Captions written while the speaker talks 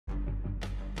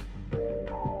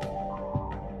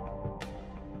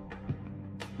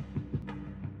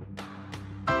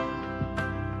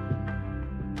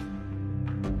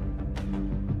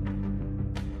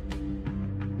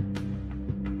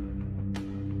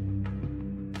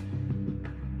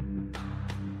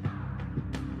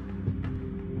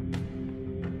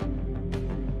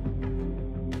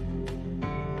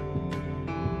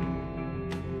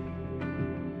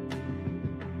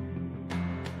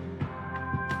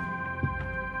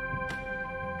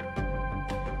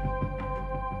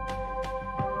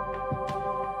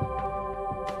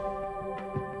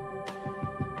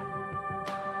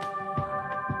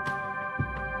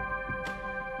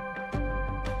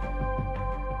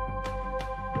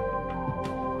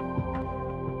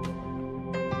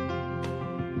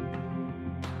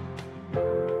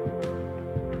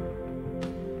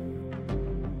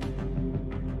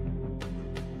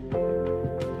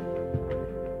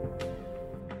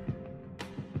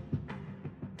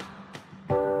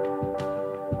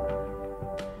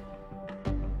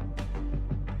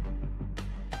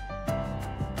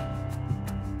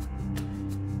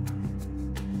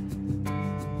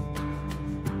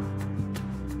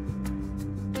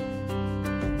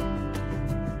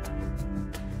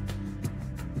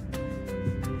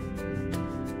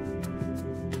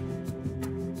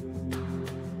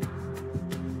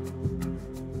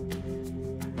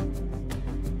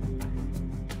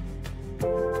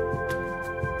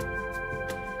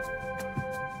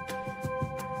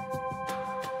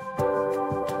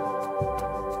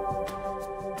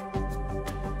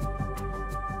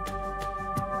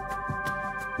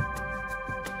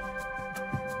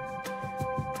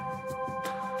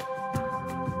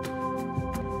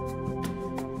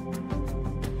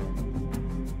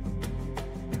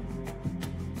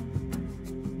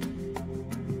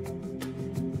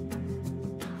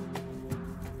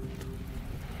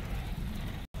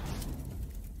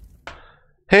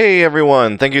Hey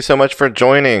everyone, thank you so much for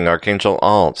joining Archangel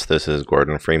Alts. This is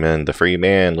Gordon Freeman, the free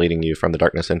man, leading you from the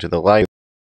darkness into the light,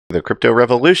 the crypto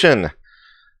revolution.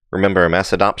 Remember,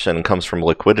 mass adoption comes from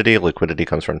liquidity. Liquidity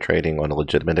comes from trading on a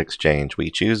legitimate exchange. We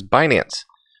choose Binance.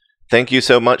 Thank you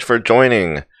so much for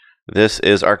joining. This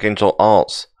is Archangel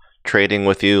Alts, trading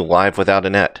with you live without a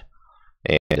net.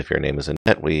 And if your name is a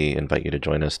net, we invite you to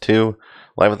join us too.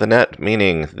 Live with a net,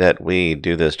 meaning that we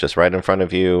do this just right in front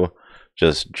of you.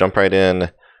 Just jump right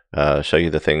in. Show you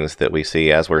the things that we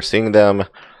see as we're seeing them.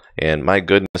 And my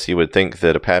goodness, you would think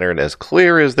that a pattern as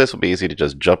clear as this would be easy to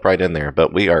just jump right in there.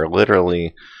 But we are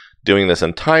literally doing this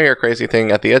entire crazy thing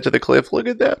at the edge of the cliff. Look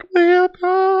at that, way up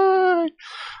high.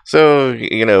 So,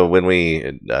 you know, when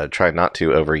we try not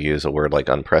to overuse a word like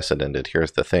unprecedented,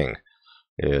 here's the thing,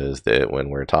 is that when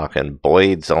we're talking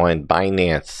Boyd's on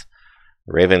Binance,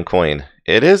 Ravencoin,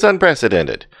 it is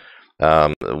unprecedented.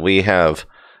 We have...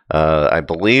 I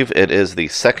believe it is the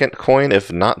second coin, if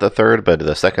not the third, but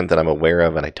the second that I'm aware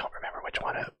of, and I don't remember which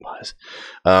one it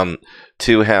was,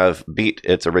 to have beat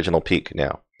its original peak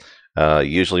now.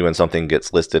 Usually when something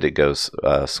gets listed, it goes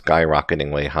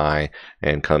skyrocketing way high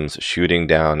and comes shooting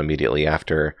down immediately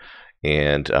after.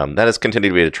 And that has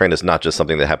continued to be a trend. It's not just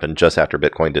something that happened just after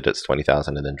Bitcoin did its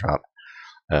 20,000 and then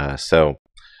drop. So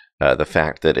the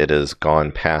fact that it has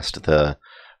gone past the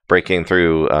breaking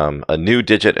through a new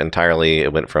digit entirely.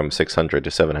 It went from 600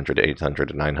 to 700 to 800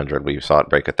 to 900. We saw it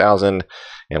break 1,000,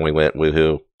 and we went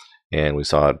woohoo, and we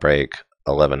saw it break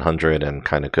 1,100 and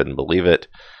kind of couldn't believe it.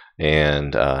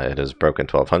 And it has broken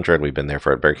 1,200. We've been there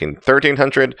for it breaking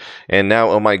 1,300, and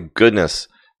now, oh my goodness,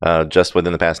 just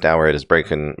within the past hour, it has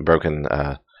broken.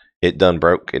 It done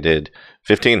broke. It did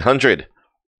 1,500.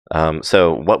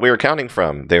 So what we were counting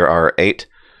from, there are 8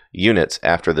 units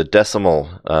after the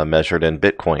decimal measured in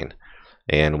Bitcoin,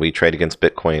 and we trade against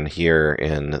Bitcoin here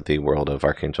in the world of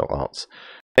Archangel Alts.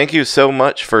 Thank you so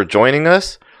much for joining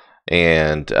us.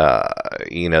 And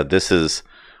you know, this is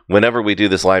whenever we do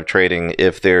this live trading,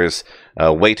 if there's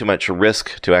way too much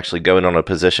risk to actually go in on a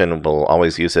position, we'll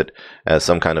always use it as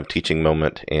some kind of teaching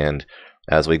moment. And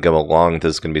as we go along,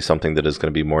 this is going to be something that is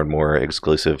going to be more and more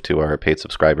exclusive to our paid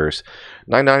subscribers.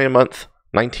 $9.99 a month.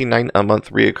 $19.99 a month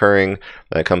reoccurring.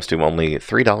 That comes to only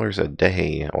 $3 a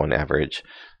day on average.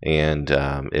 And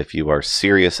if you are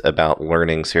serious about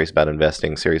learning, serious about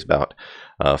investing, serious about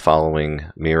following,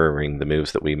 mirroring the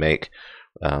moves that we make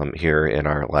here in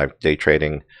our live day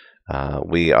trading,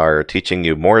 we are teaching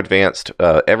you more advanced.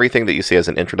 Everything that you see as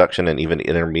an introduction and even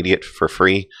intermediate for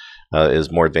free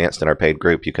is more advanced in our paid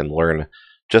group. You can learn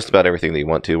just about everything that you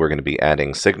want to. We're going to be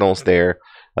adding signals there.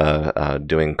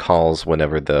 Doing calls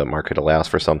whenever the market allows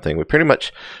for something. We pretty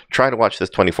much try to watch this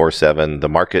 24/7. The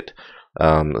market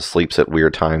sleeps at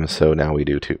weird times, so now we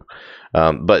do too.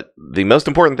 But the most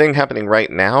important thing happening right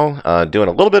now, doing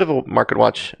a little bit of a market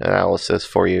watch analysis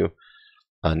for you.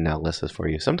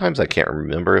 Sometimes I can't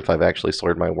remember if I've actually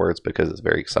slurred my words because it's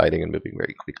very exciting and moving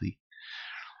very quickly.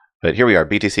 But here we are,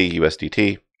 BTC,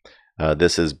 USDT.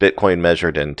 This is Bitcoin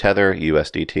measured in Tether,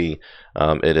 USDT.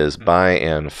 It is by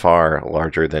and far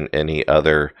larger than any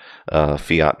other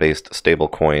fiat-based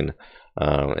stablecoin.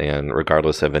 And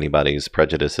regardless of anybody's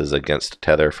prejudices against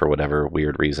Tether for whatever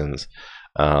weird reasons,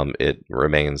 it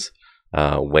remains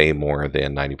way more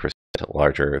than 90%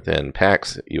 larger than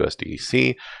PAX,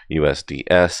 USDC,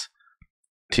 USDS,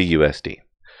 to USD.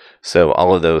 So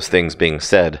all of those things being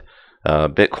said,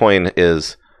 Bitcoin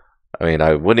is... I mean,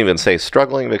 I wouldn't even say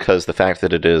struggling, because the fact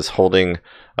that it is holding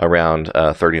around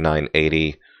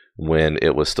 39.80 when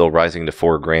it was still rising to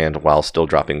 $4,000 while still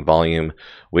dropping volume,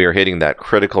 we are hitting that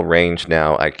critical range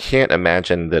now. I can't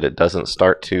imagine that it doesn't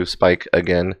start to spike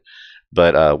again,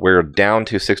 but we're down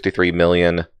to $63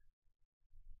 million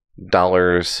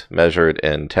measured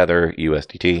in Tether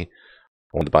USDT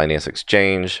on the Binance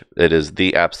Exchange. It is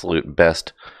the absolute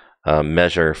best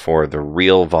measure for the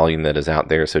real volume that is out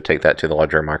there. So take that to the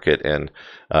larger market and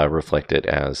reflect it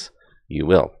as you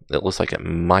will. It looks like it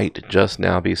might just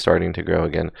now be starting to grow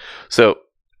again. So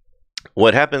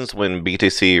what happens when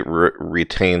BTC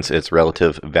retains its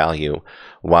relative value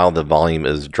while the volume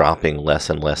is dropping less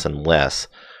and less and less?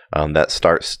 That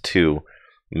starts to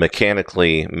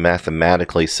mechanically,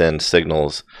 mathematically send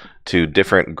signals to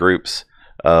different groups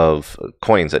of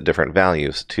coins at different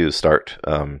values to start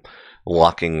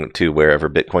locking to wherever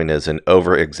Bitcoin is and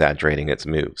over-exaggerating its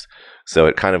moves. So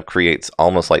it kind of creates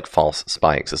almost like false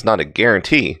spikes. It's not a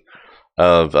guarantee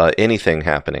of anything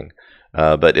happening,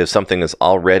 but if something is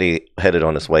already headed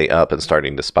on its way up and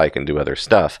starting to spike and do other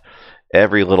stuff,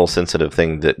 every little sensitive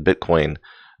thing that Bitcoin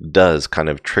does kind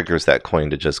of triggers that coin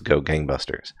to just go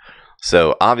gangbusters.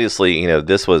 So obviously, you know,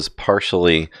 this was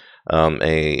partially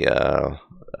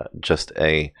just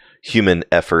a human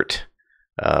effort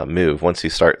move. Once you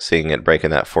start seeing it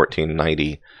breaking that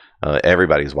 1490,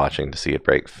 everybody's watching to see it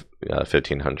break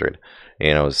 1500.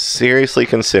 And I was seriously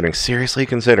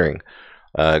considering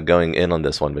going in on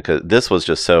this one, because this was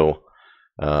just so.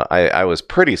 I was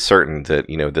pretty certain that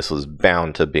this was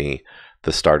bound to be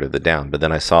the start of the down, but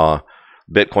then I saw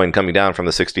Bitcoin coming down from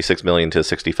the 66 million to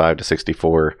 65 to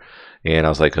 64, and I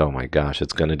was like, oh my gosh,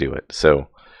 it's going to do it. So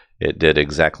it did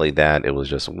exactly that. It was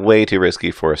just way too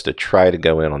risky for us to try to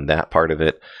go in on that part of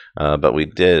it, but we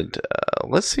did.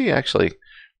 Let's see, actually,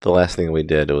 the last thing we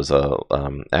did was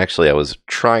actually I was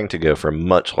trying to go for a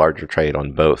much larger trade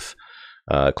on both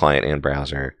client and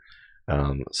browser.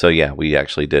 So yeah, we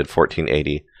actually did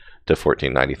 1480 to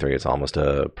 1493. It's almost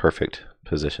a perfect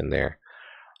position there.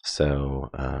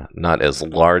 So not as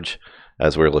large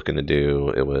as we're looking to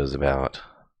do. It was about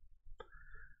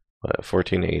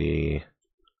 1480.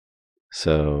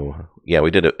 So yeah, we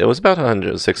did it. It was about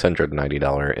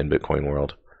 $690 in Bitcoin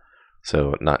world.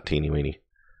 So not teeny weeny.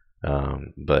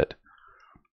 But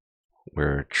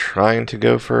we're trying to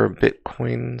go for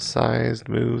Bitcoin sized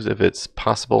moves if it's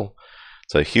possible.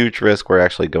 It's a huge risk. We're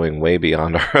actually going way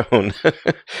beyond our own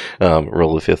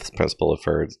rule of fifths, principle of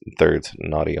thirds,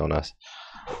 naughty on us.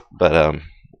 But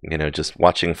just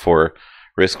watching for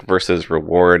risk versus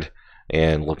reward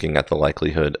and looking at the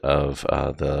likelihood of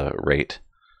the rate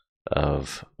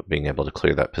of being able to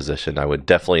clear that position. I would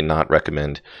definitely not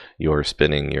recommend you're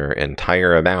spending your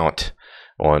entire amount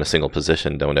on a single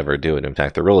position. Don't ever do it. In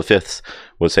fact, the rule of fifths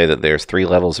would say that there's 3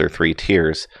 levels or 3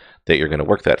 tiers that you're going to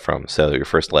work that from. So your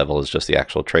first level is just the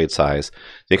actual trade size.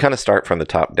 So you kind of start from the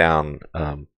top down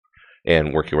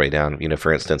and work your way down.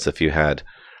 For instance, if you had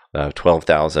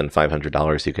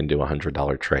 $12,500, you can do a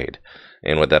 $100 trade.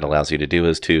 And what that allows you to do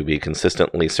is to be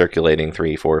consistently circulating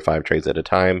 3, 4, or 5 trades at a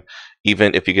time.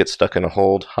 Even if you get stuck in a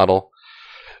HODL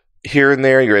here and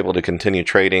there, you're able to continue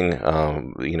trading,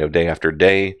 day after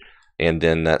day. And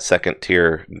then that second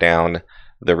tier down,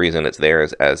 the reason it's there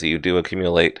is as you do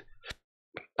accumulate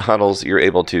HODLs, you're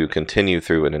able to continue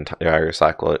through an entire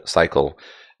cycle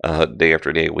day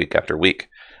after day, week after week.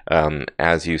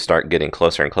 As you start getting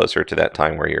closer and closer to that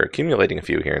time where you're accumulating a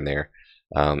few here and there,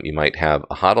 you might have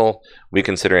a HODL. We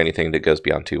consider anything that goes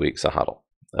beyond 2 weeks a HODL.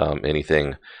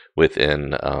 Anything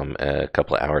within a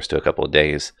couple of hours to a couple of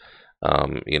days,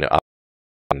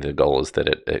 the goal is that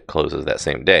it closes that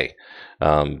same day.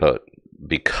 But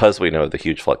because we know the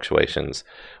huge fluctuations,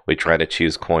 we try to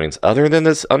choose coins other than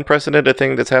this unprecedented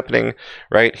thing that's happening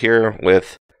right here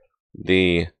with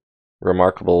the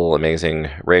remarkable, amazing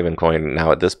Raven coin.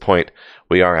 Now, at this point,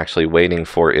 we are actually waiting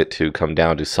for it to come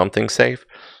down to something safe.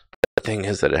 The thing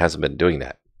is that it hasn't been doing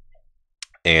that.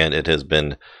 And it has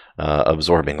been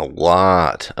absorbing a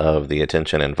lot of the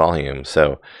attention and volume.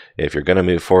 So if you're going to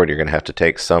move forward, you're going to have to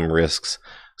take some risks.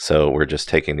 So we're just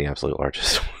taking the absolute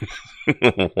largest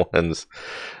ones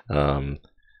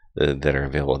that are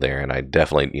available there. And I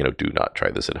definitely, do not try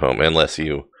this at home unless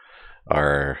you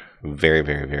are very,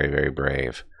 very, very, very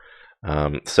brave.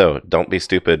 So don't be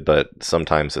stupid, but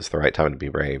sometimes it's the right time to be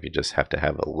brave. You just have to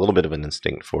have a little bit of an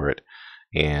instinct for it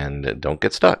and don't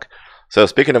get stuck. So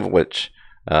speaking of which,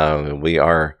 we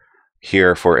are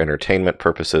here for entertainment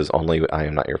purposes only. I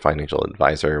am not your financial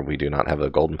advisor. We do not have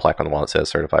a golden plaque on the wall that says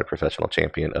Certified Professional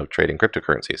Champion of Trading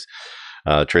Cryptocurrencies.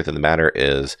 Truth of the matter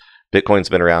is Bitcoin's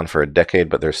been around for a decade,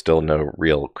 but there's still no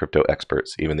real crypto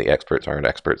experts. Even the experts aren't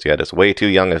experts yet. It's way too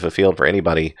young of a field for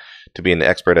anybody to be an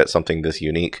expert at something this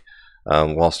unique.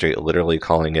 Wall Street literally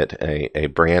calling it a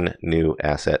brand new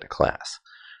asset class.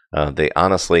 They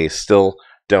honestly still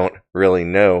don't really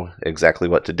know exactly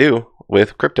what to do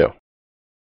with crypto.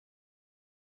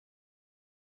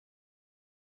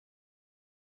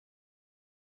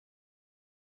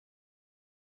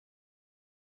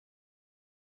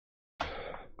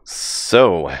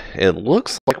 So it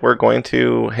looks like we're going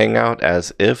to hang out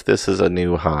as if this is a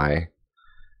new high,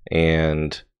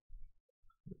 and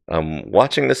I'm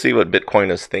watching to see what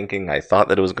Bitcoin is thinking. I thought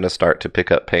that it was going to start to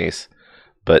pick up pace,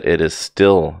 but it is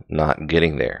still not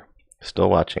getting there. Still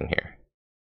watching here.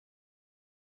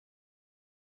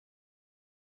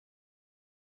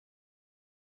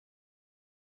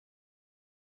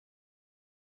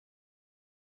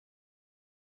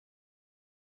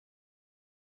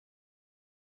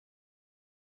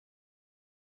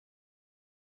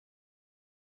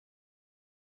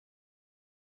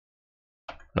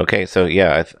 Okay, so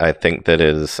yeah, I think that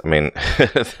is,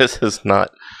 this is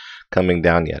not coming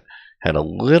down yet. Had a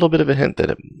little bit of a hint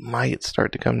that it might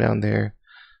start to come down there.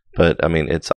 But,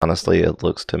 it's honestly, it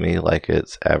looks to me like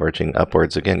it's averaging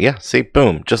upwards again. Yeah, see,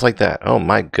 boom, just like that. Oh,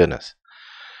 my goodness.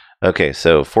 Okay,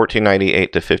 so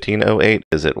 1498 to 1508,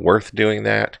 is it worth doing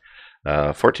that?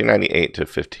 1498 to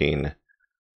 15,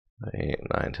 8,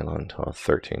 9, 10, 11, 12,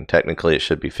 13. Technically, it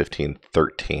should be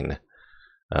 1513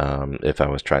 if I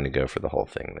was trying to go for the whole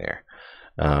thing there.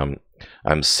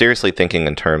 I'm seriously thinking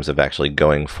in terms of actually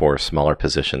going for smaller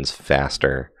positions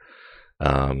faster.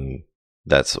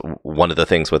 That's one of the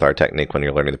things with our technique when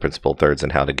you're learning the principal thirds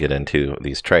and how to get into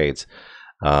these trades.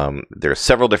 There are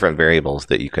several different variables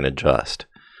that you can adjust.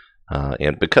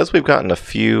 And because we've gotten a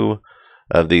few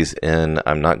of these in,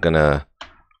 I'm not going to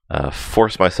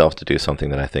force myself to do something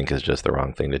that I think is just the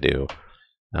wrong thing to do.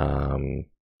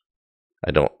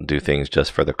 I don't do things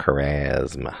just for the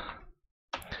charisma.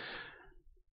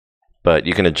 But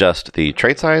you can adjust the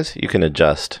trade size, you can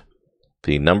adjust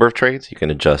the number of trades, you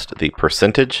can adjust the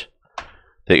percentage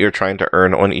that you're trying to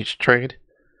earn on each trade.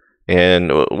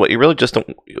 And what you really just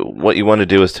what you want to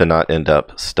do is to not end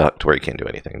up stuck to where you can't do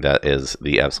anything. That is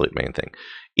the absolute main thing.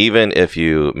 Even if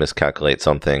you miscalculate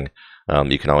something,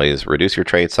 you can always reduce your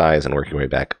trade size and work your way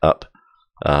back up.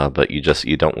 But you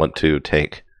don't want to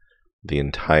take the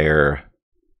entire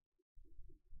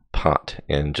pot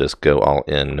and just go all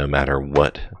in no matter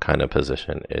what kind of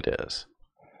position it is.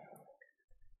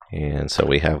 And so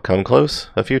we have come close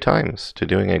a few times to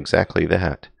doing exactly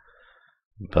that.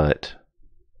 But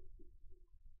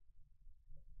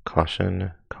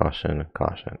caution, caution,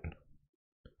 caution.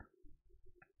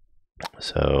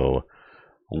 So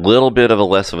a little bit of a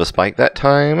less of a spike that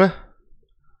time,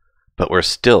 but we're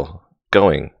still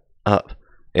going up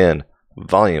in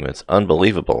volume. It's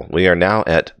unbelievable. We are now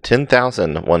at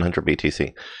 10,100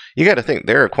 BTC. You got to think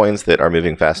there are coins that are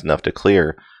moving fast enough to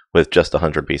clear with just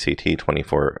 100 BCT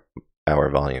 24-hour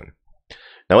volume.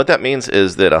 Now what that means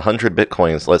is that 100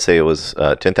 Bitcoins, let's say it was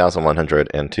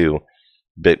 10,102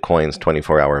 Bitcoins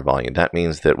 24-hour volume. That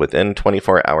means that within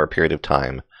 24-hour period of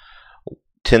time,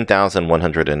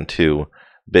 10,102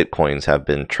 Bitcoins have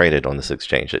been traded on this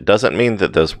exchange. It doesn't mean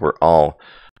that those were all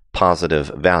positive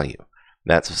value.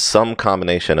 That's some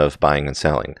combination of buying and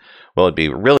selling. What would be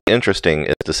really interesting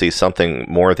is to see something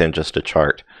more than just a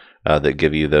chart that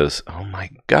give you those. Oh my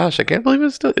gosh, I can't believe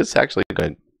it's actually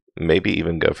going to maybe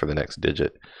even go for the next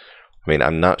digit. I mean,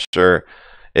 I'm not sure.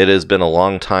 It has been a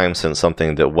long time since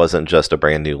something that wasn't just a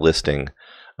brand new listing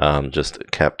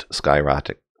just kept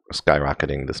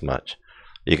skyrocketing this much.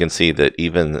 You can see that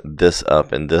even this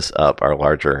up and this up are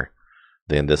larger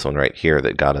than this one right here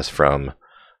that got us from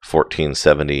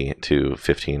 1470 to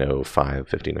 1505,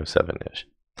 1507-ish.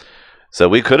 So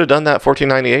we could have done that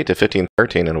 1498 to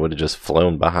 1513 and it would have just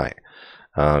flown by.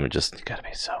 Just you gotta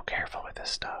be so careful with this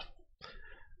stuff.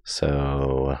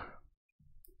 So,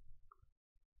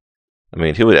 I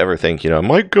mean, who would ever think, I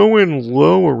might go in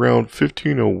low around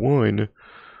 1501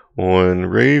 on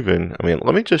Raven. I mean,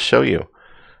 let me just show you.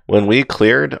 When we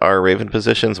cleared our Raven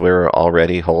positions, we were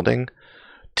already holding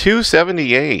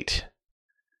 278.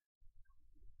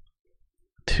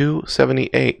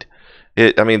 278.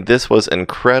 I mean, this was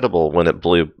incredible when it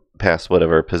blew past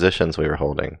whatever positions we were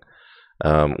holding.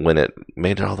 When it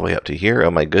made it all the way up to here,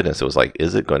 oh my goodness, it was like,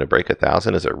 is it going to break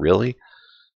 1,000? Is it really?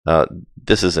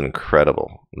 This is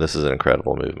incredible. This is an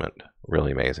incredible movement.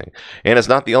 Really amazing. And it's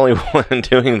not the only one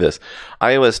doing this.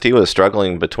 IOST was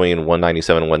struggling between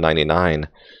 197 and 199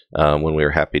 when we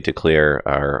were happy to clear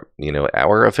our,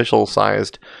 our official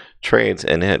sized trades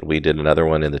in it. We did another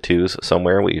one in the twos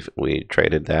somewhere. We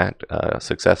traded that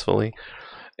successfully.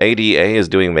 ADA is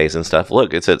doing amazing stuff.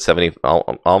 Look, it's at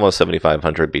almost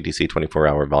 7,500 BTC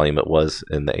 24-hour volume. It was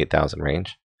in the 8,000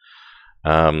 range.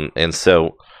 And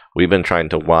so we've been trying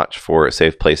to watch for a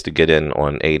safe place to get in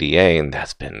on ADA, and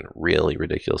that's been really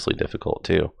ridiculously difficult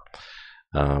too.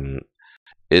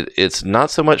 It's not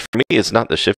so much for me. It's not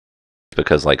the shift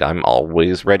because I'm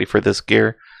always ready for this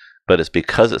gear, but it's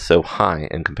because it's so high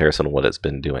in comparison to what it's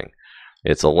been doing.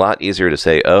 It's a lot easier to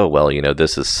say, oh, well,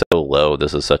 this is so low.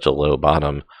 This is such a low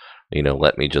bottom.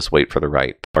 Let me just wait for the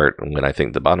right part. And when I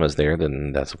think the bottom is there,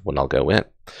 then that's when I'll go in.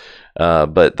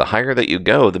 But the higher that you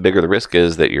go, the bigger the risk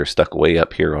is that you're stuck way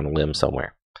up here on a limb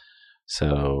somewhere.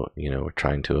 So, we're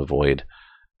trying to avoid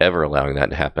ever allowing that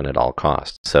to happen at all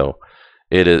costs. So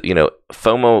it is,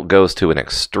 FOMO goes to an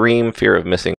extreme fear of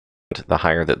missing the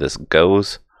higher that this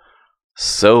goes.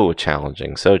 So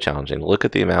challenging, so challenging. Look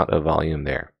at the amount of volume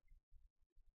there.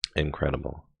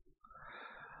 Incredible.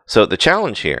 So the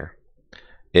challenge here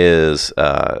is,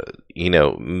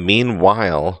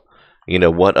 meanwhile,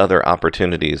 what other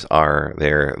opportunities are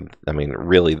there? I mean,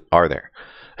 really, are there?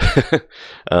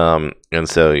 And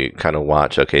so you kind of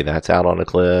watch, okay, that's out on a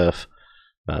cliff.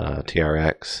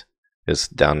 TRX is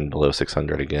down below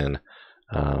 600 again.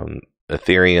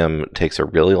 Ethereum takes a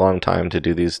really long time to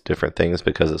do these different things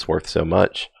because it's worth so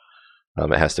much.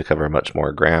 It has to cover much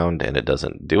more ground, and it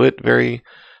doesn't do it very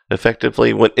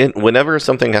effectively. Whenever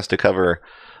something has to cover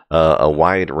a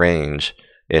wide range,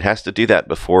 it has to do that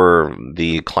before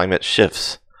the climate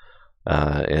shifts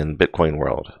in Bitcoin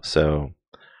world. So,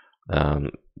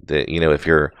 if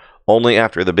you're only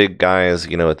after the big guys,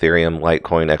 Ethereum,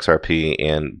 Litecoin, XRP,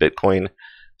 and Bitcoin,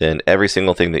 then every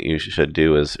single thing that you should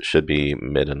do should be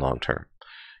mid and long term.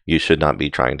 You should not be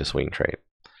trying to swing trade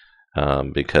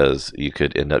because you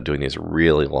could end up doing these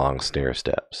really long stair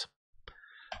steps.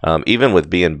 Even with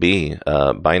BNB,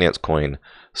 Binance Coin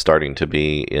starting to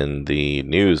be in the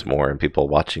news more and people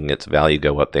watching its value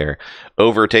go up there,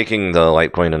 overtaking the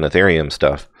Litecoin and Ethereum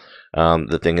stuff.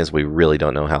 The thing is, we really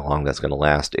don't know how long that's going to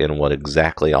last and what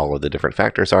exactly all of the different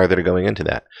factors are that are going into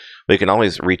that. We can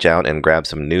always reach out and grab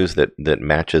some news that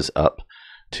matches up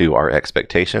to our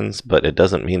expectations, but it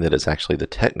doesn't mean that it's actually the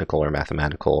technical or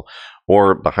mathematical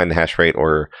or behind the hash rate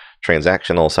or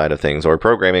transactional side of things or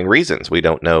programming reasons. We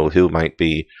don't know who might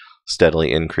be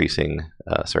steadily increasing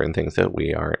certain things that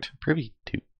we aren't privy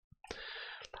to.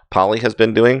 Poly has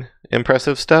been doing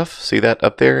impressive stuff. See that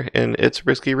up there in its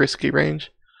risky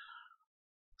range?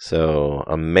 So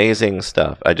amazing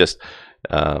stuff. I just,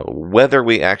 whether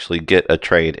we actually get a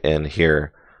trade in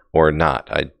here or not,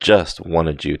 I just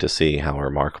wanted you to see how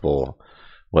remarkable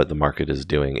what the market is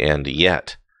doing. And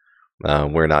yet,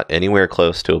 we're not anywhere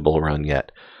close to a bull run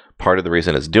yet. Part of the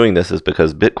reason it's doing this is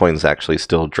because Bitcoin's actually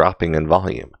still dropping in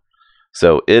volume.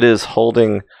 So it is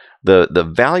holding,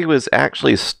 the value is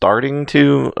actually starting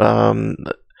to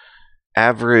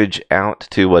average out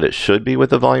to what it should be with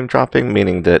the volume dropping,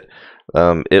 meaning that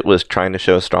it was trying to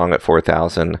show strong at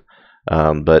 4,000,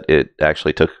 but it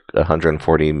actually took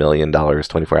 $140 million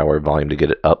 24-hour volume to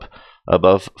get it up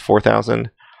above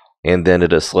 4,000. And then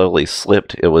it has slowly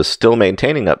slipped. It was still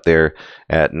maintaining up there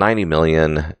at 90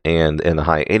 million and in the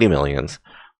high 80 millions.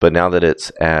 But now that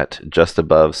it's at just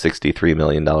above $63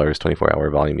 million 24-hour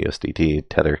volume USDT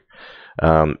Tether,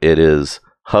 it is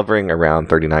hovering around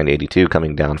 39.82,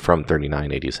 coming down from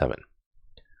 39.87.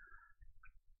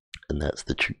 And that's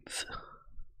the truth.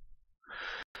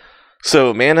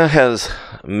 So Mana has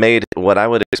made what I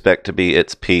would expect to be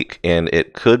its peak, and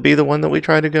it could be the one that we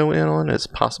try to go in on. It's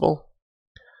possible.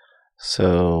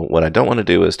 So what I don't want to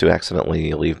do is to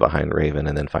accidentally leave behind Raven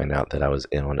and then find out that I was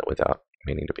in on it without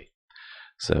meaning to be.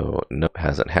 So nope,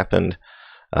 hasn't happened.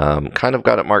 Kind of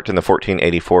got it marked in the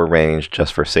 1484 range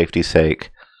just for safety's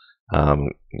sake.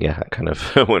 Yeah, I kind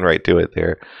of went right to it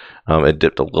there. It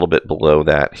dipped a little bit below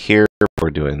that here.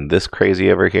 We're doing this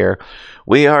crazy over here.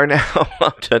 We are now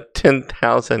up to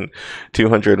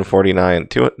 10,249,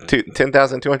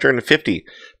 10,250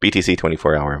 BTC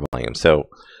 24-hour volume. So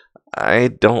I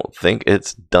don't think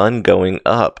it's done going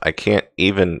up. I can't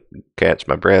even catch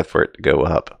my breath for it to go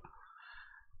up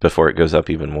before it goes up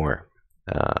even more.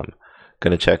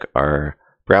 Gonna check our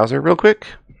browser real quick.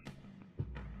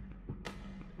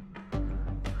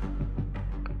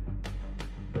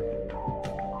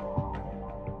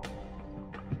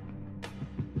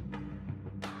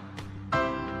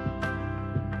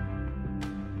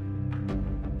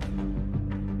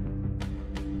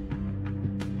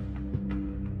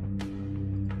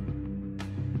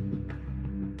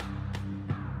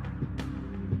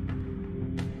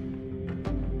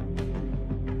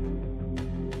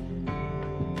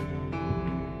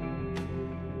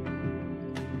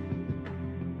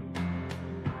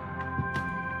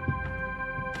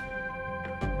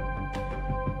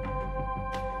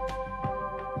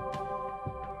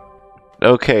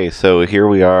 Okay, so here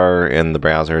we are in the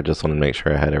browser. Just want to make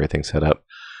sure I had everything set up.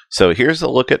 So here's a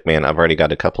look at Mana. I've already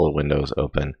got a couple of windows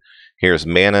open. Here's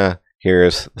Mana.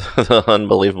 Here's the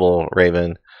unbelievable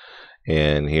Raven.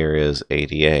 And here is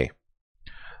ADA.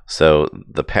 So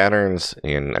the patterns,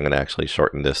 and I'm going to actually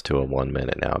shorten this to a 1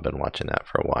 minute now. I've been watching that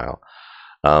for a while.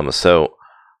 So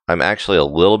I'm actually a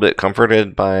little bit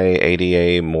comforted by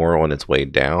ADA more on its way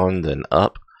down than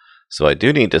up. So I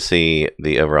do need to see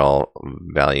the overall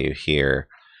value here.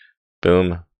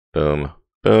 Boom, boom,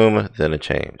 boom, then a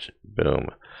change. Boom.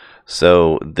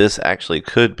 So this actually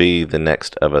could be the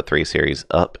next of a 3 series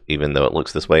up, even though it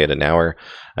looks this way at an hour.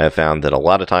 I have found that a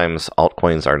lot of times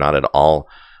altcoins are not at all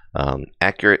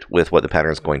accurate with what the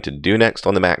pattern is going to do next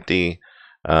on the MACD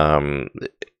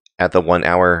at the 1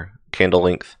 hour candle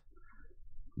length,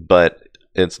 but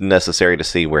it's necessary to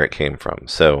see where it came from.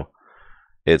 So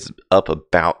it's up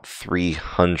about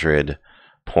 300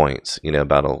 points,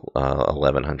 about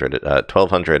 1,100,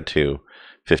 1,200 to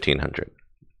 1,500.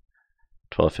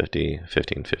 1250,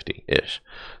 1550-ish.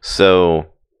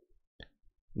 So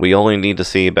We only need to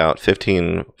see about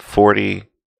 1540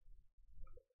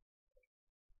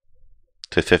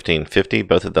 to 1550,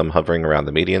 both of them hovering around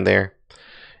the median there,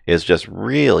 is just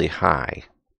really high.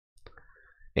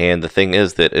 And the thing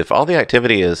is that if all the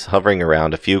activity is hovering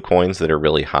around a few coins that are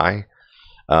really high,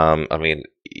 I mean,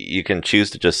 you can choose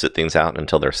to just sit things out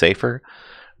until they're safer,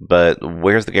 but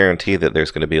where's the guarantee that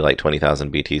there's going to be like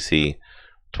 20,000 BTC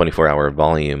 24-hour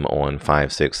volume on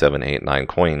 5, 6, 7, 8, 9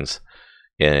 coins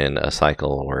in a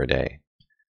cycle or a day?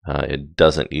 It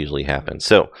doesn't usually happen.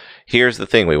 So here's the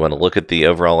thing. We want to look at the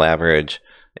overall average,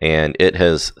 and it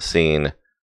has seen,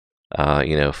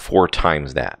 4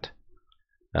 times that.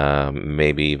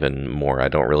 Maybe even more. I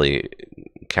don't really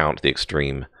count the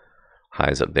extreme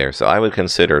highs up there. So I would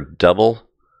consider double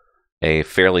a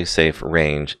fairly safe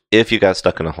range if you got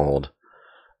stuck in a hold.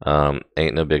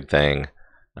 Ain't no big thing.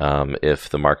 If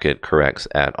the market corrects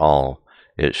at all,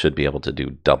 it should be able to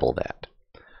do double that.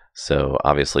 So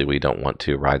obviously we don't want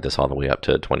to ride this all the way up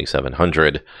to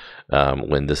 2,700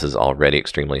 when this is already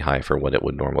extremely high for what it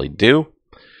would normally do.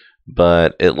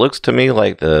 But it looks to me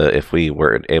like if we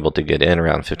were able to get in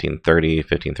around 1530,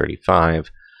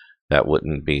 1535, that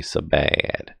wouldn't be so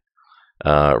bad.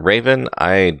 Raven,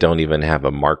 I don't even have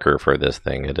a marker for this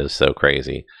thing. It is so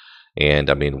crazy. And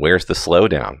I mean, where's the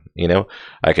slowdown?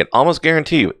 I can almost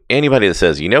guarantee you, anybody that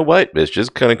says, you know what, it's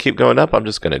just going to keep going up, I'm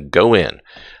just going to go in,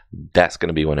 that's going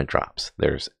to be when it drops.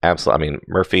 There's absolutely, I mean,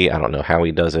 Murphy, I don't know how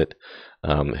he does it,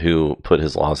 who put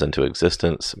his laws into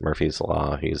existence. Murphy's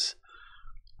law, he's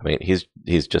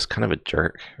just kind of a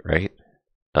jerk, right?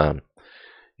 And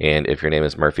if your name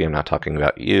is Murphy, I'm not talking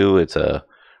about you. It's a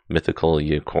mythical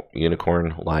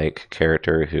unicorn-like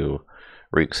character who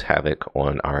wreaks havoc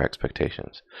on our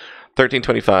expectations.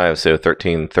 1325, so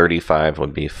 1335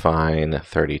 would be fine.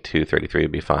 32, 33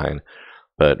 would be fine.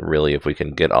 But really, if we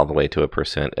can get all the way to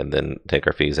 1% and then take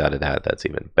our fees out of that, that's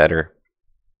even better.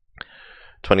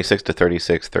 26 to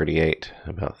 36, 38,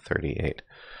 about 38.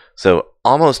 So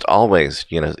almost always,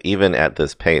 even at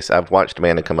this pace, I've watched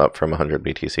mana come up from 100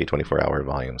 BTC 24-hour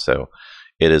volume. So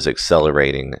it is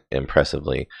accelerating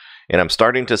impressively. And I'm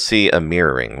starting to see a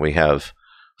mirroring. We have,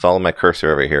 follow my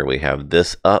cursor over here, we have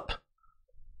this up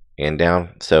and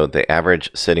down. So the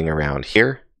average sitting around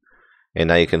here. And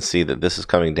now you can see that this is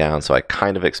coming down. So I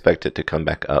kind of expect it to come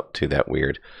back up to that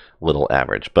weird little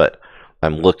average. But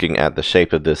I'm looking at the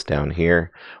shape of this down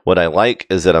here. What I like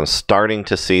is that I'm starting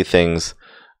to see things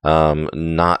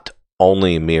not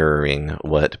only mirroring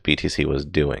what BTC was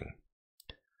doing.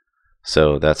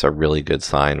 So that's a really good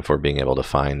sign for being able to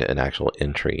find an actual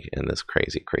entry in this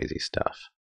crazy, crazy stuff.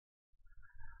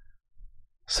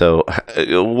 So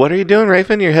what are you doing,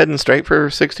 Raven? You're heading straight for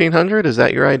 1600? Is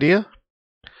that your idea?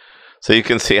 So you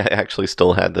can see I actually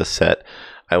still had this set.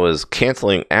 I was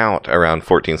canceling out around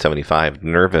 1475,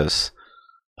 nervous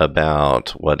about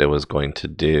what it was going to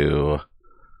do.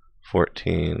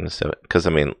 14, because I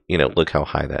mean, look how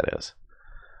high that is.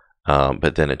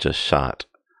 But then it just shot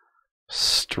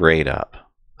straight up.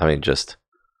 I mean, just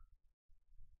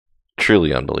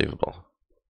truly unbelievable.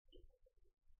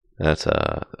 That's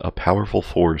a powerful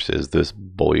force is this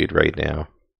Boyd right now.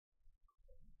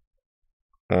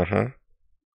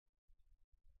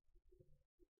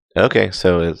 Okay,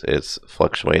 so it's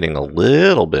fluctuating a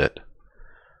little bit.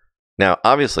 Now,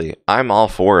 obviously, I'm all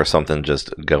for something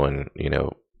just going,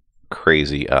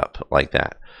 crazy up like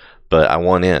that. But I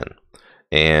want in.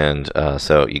 And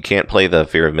so you can't play the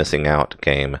fear of missing out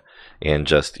game and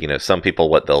just, some people,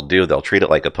 what they'll do, they'll treat it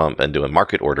like a pump and do a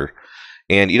market order.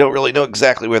 And you don't really know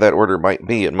exactly where that order might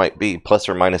be. It might be plus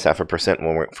or minus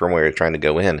 0.5% from where you're trying to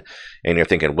go in. And you're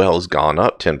thinking, well, it's gone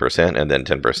up 10% and then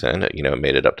 10%, it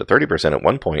made it up to 30% at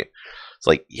one point. It's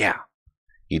like, yeah,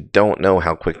 you don't know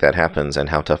how quick that happens and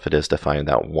how tough it is to find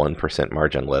that 1%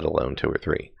 margin, let alone 2 or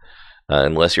 3.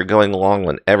 Unless you're going along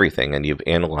on everything and you've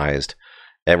analyzed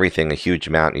everything a huge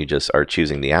amount, you just are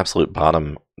choosing the absolute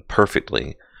bottom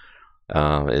perfectly.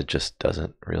 It just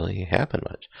doesn't really happen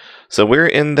much. So we're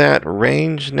in that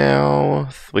range now.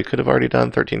 We could have already done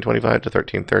 1325 to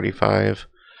 1335.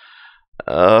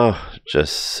 Oh,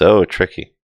 just so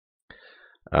tricky.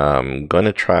 I'm going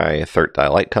to try I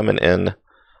like coming in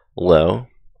low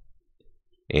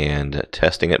and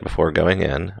testing it before going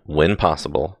in when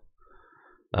possible.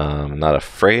 I'm not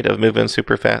afraid of moving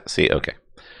super fast. See, okay.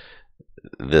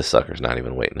 This sucker's not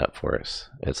even waiting up for us.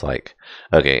 It's like,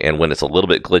 okay, and when it's a little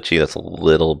bit glitchy, that's a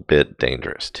little bit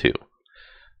dangerous too.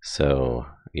 So,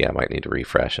 yeah, I might need to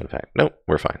refresh, in fact. Nope,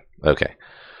 we're fine. Okay.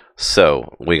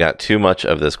 So, we got too much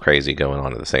of this crazy going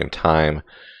on at the same time.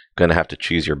 Gonna have to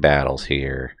choose your battles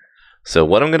here. So,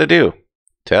 what I'm gonna do,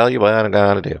 tell you what I'm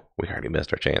gonna do. We already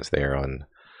missed our chance there on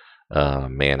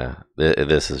mana.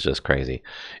 This is just crazy.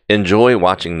 Enjoy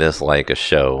watching this like a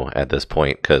show at this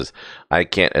point, because I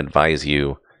can't advise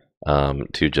you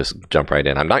to just jump right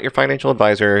in. I'm not your financial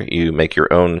advisor. You make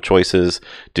your own choices,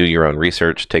 do your own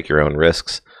research, take your own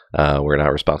risks. We're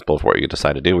not responsible for what you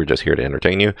decide to do. We're just here to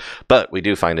entertain you. But we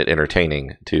do find it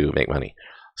entertaining to make money.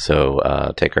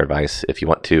 So take our advice if you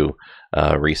want to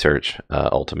research.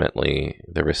 Ultimately,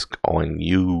 the risk on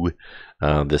you.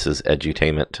 This is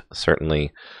edutainment,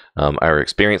 certainly. Our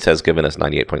experience has given us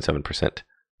 98.7%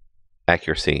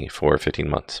 accuracy for 15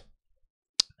 months.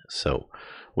 So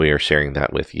we are sharing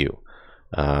that with you.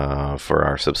 For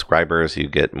our subscribers, you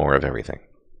get more of everything.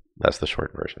 That's the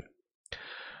short version.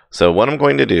 So what I'm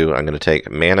going to do, I'm going to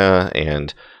take mana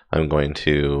and I'm going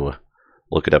to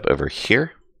look it up over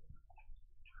here.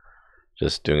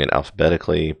 Just doing it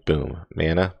alphabetically. Boom,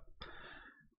 mana.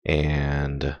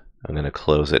 And I'm going to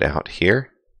close it out here.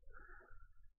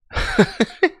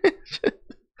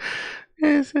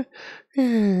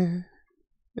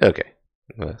 Okay,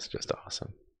 that's just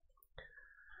awesome.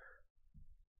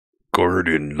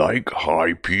 Gordon like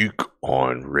high peak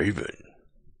on Raven.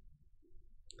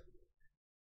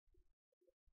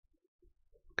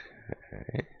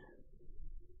 Okay.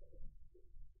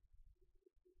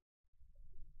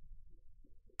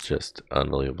 Just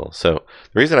unbelievable. So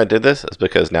the reason I did this is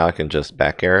because now I can just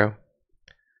back arrow.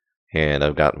 And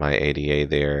I've got my ADA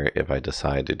there if I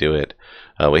decide to do it.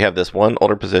 We have this one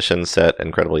older position set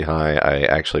incredibly high. I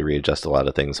actually readjust a lot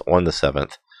of things on the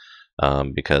 7th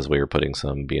because we were putting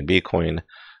some BNB coin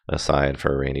aside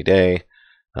for a rainy day.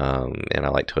 And I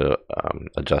like to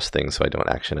adjust things so I don't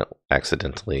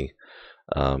accidentally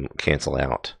cancel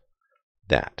out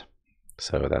that.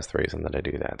 So that's the reason that I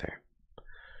do that there.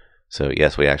 So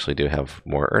yes, we actually do have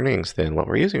more earnings than what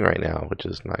we're using right now, which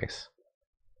is nice.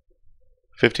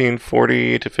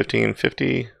 1540 to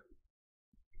 1550.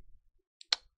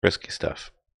 Risky stuff.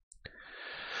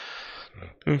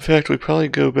 In fact, we probably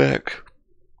go back.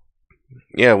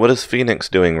 Yeah, what is Phoenix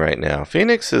doing right now?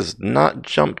 Phoenix has not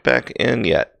jumped back in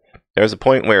yet. There's a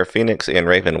point where Phoenix and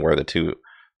Raven were the two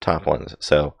top ones.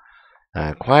 So,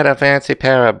 quite a fancy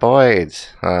pair of boys.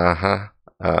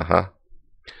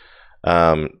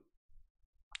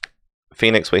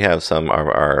 Phoenix, we have some of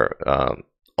our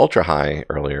ultra high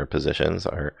earlier positions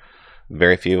are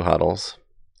very few HODLs,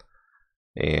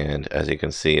 and as you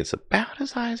can see, it's about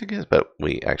as high as it gets, but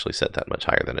we actually set that much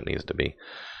higher than it needs to be.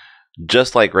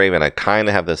 Just like Raven, I kind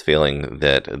of have this feeling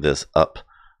that this up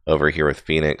over here with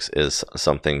Phoenix is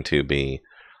something to be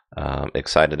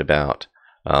excited about,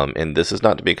 and this is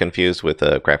not to be confused with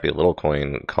a crappy little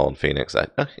coin called Phoenix.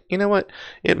 You know what?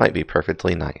 It might be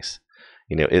perfectly nice.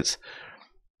 You know, it's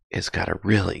got a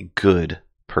really good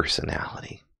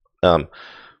personality.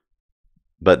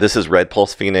 But this is Red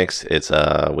Pulse Phoenix. It's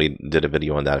we did a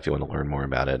video on that if you want to learn more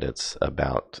about it. It's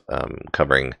about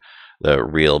covering the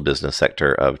real business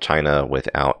sector of China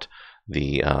without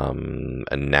the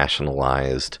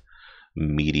nationalized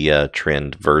media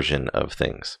trend version of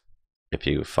things. If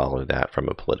you follow that from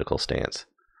a political stance,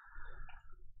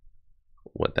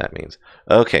 what that means.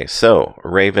 Okay, so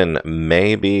Raven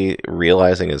may be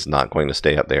realizing is not going to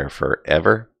stay up there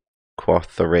forever.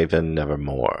 Quoth the Raven,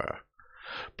 nevermore,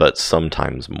 but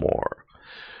sometimes more.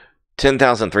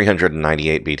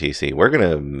 10,398 BTC. We're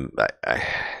gonna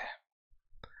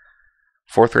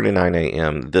 4:39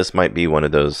 a.m. This might be one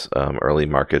of those early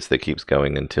markets that keeps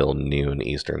going until noon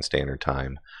Eastern Standard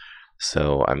Time.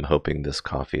 So I'm hoping this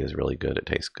coffee is really good. It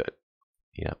tastes good.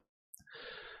 Yep.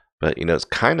 But you know, it's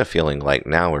kind of feeling like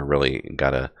now we're really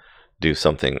gotta do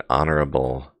something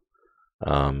honorable.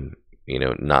 You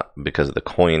know, not because of the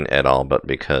coin at all, but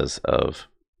because of,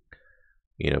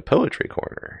 you know, Poetry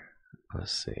Corner.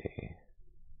 Let's see.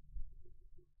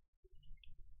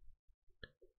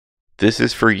 This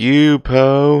is for you,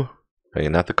 Poe. Hey,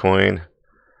 not the coin.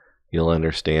 You'll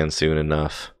understand soon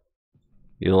enough.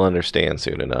 You'll understand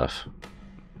soon enough.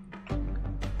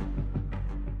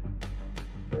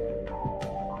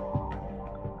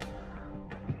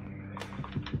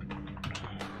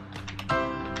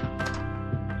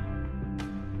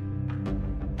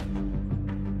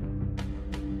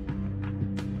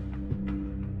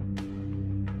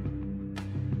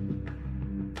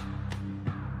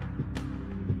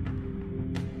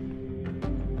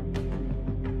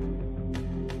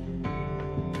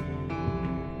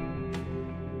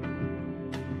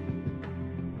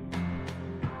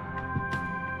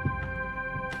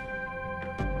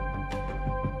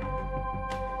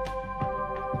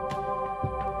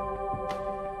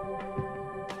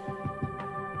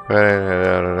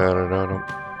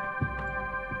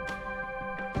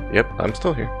 Yep, I'm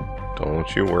still here.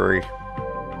 Don't you worry.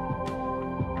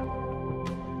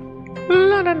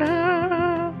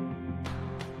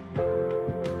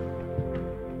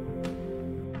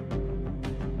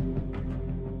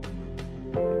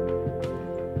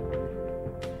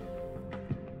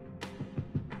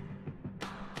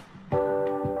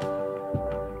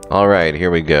 Alright,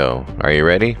 here we go. Are you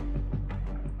ready?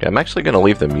 Okay, I'm actually going to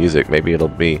leave the music. Maybe it'll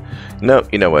be... No,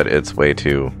 you know what? It's way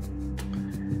too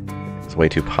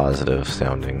positive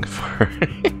sounding for...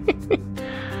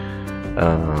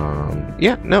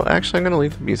 yeah, no, actually I'm going to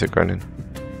leave the music running.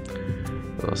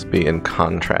 Let's be in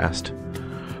contrast.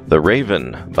 The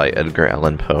Raven by Edgar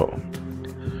Allan Poe.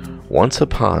 Once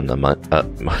upon a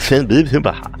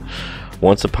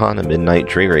midnight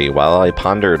dreary, while I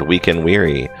pondered weak and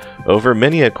weary over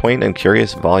many a quaint and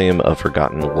curious volume of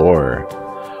forgotten lore.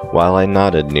 While I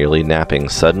nodded, nearly napping,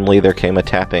 suddenly there came a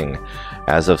tapping,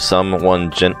 as of someone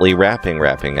gently rapping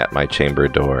at my chamber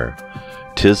door.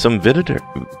 "'Tis some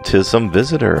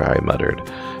visitor, I muttered,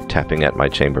 tapping at my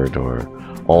chamber door.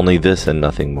 Only this and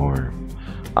nothing more.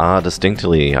 Ah,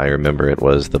 distinctly I remember it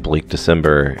was the bleak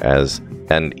December,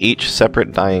 and each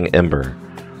separate dying ember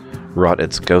wrought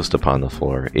its ghost upon the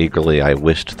floor. Eagerly I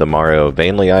wished the morrow,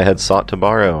 vainly I had sought to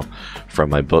borrow from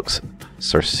my books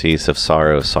surcease of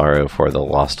sorrow, sorrow for the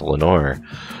lost Lenore,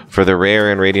 for the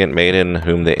rare and radiant maiden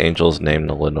whom the angels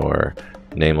named Lenore,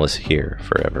 nameless here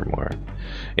forevermore.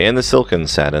 And the silken,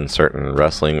 satin, certain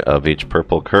rustling of each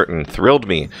purple curtain thrilled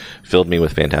me, filled me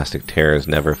with fantastic terrors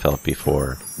never felt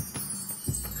before.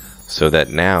 So that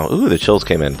now, ooh, the chills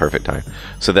came in perfect time.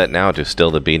 So that now, to still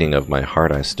the beating of my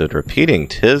heart, I stood repeating,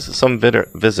 "'Tis some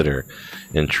visitor,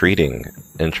 entreating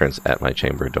entrance at my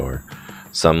chamber door.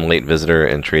 Some late visitor,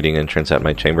 entreating entrance at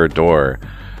my chamber door.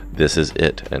 This is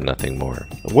it, and nothing more."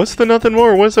 What's the nothing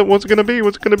more? What's it gonna be?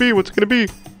 What's it gonna be? What's it gonna be?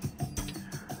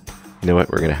 You know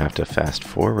what? We're gonna have to fast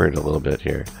forward a little bit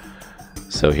here.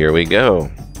 So here we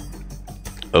go.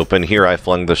 Open here I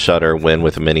flung the shutter, when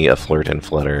with many a flirt and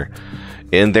flutter,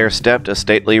 in there stepped a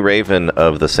stately raven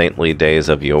of the saintly days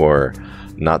of yore.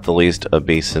 Not the least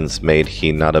obeisance made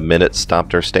he, not a minute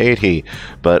stopped or stayed he,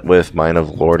 but with mine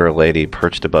of lord or lady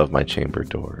perched above my chamber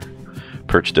door.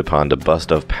 Perched upon the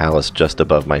bust of Pallas just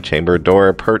above my chamber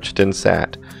door, perched and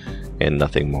sat, and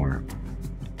nothing more.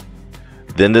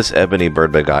 Then this ebony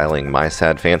bird beguiling my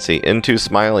sad fancy into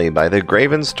smiley by the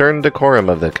graven stern decorum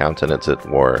of the countenance it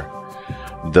wore.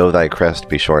 Though thy crest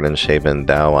be short and shaven,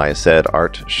 thou, I said,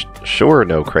 art sure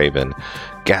no craven,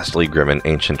 ghastly grim and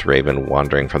ancient raven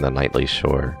wandering from the nightly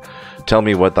shore. Tell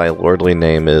me what thy lordly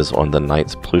name is on the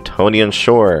night's Plutonian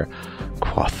shore.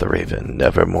 Quoth the raven,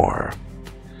 nevermore.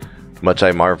 Much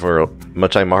I marveled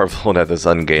at this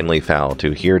ungainly fowl,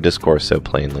 to hear discourse so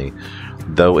plainly,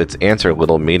 though its answer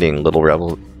little meaning, little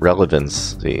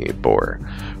relevancy bore.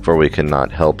 For we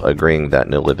cannot help agreeing that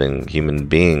no living human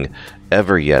being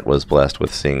ever yet was blessed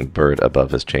with seeing bird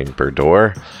above his chamber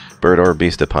door, bird or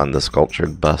beast upon the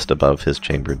sculptured bust above his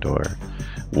chamber door,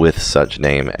 with such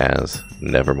name as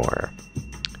Nevermore.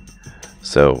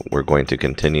 So we're going to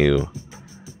continue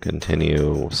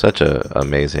such a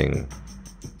amazing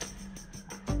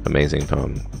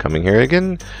poem. Coming here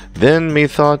again. Then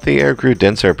methought the air grew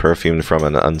denser, perfumed from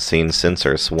an unseen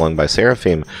censer swung by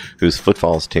seraphim, whose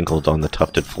footfalls tinkled on the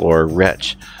tufted floor.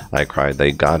 Wretch, I cried,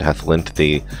 thy God hath lent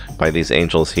thee, by these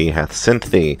angels he hath sent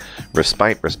thee,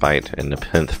 respite, and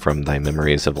nepenthe from thy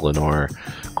memories of Lenore.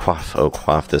 Quaff, oh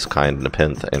quaff this kind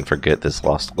nepenthe, and forget this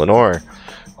lost Lenore.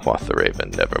 Quoth the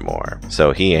raven, nevermore.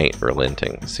 So he ain't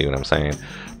relenting, see what I'm saying?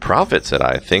 Prophet, said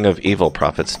I, thing of evil,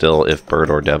 prophet still, if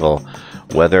bird or devil,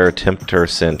 whether tempter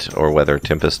sent, or whether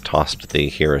tempest tossed thee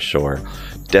here ashore,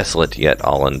 desolate yet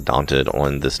all undaunted,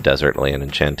 on this desert land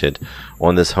enchanted,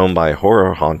 on this home by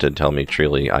horror haunted, tell me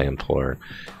truly, I implore,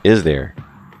 is there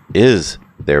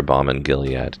balm in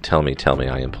Gilead? Tell me,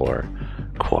 I implore.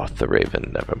 Quoth the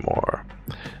raven, nevermore.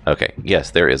 Okay,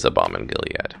 yes, there is a balm in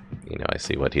Gilead. You know, I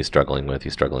see what he's struggling with.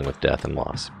 He's struggling with death and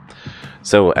loss.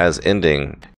 So, as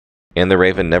ending, and the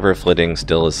raven never flitting,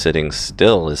 still is sitting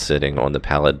on the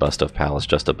pallid bust of Pallas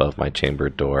just above my chamber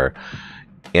door.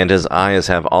 And his eyes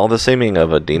have all the seeming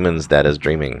of a demon's that is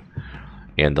dreaming.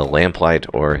 And the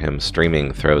lamplight o'er him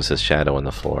streaming throws his shadow on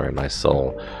the floor, and my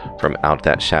soul, from out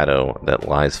that shadow that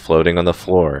lies floating on the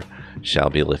floor, shall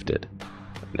be lifted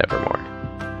nevermore.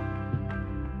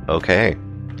 Okay.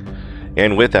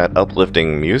 And with that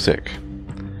uplifting music,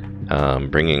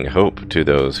 bringing hope to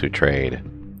those who trade,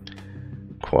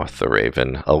 quoth the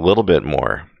raven, a little bit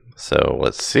more. So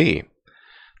let's see.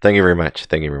 Thank you very much.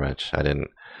 Thank you very much. I didn't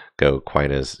go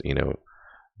quite as,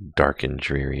 dark and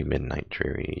dreary, midnight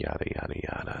dreary, yada,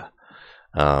 yada,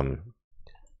 yada.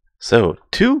 So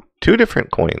two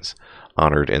different coins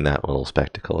honored in that little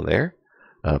spectacle there.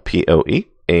 POE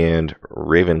and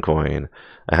Raven coin.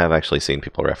 I have actually seen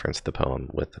people reference the poem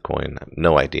with the coin.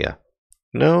 No idea.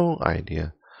 No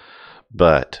idea.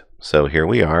 But, so here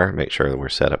we are. Make sure that we're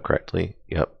set up correctly.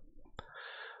 Yep.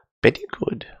 Pretty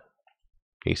good.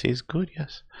 PC's good,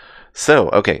 yes. So,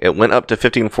 okay, it went up to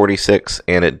 1546,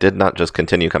 and it did not just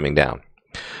continue coming down.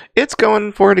 It's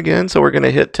going for it again, so we're going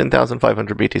to hit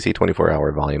 10,500 BTC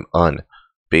 24-hour volume.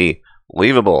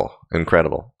 Unbelievable.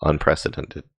 Incredible.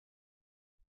 Unprecedented.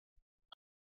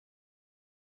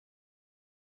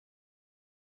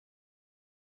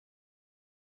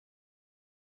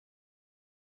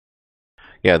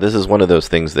 Yeah, this is one of those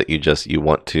things that you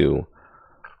want to,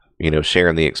 share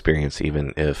in the experience,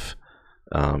 even if,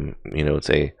 it's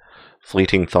a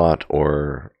fleeting thought,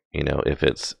 or, if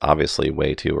it's obviously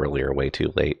way too early or way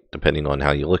too late, depending on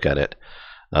how you look at it,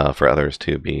 for others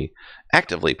to be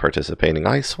actively participating.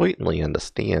 I certainly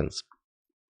understand.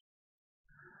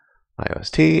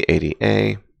 IOST,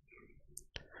 ADA.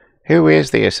 Who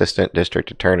is the Assistant District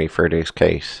Attorney for this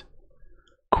case?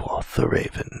 Quoth the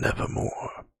Raven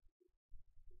nevermore.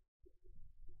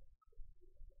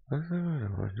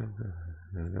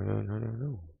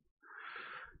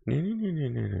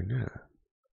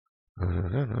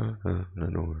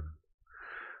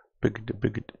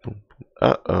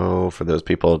 Uh-oh, for those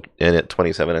people in at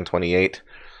 27 and 28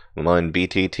 on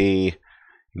BTT,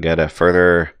 you got a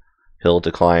further hill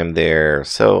to climb there.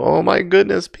 So, oh my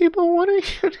goodness, people, what are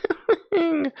you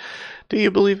doing? Do you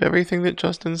believe everything that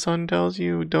Justin Sun tells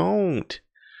you? Don't.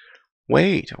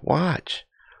 Wait, watch.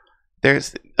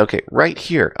 Okay, right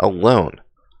here alone.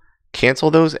 Cancel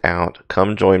those out.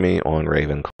 Come join me on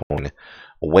Raven coin.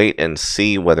 Wait and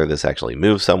see whether this actually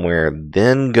moves somewhere.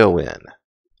 Then go in.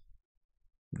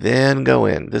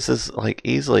 This is like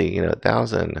easily,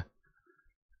 1,000,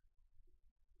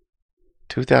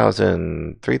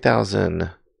 2,000, 3,000,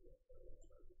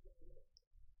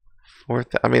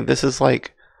 4,000. I mean, this is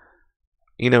like,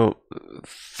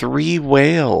 3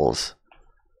 whales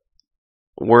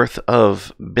worth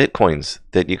of bitcoins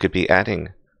that you could be adding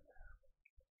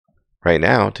right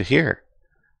now to here.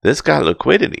 This got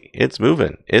liquidity. It's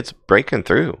moving. It's breaking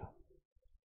through.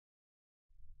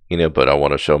 But I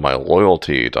want to show my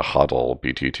loyalty to HODL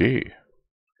BTT.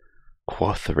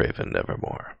 Quoth the Raven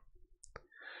nevermore.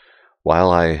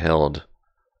 While I held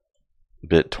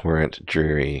BitTorrent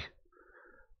dreary,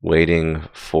 waiting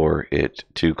for it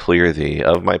to clear thee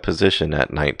of my position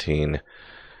at 19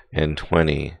 and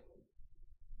 20,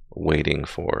 waiting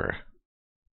for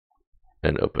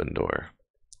an open door.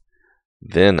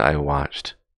 Then I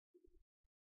watched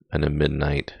in a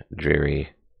midnight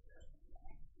dreary,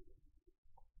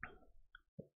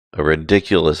 a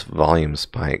ridiculous volume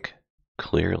spike,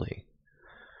 clearly,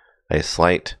 a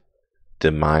slight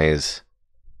demise,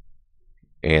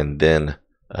 and then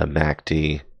a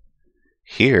MACD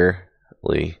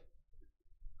herely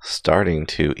starting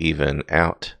to even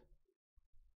out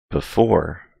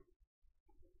before,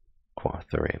 quoth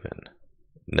the Raven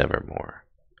nevermore.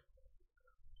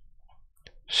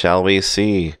 Shall we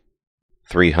see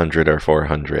 300 or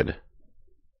 400,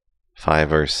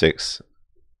 5 or 6,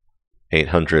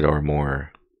 800 or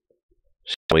more?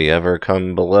 Shall we ever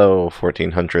come below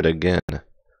 1400 again?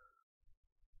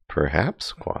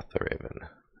 Perhaps, quoth the Raven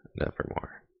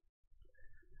nevermore.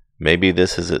 Maybe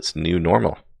this is its new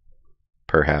normal.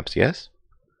 Perhaps, yes.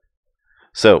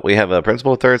 So we have a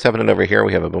principal of thirds happening over here.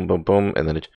 We have a boom, boom, boom, and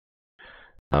then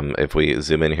if we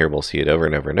zoom in here, we'll see it over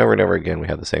and over and over and over again. We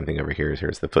have the same thing over here.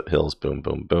 Here's the foothills, boom,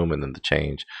 boom, boom, and then the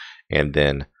change. And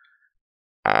then,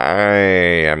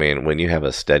 I mean, when you have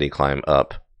a steady climb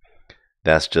up,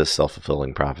 that's just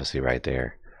self-fulfilling prophecy right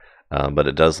there. But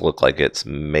it does look like it's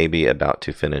maybe about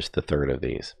to finish the third of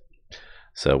these.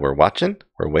 So we're watching,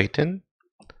 we're waiting.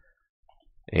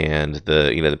 And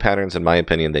the patterns, in my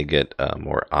opinion, they get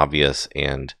more obvious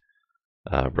and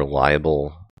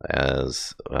reliable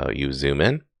as you zoom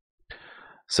in.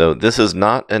 So this is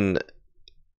not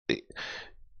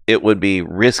it would be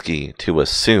risky to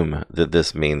assume that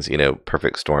this means,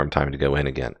 perfect storm time to go in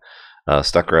again.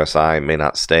 Stucker SI may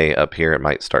not stay up here. It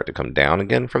might start to come down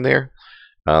again from there.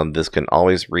 This can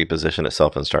always reposition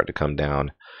itself and start to come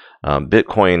down.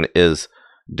 Bitcoin is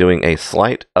doing a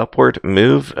slight upward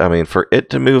move. I mean, for it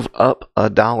to move up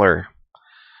 $1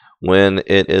 when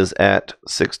it is at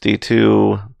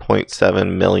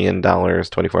 $62.7 million,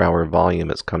 24-hour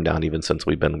volume, it's come down even since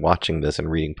we've been watching this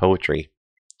and reading poetry.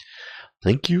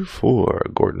 Thank you for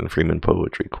Gordon Freeman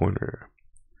Poetry Corner.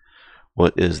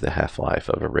 What is the half-life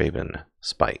of a Raven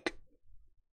spike?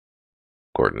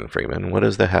 Gordon Freeman, what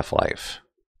is the half-life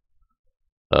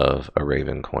of a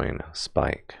Raven coin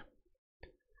spike?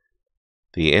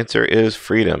 The answer is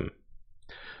freedom.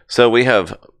 So we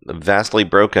have vastly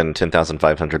broken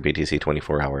 10,500 BTC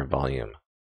 24-hour volume.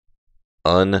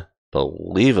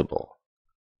 Unbelievable.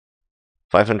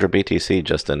 500 BTC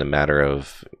just in a matter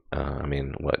of,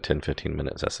 10, 15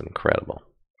 minutes. That's incredible.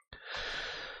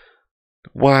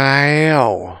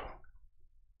 Wow.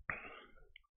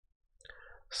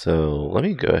 So let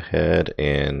me go ahead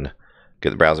and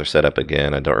get the browser set up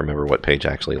again. I don't remember what page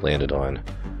I actually landed on.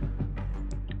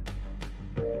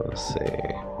 Let's see.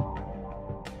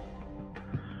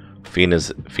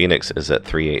 Phoenix is at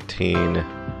 318.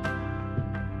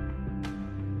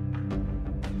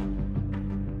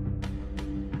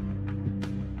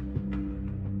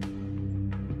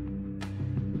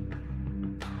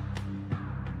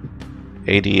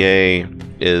 ADA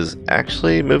is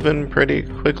actually moving pretty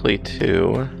quickly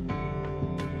too.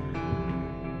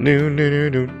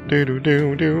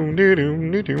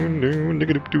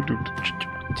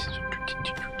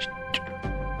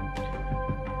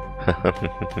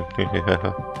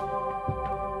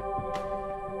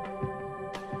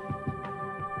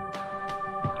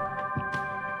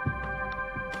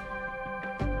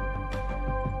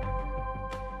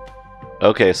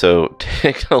 Okay, so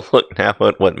take a look now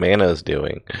at what mana is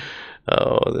doing.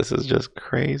 Oh, this is just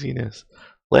craziness.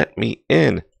 Let me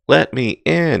in. Let me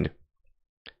in.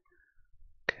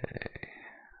 Okay.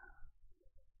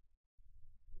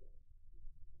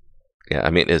 Yeah,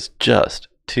 I mean, it's just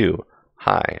too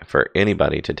high for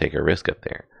anybody to take a risk up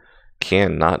there.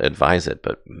 Cannot advise it,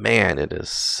 but man, it is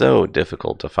so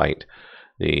difficult to fight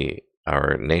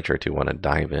our nature to want to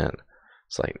dive in.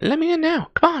 It's like, let me in now.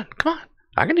 Come on, come on.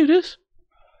 I can do this.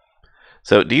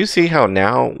 So do you see how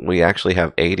now we actually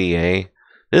have ADA?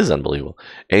 This is unbelievable.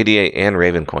 ADA and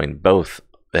Ravencoin both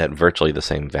at virtually the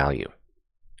same value.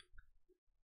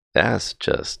 That's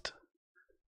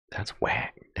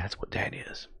whack. That's what that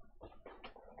is.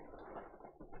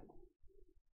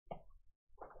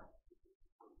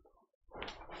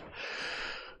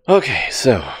 Okay,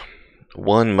 so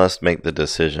one must make the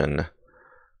decision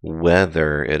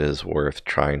whether it is worth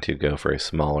trying to go for a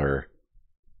smaller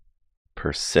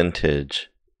percentage,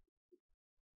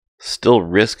 still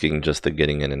risking just the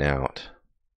getting in and out,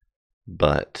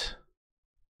 but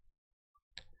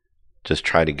just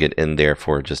try to get in there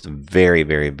for just very,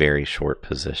 very, very short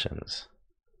positions.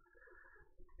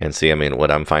 And see, I mean,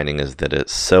 what I'm finding is that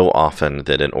it's so often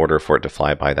that in order for it to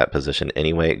fly by that position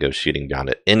anyway, it goes shooting down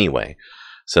it anyway.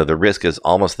 So the risk is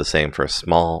almost the same for a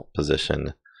small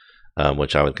position,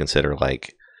 which I would consider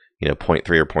like, 0.3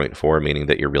 or 0.4, meaning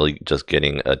that you're really just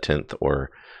getting a 1/10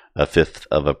 or a 1/5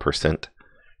 of a percent,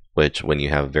 which when you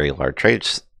have very large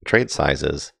trade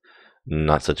sizes,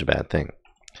 not such a bad thing.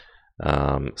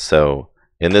 So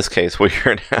in this case, we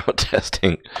are now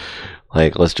testing,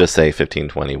 like, let's just say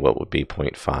 1520, what would be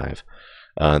 0.5?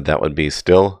 That would be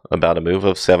still about a move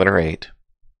of 7 or 8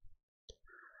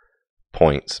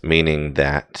 points, meaning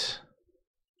that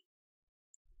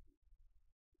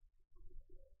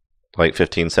like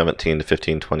 1517 to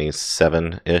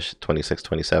 1527-ish, 26,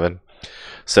 27.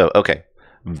 So, okay,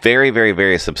 very, very,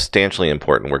 very substantially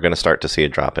important. We're going to start to see a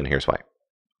drop, and here's why.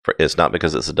 It's not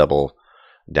because it's a double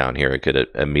down here. It could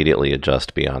immediately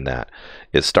adjust beyond that.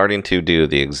 It's starting to do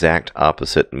the exact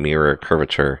opposite mirror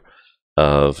curvature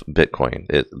of Bitcoin.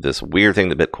 This weird thing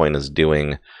that Bitcoin is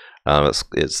doing,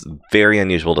 it's very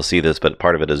unusual to see this, but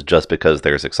part of it is just because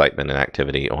there's excitement and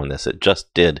activity on this. It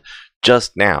just did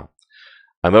just now.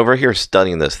 I'm over here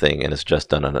studying this thing, and it's just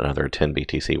done another 10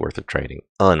 BTC worth of trading.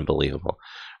 Unbelievable.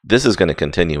 This is going to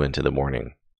continue into the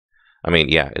morning. I mean,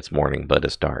 yeah, it's morning, but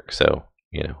it's dark, so,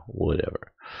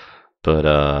 whatever. But,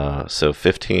 so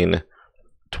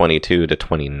 1522 to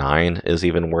 29 is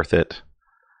even worth it.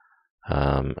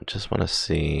 I just want to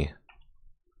see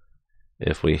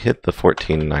if we hit the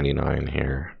 1499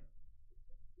 here.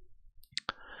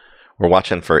 We're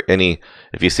watching for any,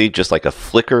 if you see just like a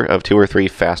flicker of 2 or 3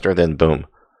 faster, then boom,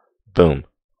 boom,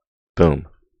 boom,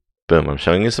 boom. I'm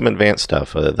showing you some advanced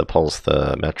stuff. The pulse,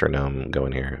 the metronome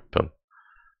going here. Boom,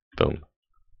 boom,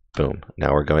 boom.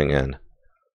 Now we're going in.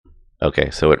 Okay,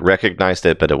 so it recognized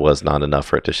it, but it was not enough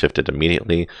for it to shift it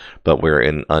immediately. But we're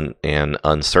in an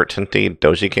uncertainty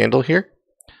doji candle here.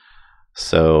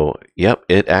 So, yep,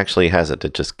 it actually has it to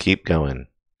just keep going.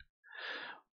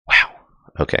 Wow.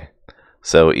 Okay.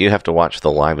 So you have to watch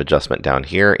the live adjustment down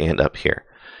here and up here.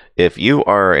 If you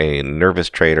are a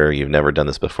nervous trader, you've never done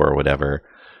this before or whatever,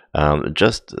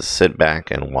 just sit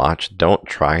back and watch. Don't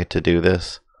try to do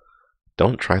this.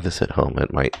 Don't try this at home.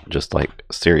 It might just like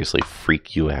seriously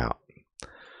freak you out.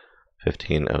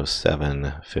 1507,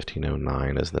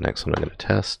 1509 is the next one I'm going to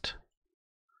test.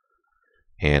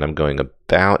 And I'm going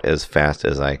about as fast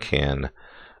as I can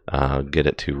get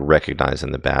it to recognize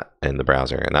in the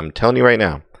browser. And I'm telling you right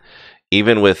now,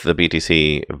 even with the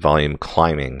BTC volume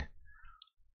climbing,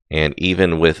 and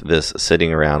even with this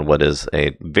sitting around what is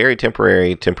a very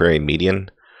temporary median,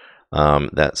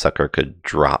 that sucker could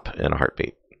drop in a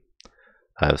heartbeat.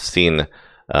 I've seen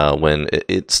when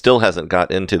it still hasn't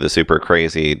got into the super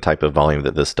crazy type of volume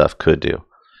that this stuff could do.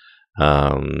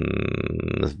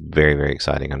 It's very, very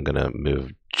exciting. I'm going to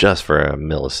move just for a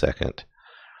millisecond.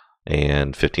 And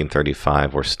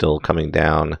 1535, we're still coming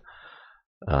down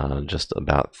just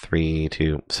about 3,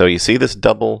 2. So you see this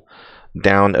double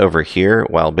down over here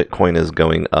while Bitcoin is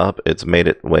going up. It's made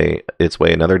its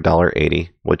way another $1.80,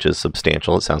 which is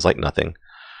substantial. It sounds like nothing.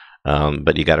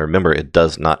 But you got to remember, it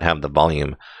does not have the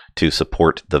volume to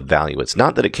support the value. It's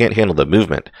not that it can't handle the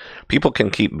movement. People can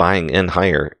keep buying in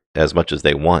higher as much as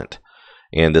they want.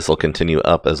 And this will continue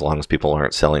up as long as people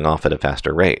aren't selling off at a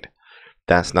faster rate.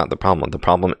 That's not the problem. The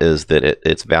problem is that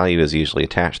its value is usually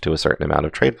attached to a certain amount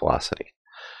of trade velocity.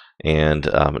 And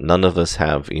none of us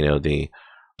have, the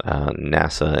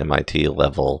NASA, MIT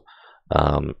level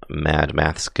mad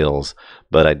math skills,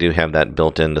 but I do have that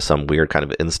built into some weird kind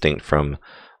of instinct from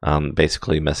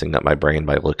basically messing up my brain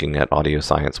by looking at audio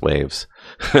science waves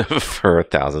for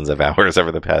thousands of hours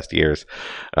over the past years.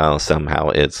 Somehow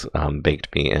it's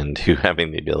baked me into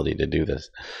having the ability to do this.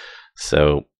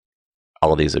 So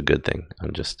all of these are a good thing.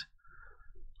 I'm just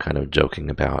kind of joking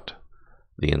about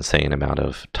the insane amount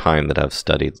of time that I've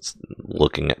studied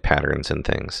looking at patterns and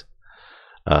things.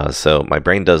 So my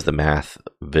brain does the math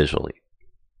visually.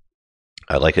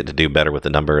 I like it to do better with the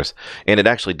numbers, and it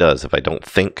actually does. If I don't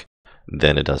think,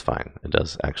 then it does fine. It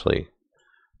does actually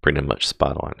pretty much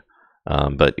spot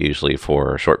on. But usually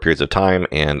for short periods of time,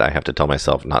 and I have to tell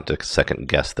myself not to second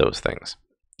guess those things.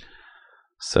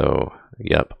 So,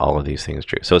 yep, all of these things are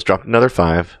true. So it's dropped another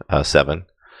 7.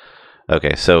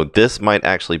 Okay, so this might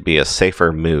actually be a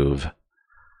safer move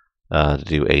to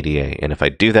do ADA. And if I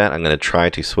do that, I'm going to try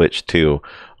to switch to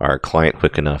our client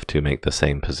quick enough to make the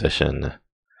same position.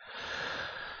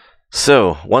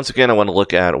 So once again, I want to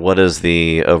look at what is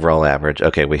the overall average.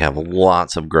 Okay, we have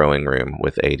lots of growing room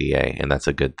with ADA, and that's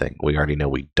a good thing. We already know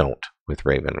we don't with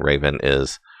Raven. Raven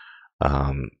is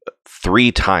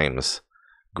 3 times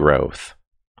growth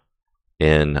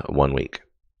in 1 week.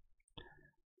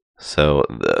 So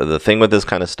the thing with this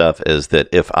kind of stuff is that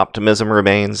if optimism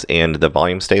remains and the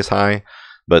volume stays high,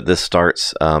 but this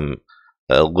starts a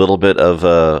little bit of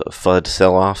a FUD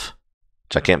sell-off,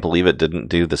 which I can't believe it didn't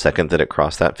do the second that it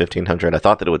crossed that 1500. I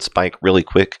thought that it would spike really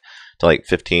quick to like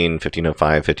 15,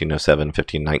 1505, 1507,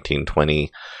 1519,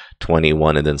 20,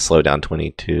 21, and then slow down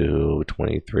 22,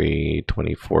 23,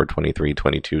 24, 23,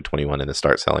 22, 21, and then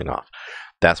start selling off.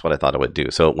 That's what I thought it would do.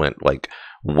 So it went like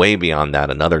way beyond that,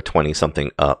 another 20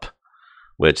 something up,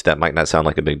 which that might not sound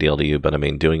like a big deal to you, but I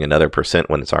mean, doing another %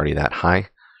 when it's already that high,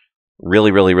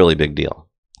 really, really, really big deal.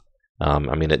 I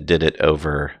mean, it did it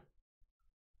over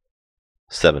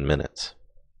 7 minutes.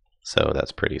 So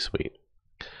that's pretty sweet.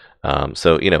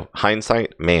 So,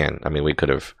 hindsight, man, I mean, we could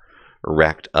have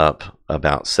racked up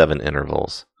about 7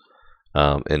 intervals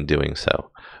in doing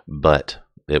so, but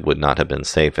it would not have been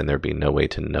safe, and there'd be no way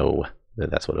to know that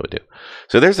that's what it would do.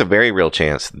 So there's a very real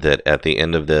chance that at the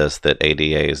end of this, that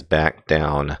ADA is back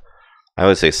down, I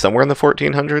would say somewhere in the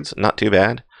 1400s, not too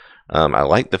bad. I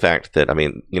like the fact that, I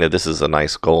mean, this is a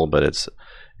nice goal, but it's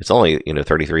only,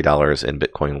 $33 in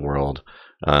Bitcoin world.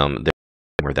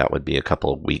 Where that would be a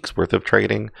couple of weeks worth of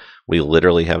trading. We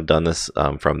literally have done this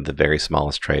from the very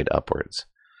smallest trade upwards,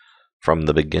 from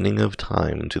the beginning of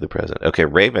time to the present. Okay,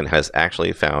 Raven has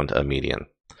actually found a median.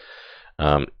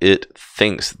 It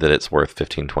thinks that it's worth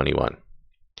 1521.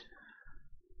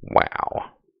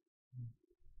 Wow.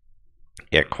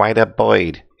 You're quite a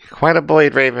Boyd. Quite a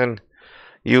Boyd, Raven.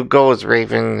 You goes,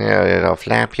 Raven.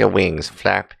 Flap your wings.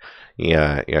 Flap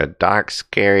your dark,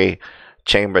 scary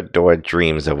chamber door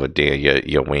dreams over there.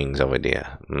 Your wings over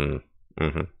there.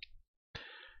 Mm-hmm.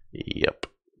 Yep.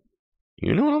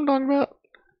 You know what I'm talking about?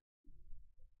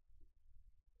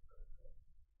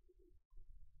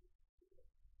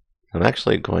 I'm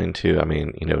actually going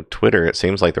to, Twitter, it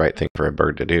seems like the right thing for a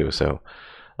bird to do, so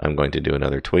I'm going to do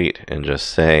another tweet and just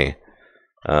say,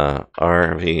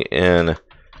 RVN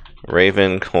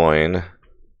Ravencoin,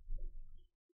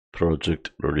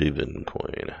 Project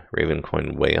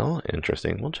Ravencoin whale,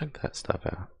 interesting, we'll check that stuff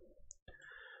out.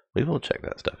 We will check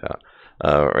that stuff out.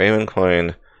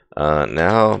 Ravencoin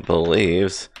now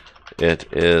believes it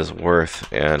is worth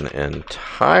an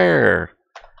entirely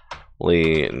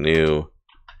new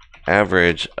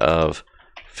average of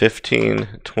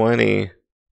 1520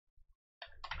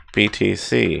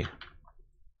 BTC.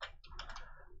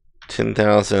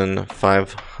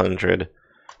 10,500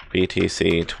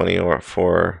 BTC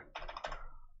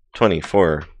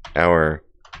 24-hour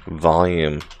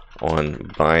volume on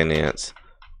Binance.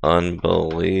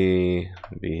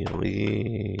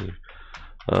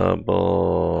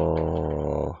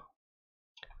 Unbelievable.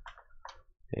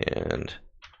 And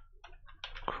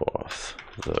Quoth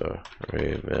the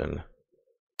Raven.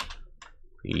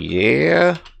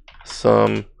 Yeah,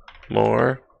 some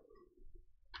more.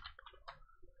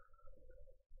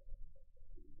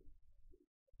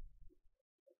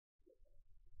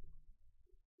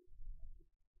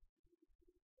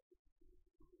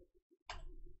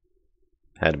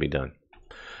 Had to be done.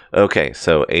 Okay,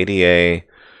 so ADA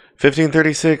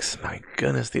 1536. My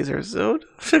goodness, these are so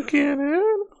fucking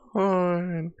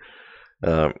hard.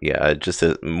 Yeah, just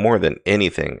more than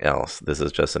anything else, this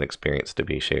is just an experience to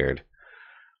be shared.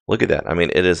 Look at that. I mean,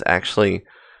 it is actually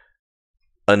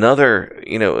another,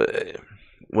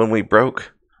 when we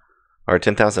broke our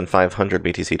 10,500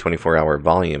 BTC 24-hour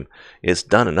volume, it's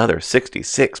done another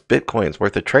 66 Bitcoins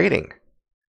worth of trading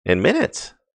in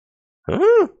minutes.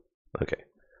 Okay.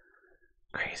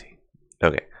 Crazy.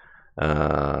 Okay.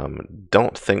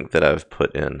 Don't think that I've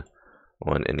put in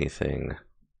on anything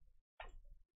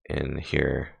in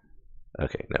here.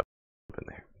 Okay, no. In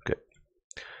there. Good.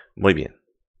 Muy bien.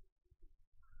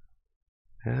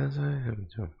 As I am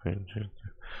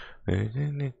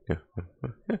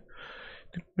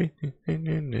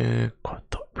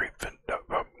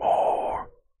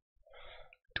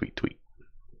tweet.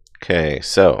 Okay,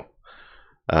 so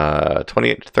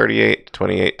 28 to 38,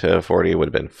 28 to 40 would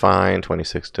have been fine.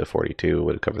 26 to 42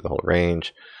 would have covered the whole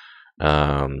range.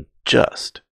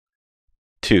 Just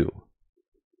too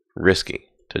risky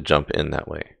to jump in that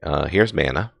way. Here's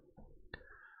Mana.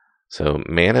 So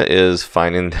Mana is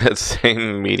finding that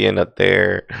same median up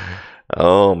there.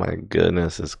 Oh my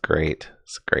goodness, it's great.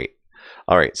 It's great.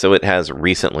 All right, so it has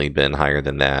recently been higher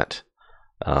than that.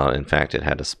 In fact, it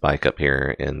had a spike up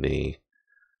here in the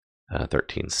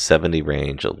 1370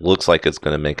 range. It looks like it's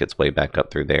going to make its way back up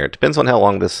through there. It depends on how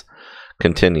long this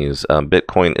continues.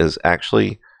 Bitcoin is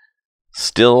actually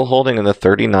still holding in the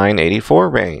 3984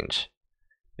 range.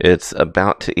 It's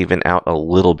about to even out a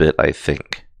little bit, I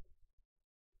think.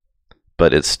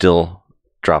 But it's still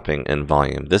dropping in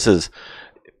volume. This is,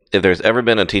 if there's ever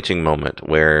been a teaching moment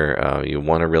where you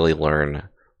want to really learn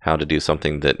how to do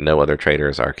something that no other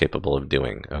traders are capable of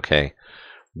doing, okay?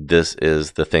 This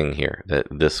is the thing here. That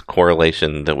this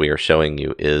correlation that we are showing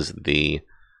you is the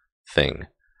thing.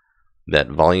 That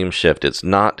volume shift, it's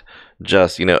not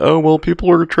just, oh, well, people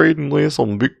are trading less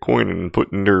on Bitcoin and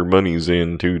putting their monies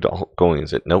into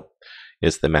altcoins. Nope.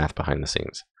 It's the math behind the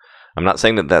scenes. I'm not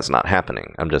saying that that's not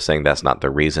happening. I'm just saying that's not the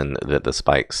reason that the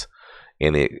spikes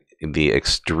and the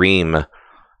extreme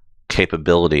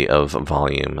capability of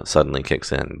volume suddenly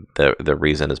kicks in. The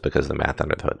reason is because of the math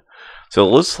under the hood. So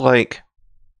it looks like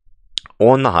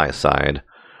on the high side,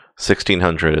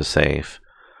 1600 is safe.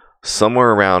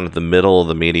 Somewhere around the middle of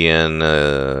the median,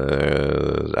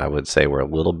 I would say we're a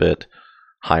little bit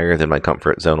higher than my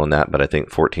comfort zone on that, but I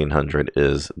think 1400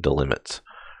 is the limits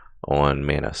on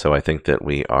Mana. So I think that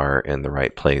we are in the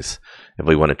right place. If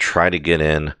we want to try to get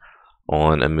in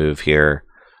on a move here,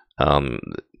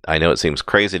 I know it seems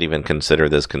crazy to even consider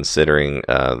this, considering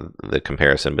the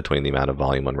comparison between the amount of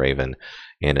volume on Raven,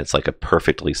 and it's like a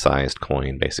perfectly sized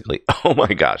coin, basically. Oh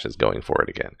my gosh, it's going for it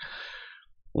again.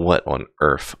 What on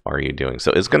earth are you doing?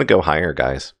 So it's going to go higher,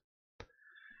 guys.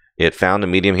 It found a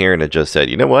medium here, and it just said,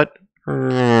 you know what?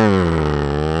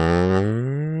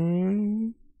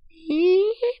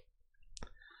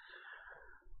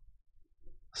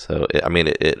 So, I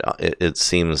mean, it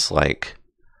seems like,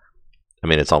 I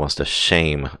mean, it's almost a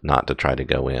shame not to try to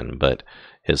go in, but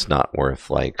it's not worth,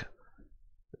 like,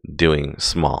 doing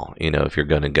small. If you're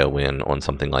going to go in on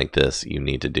something like this, you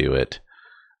need to do it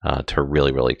to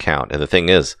really, really count. And the thing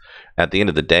is, at the end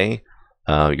of the day,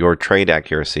 your trade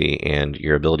accuracy and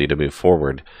your ability to move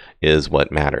forward is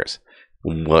what matters.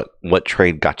 What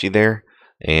trade got you there,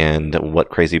 and what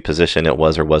crazy position it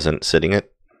was or wasn't sitting at,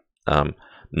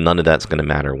 none of that's going to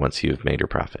matter once you've made your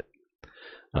profit.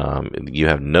 You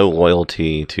have no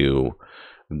loyalty to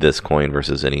this coin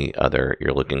versus any other.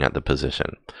 You're looking at the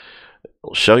position.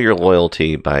 Show your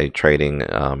loyalty by trading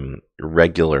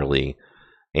regularly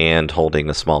and holding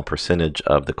a small percentage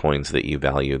of the coins that you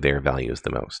value their values the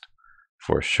most,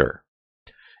 for sure.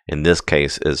 In this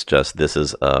case, this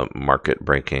is a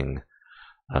market-breaking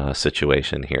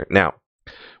situation here. Now,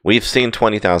 we've seen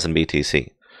 20,000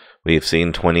 BTC. We've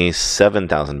seen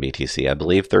 27,000 BTC. I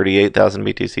believe 38,000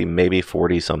 BTC, maybe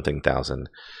 40-something thousand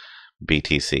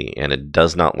BTC. And it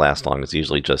does not last long. It's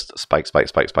usually just spike, spike,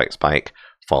 spike, spike, spike,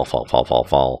 fall, fall, fall, fall,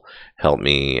 fall. Help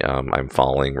me, I'm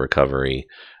falling, recovery.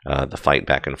 The fight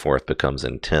back and forth becomes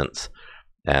intense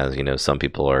as, you know, some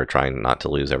people are trying not to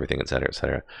lose everything, etc.,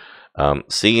 etc.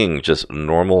 Seeing just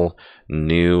normal,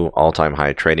 new, all-time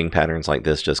high trading patterns like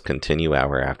this just continue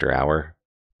hour after hour.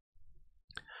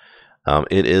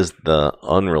 It is the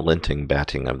unrelenting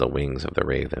batting of the wings of the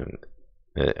raven.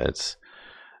 It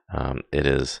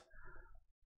is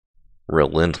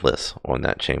relentless on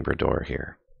that chamber door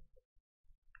here.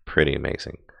 Pretty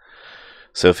amazing.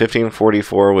 So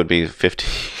 1544 would be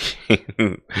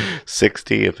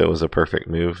 1560 if it was a perfect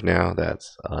move now.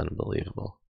 That's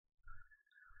unbelievable.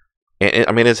 And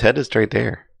I mean, his head is straight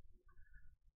there.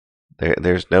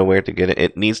 There's nowhere to get it.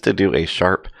 It needs to do a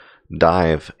sharp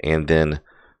dive and then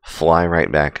fly right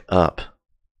back up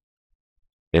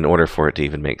in order for it to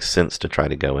even make sense to try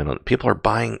to go in on. People are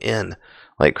buying in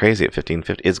like crazy at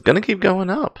 1550. It's going to keep going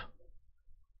up.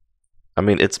 I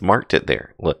mean, it's marked it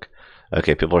there. Look.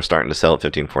 Okay, people are starting to sell at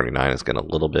 1549. It's getting a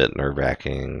little bit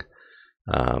nerve-wracking.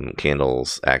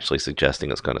 Candles actually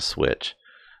suggesting it's going to switch.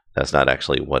 That's not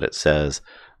actually what it says.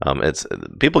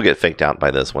 People get faked out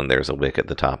by this when there's a wick at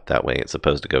the top. That way it's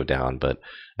supposed to go down, but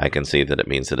I can see that it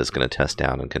means that it's going to test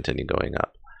down and continue going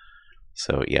up.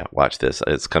 So yeah, watch this.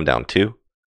 It's come down 2.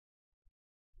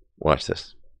 Watch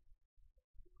this.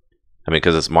 I mean,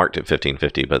 because it's marked at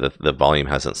 1550, but the volume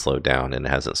hasn't slowed down and it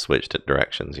hasn't switched at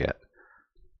directions yet.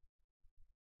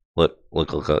 Look,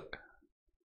 look, look, look.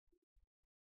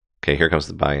 Okay, here comes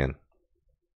the buy-in.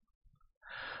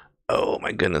 Oh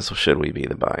my goodness, should we be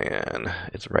the buy-in?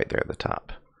 It's right there at the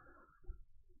top.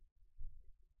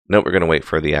 Nope, we're going to wait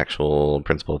for the actual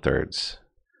principal thirds.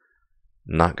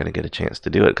 Not going to get a chance to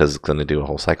do it because it's going to do a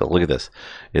whole cycle. Look at this.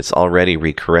 It's already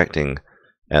recorrecting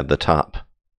at the top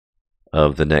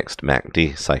of the next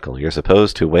MACD cycle. You're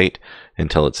supposed to wait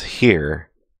until it's here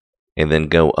and then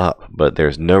go up, but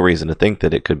there's no reason to think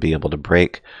that it could be able to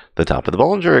break the top of the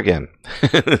Bollinger again.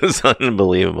 It's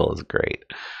unbelievable. It's great.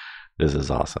 This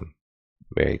is awesome.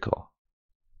 Very cool.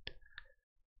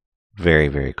 Very,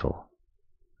 very cool.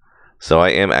 So I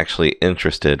am actually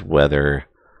interested whether,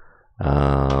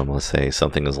 let's say,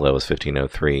 something as low as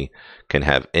 1503 can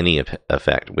have any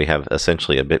effect. We have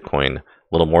essentially a Bitcoin, a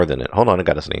little more than it. Hold on, I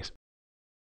got to sneeze.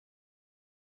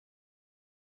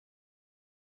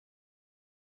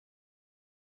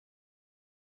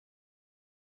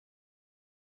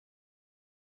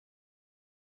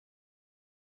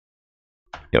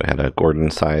 Yeah, we had a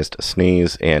Gordon-sized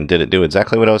sneeze, and did it do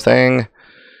exactly what I was saying?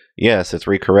 Yes, it's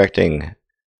recorrecting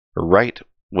right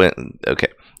when... Okay,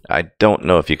 I don't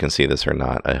know if you can see this or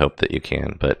not. I hope that you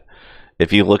can, but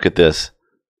if you look at this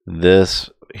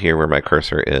here where my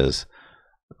cursor is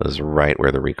right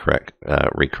where the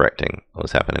recorrecting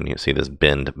was happening. You see this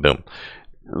bend, boom.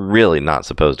 Really not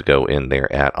supposed to go in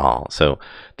there at all. So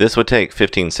this would take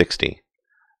 1560.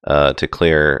 To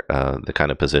clear the kind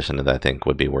of position that I think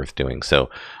would be worth doing. So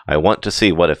I want to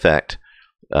see what effect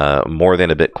more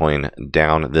than a Bitcoin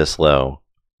down this low,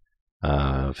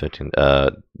 about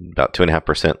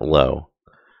 2.5% low,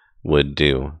 would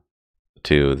do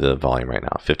to the volume right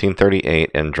now.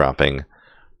 1538 and dropping,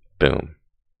 boom.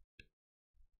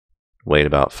 Wait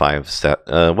about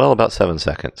about 7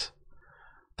 seconds.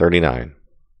 39.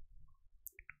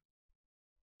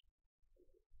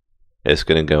 It's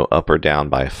going to go up or down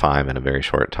by 5 in a very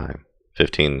short time.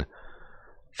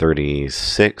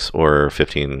 1536 or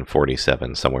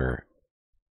 1547, somewhere.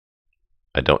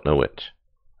 I don't know which.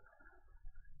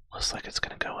 Looks like it's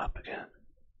going to go up again.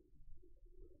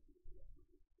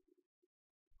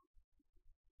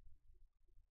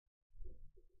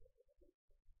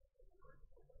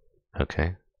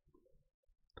 Okay.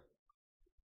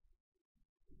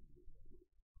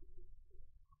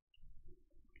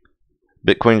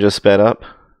 Bitcoin just sped up.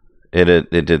 It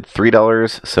did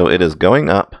 $3, so it is going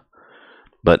up,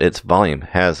 but its volume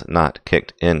has not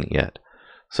kicked in yet.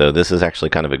 So this is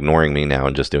actually kind of ignoring me now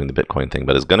and just doing the Bitcoin thing,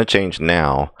 but it's going to change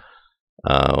now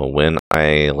when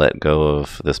I let go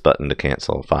of this button to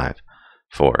cancel. 5,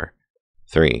 4,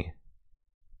 3,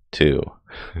 2,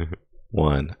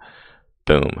 1,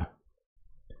 boom.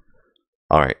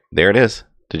 All right, there it is.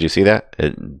 Did you see that?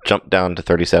 It jumped down to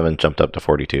 37, jumped up to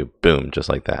 42, boom, just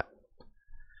like that.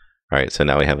 All right, so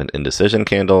now we have an indecision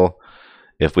candle.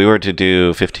 If we were to do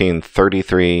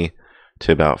 1533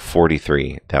 to about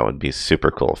 43, that would be super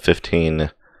cool.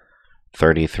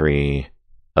 1533.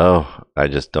 Oh, I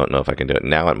just don't know if I can do it.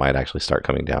 Now it might actually start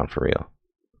coming down for real.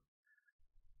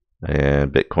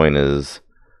 And Bitcoin is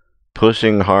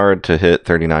pushing hard to hit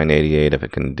 39.88 if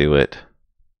it can do it.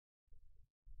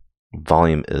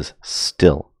 Volume is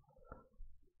still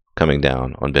coming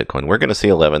down on Bitcoin. We're going to see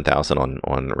 11,000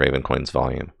 on Ravencoin's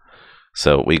volume.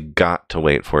 So we got to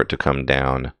wait for it to come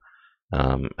down.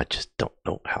 I just don't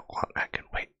know how long I can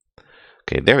wait.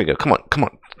 Okay, there we go. Come on, come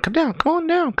on. Come down, come on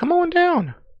down, come on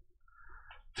down.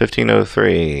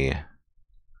 1503.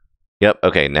 Yep,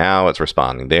 okay, now it's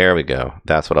responding. There we go.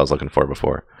 That's what I was looking for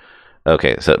before.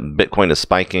 Okay, so Bitcoin is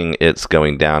spiking. It's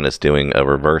going down. It's doing a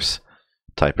reverse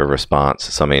type of response.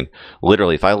 So, I mean,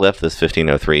 literally, if I left this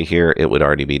 1503 here, it would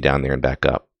already be down there and back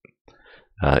up.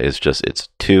 It's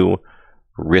too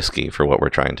risky for what we're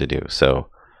trying to do. So,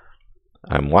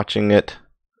 I'm watching it.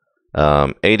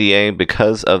 ADA,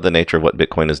 because of the nature of what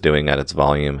Bitcoin is doing at its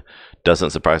volume,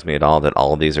 doesn't surprise me at all that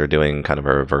all of these are doing kind of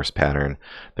a reverse pattern.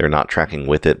 They're not tracking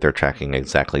with it. They're tracking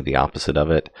exactly the opposite of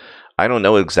it. I don't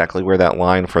know exactly where that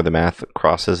line for the math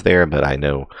crosses there, but I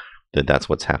know that that's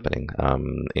what's happening.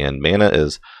 And Mana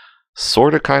is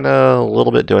sort of kind of a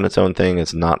little bit doing its own thing.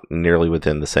 It's not nearly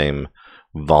within the same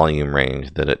volume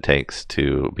range that it takes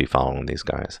to be following these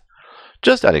guys.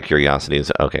 Just out of curiosity,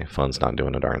 okay, Fun's not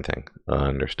doing a darn thing.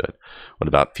 Understood. What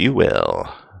about Fuel?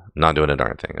 Not doing a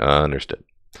darn thing. Understood.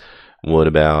 What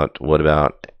about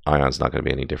Ion's not going to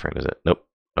be any different, is it? Nope.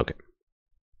 Okay.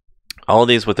 All of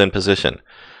these within position.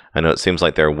 I know it seems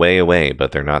like they're way away,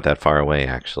 but they're not that far away,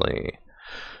 actually.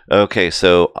 Okay,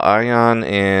 so Ion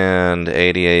and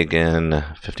ADA again,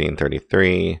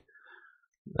 1533,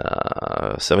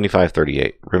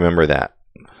 7538. Remember that.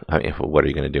 I mean, what are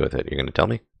you going to do with it? You're going to tell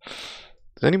me?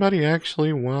 Is anybody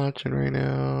actually watching right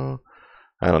now?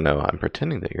 I don't know. I'm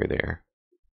pretending that you're there.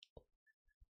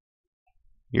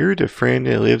 You're the friend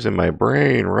that lives in my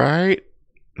brain, right?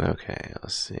 Okay,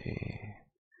 let's see.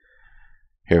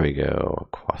 Here we go.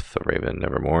 Quoth the Raven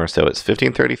Nevermore. So it's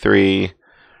 1533,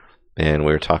 and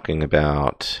we're talking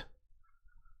about,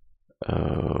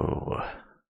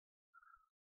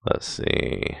 let's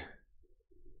see,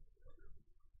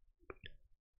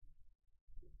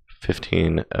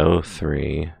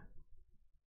 1503.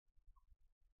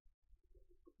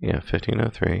 Yeah,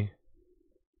 1503.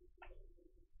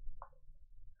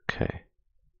 Okay.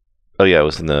 Oh yeah, it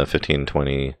was in the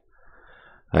 1520.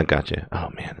 I got you. Oh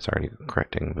man, it's already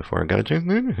correcting before I got to change.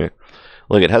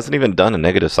 Look, it hasn't even done a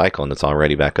negative cycle, and it's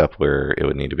already back up where it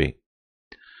would need to be.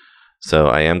 So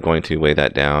I am going to weigh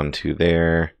that down to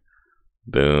there.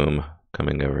 Boom.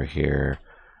 Coming over here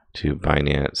to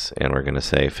Binance, and we're going to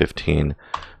say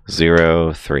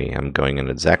 1503. I'm going in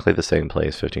exactly the same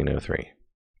place, 1503.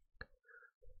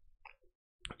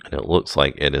 And it looks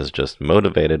like it is just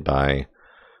motivated by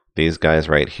these guys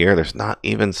right here. There's not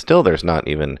even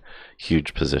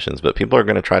huge positions, but people are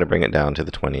going to try to bring it down to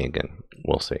the 20 again.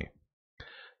 We'll see.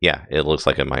 Yeah, it looks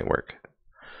like it might work.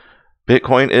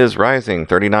 Bitcoin is rising,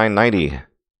 39.90.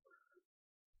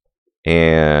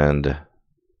 And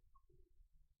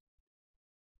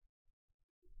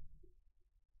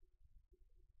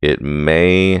it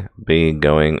may be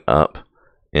going up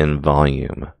in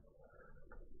volume.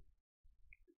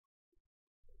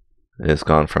 It's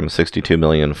gone from 62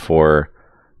 million for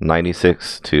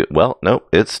 96 to, well, nope,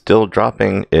 it's still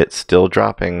dropping. It's still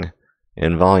dropping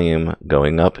in volume,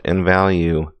 going up in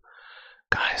value.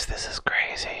 Guys, this is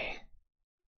crazy.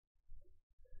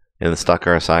 And the stock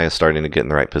RSI is starting to get in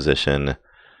the right position.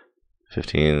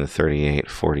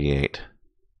 1538.48.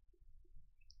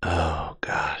 Oh,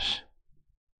 gosh.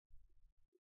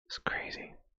 It's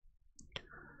crazy.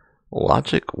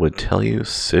 Logic would tell you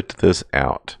sit this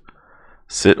out.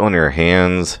 Sit on your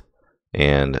hands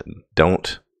and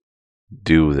don't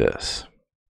do this.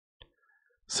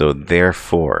 So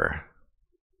therefore,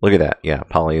 look at that. Yeah,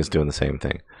 Poly is doing the same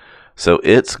thing. So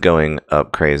it's going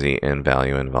up crazy in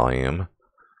value and volume.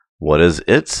 What is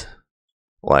its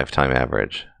lifetime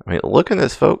average? I mean, look at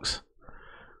this, folks.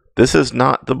 This is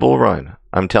not the bull run.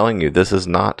 I'm telling you, this is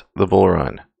not the bull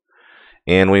run.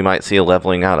 And we might see a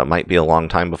leveling out. It might be a long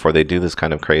time before they do this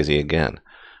kind of crazy again.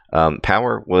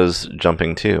 Power was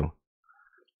jumping too.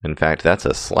 In fact, that's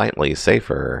a slightly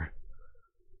safer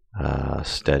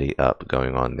steady up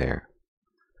going on there.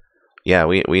 Yeah,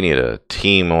 we need a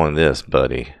team on this,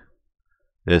 buddy.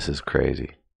 This is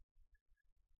crazy.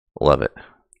 Love it.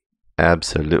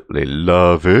 Absolutely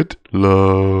love it.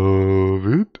 Love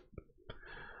it.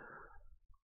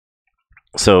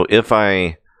 So if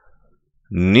I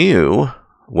knew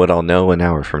what I'll know an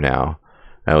hour from now,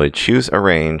 I would choose a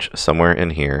range somewhere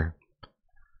in here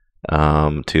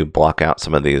to block out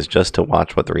some of these just to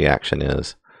watch what the reaction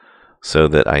is so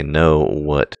that I know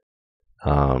what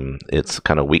its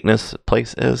kind of weakness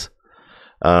place is.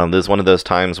 This is one of those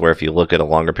times where if you look at a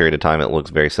longer period of time, it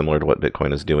looks very similar to what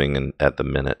Bitcoin is doing at the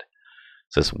minute.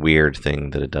 It's this weird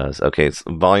thing that it does. Okay,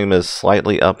 volume is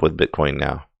slightly up with Bitcoin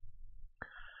now.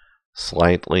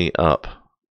 slightly up.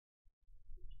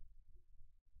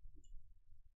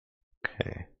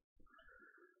 Okay.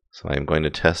 So I'm going to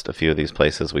test a few of these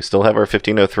places. We still have our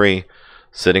 1503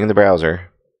 sitting in the browser.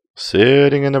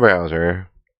 Sitting in the browser.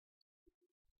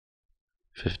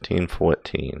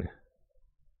 1514.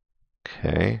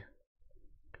 Okay.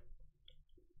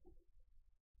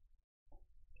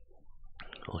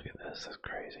 Look at this. That's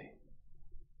crazy.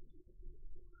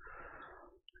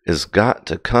 It's got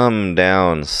to come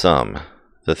down some.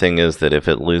 The thing is that if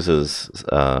it loses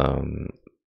the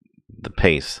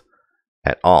pace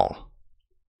at all,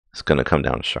 it's going to come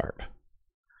down sharp.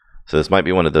 So this might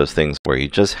be one of those things where you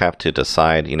just have to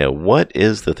decide, you know, what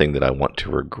is the thing that I want to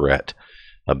regret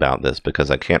about this? Because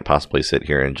I can't possibly sit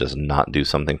here and just not do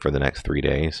something for the next 3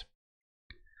 days.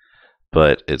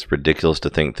 But it's ridiculous to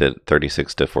think that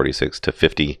 36 to 46 to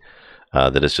 50,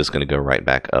 that it's just going to go right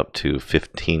back up to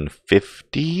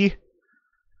 1550.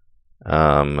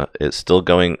 It's still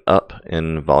going up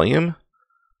in volume.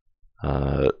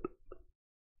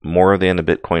 More than a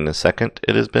Bitcoin a second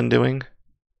it has been doing.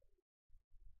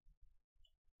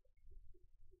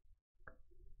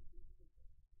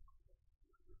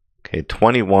 Okay,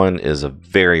 21 is a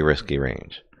very risky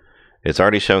range. It's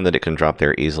already shown that it can drop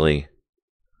there easily.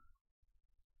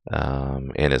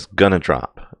 And it's gonna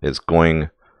drop. It's going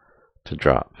to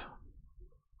drop.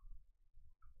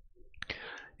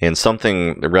 And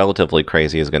something relatively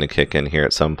crazy is going to kick in here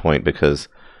at some point, because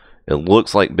it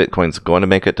looks like Bitcoin's going to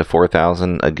make it to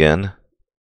 4,000 again.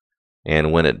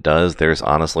 And when it does, there's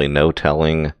honestly no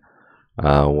telling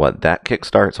what that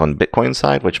kickstarts on Bitcoin's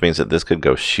side, which means that this could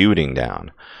go shooting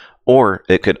down. Or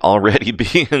it could already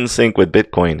be in sync with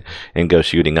Bitcoin and go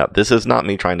shooting up. This is not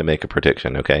me trying to make a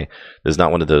prediction, okay? This is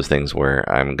not one of those things where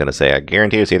I'm going to say, I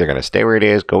guarantee it's either going to stay where it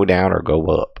is, go down, or go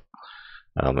up.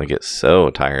 I get so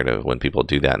tired of when people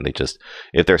do that, and they just,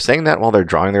 if they're saying that while they're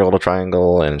drawing their little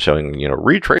triangle and showing, you know,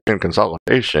 retracement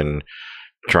consolidation,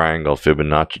 triangle,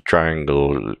 Fibonacci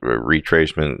triangle,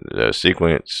 retracement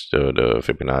sequence, the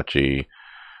Fibonacci,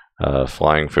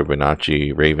 flying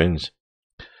Fibonacci ravens.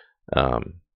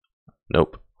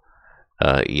 Nope.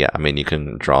 Yeah, I mean, you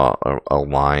can draw a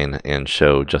line and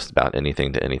show just about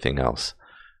anything to anything else.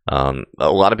 A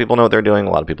lot of people know what they're doing. A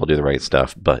lot of people do the right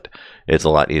stuff, but it's a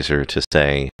lot easier to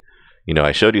say, you know,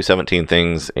 I showed you 17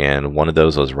 things and one of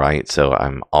those was right, so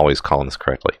I'm always calling this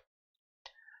correctly.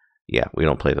 Yeah, we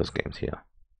don't play those games here.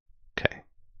 Okay.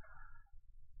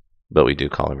 But we do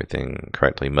call everything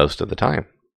correctly most of the time.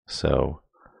 So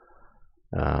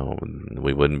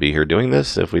we wouldn't be here doing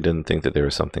this if we didn't think that there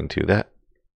was something to that.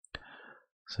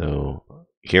 So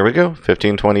here we go,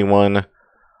 1521.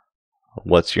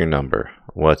 What's your number?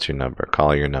 What's your number?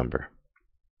 Call your number.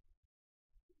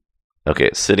 Okay,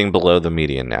 it's sitting below the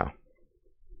median now.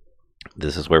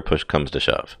 This is where push comes to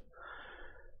shove.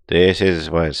 This is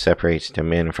what separates the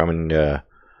men from the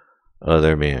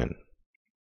other men.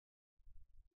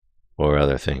 Or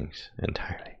other things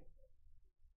entirely.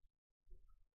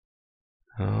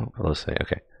 Oh, let's say,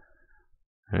 okay.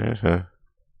 Okay.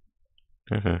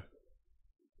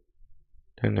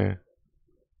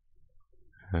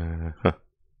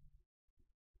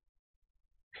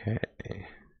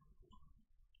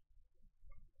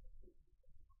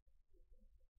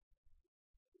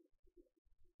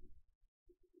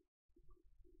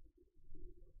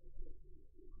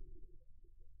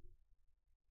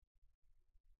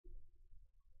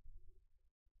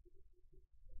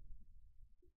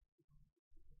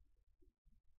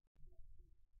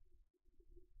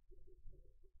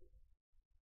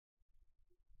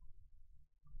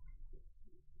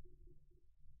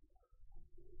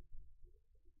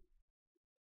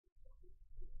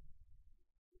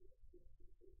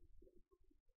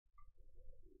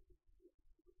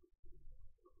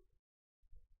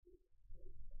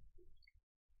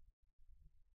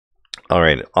 All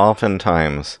right,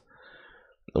 oftentimes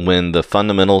when the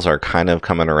fundamentals are kind of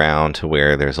coming around to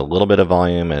where there's a little bit of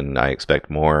volume and I expect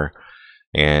more,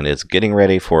 and it's getting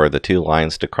ready for the two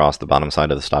lines to cross the bottom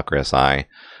side of the stock RSI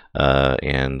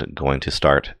and going to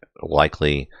start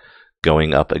likely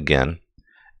going up again.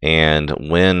 And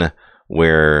when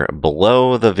we're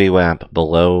below the VWAP,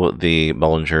 below the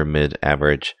Bollinger Mid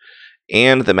Average,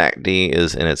 and the MACD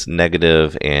is in its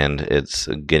negative and it's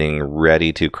getting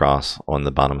ready to cross on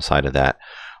the bottom side of that.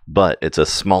 But it's a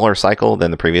smaller cycle than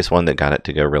the previous one that got it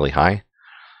to go really high.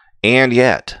 And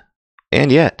yet,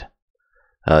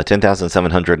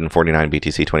 10,749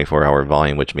 BTC 24-hour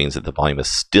volume, which means that the volume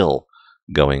is still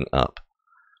going up.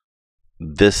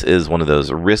 This is one of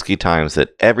those risky times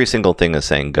that every single thing is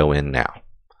saying go in now.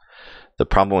 The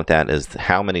problem with that is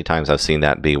how many times I've seen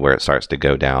that be where it starts to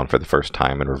go down for the first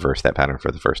time and reverse that pattern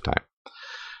for the first time.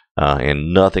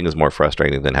 And nothing is more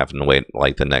frustrating than having to wait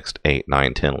like the next 8,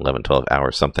 9, 10, 11, 12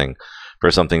 hours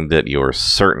for something that you're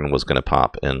certain was going to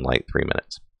pop in like 3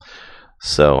 minutes.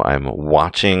 So I'm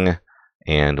watching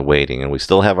and waiting, and we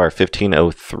still have our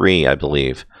 1503, I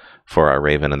believe, for our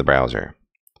Raven in the browser.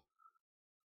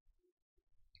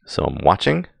 So I'm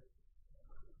watching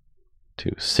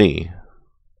to see.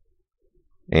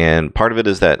 And part of it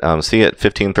is that, see at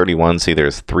 1531, see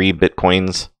there's 3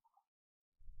 Bitcoins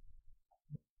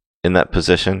in that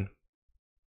position.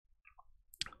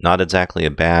 Not exactly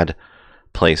a bad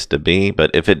place to be, but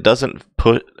if it doesn't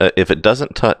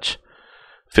touch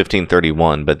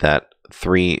 1531, but that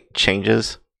 3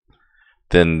 changes,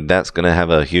 then that's going to have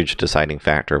a huge deciding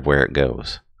factor of where it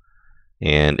goes.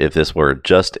 And if this were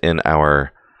just in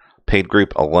our paid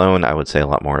group alone, I would say a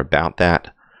lot more about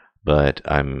that, but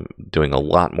I'm doing a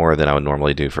lot more than I would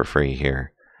normally do for free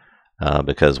here,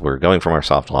 because we're going from our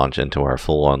soft launch into our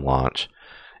full-on launch,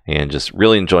 and just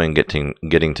really enjoying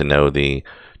getting to know the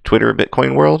Twitter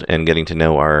Bitcoin world and getting to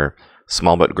know our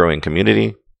small but growing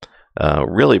community.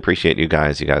 Really appreciate you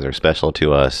guys. You guys are special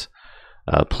to us.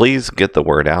 Please get the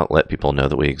word out. Let people know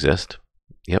that we exist.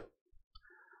 Yep.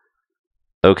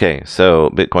 Okay, so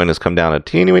Bitcoin has come down a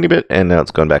teeny weeny bit, and now it's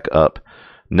going back up.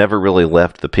 Never really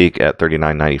left the peak at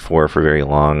 39.94 for very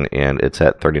long, and it's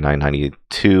at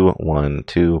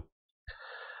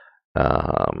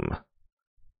 39.9212.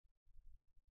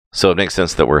 So it makes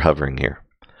sense that we're hovering here.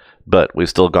 But we've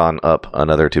still gone up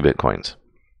another 2 Bitcoins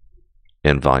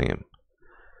in volume.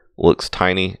 Looks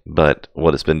tiny, but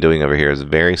what it's been doing over here is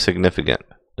very significant,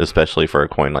 especially for a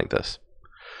coin like this.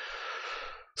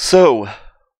 So,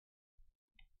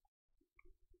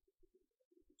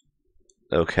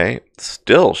 okay,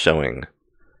 still showing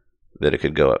that it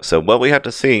could go up. So what we have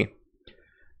to see,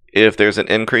 if there's an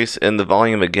increase in the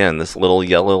volume again, this little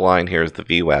yellow line here is the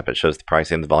VWAP. It shows the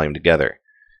price and the volume together.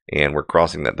 And we're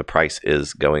crossing that. The price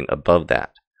is going above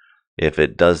that. If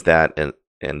it does that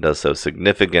and does so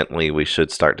significantly, we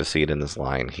should start to see it in this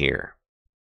line here.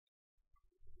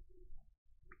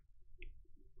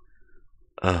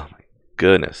 Oh my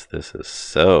goodness, this is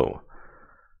so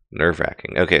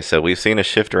nerve-wracking. Okay, so we've seen a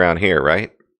shift around here,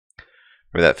 right?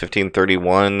 Where that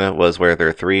 1531 was where there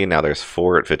are 3, now there's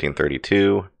 4 at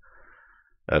 1532.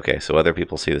 Okay, so other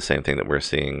people see the same thing that we're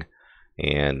seeing,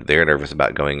 and they're nervous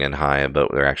about going in high, but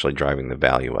they're actually driving the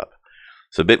value up.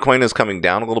 So Bitcoin is coming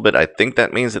down a little bit. I think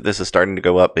that means that this is starting to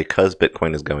go up because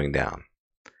Bitcoin is going down.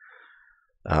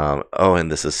 Oh, and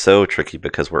this is so tricky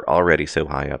because we're already so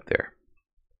high up there.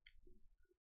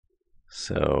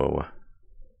 So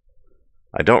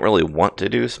I don't really want to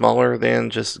do smaller than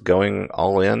just going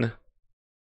all in.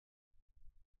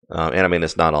 And I mean,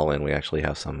 it's not all in. We actually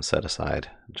have some set aside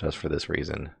just for this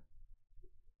reason.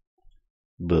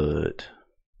 But,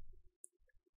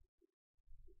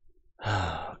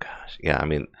 oh gosh. Yeah, I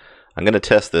mean, I'm going to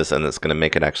test this and it's going to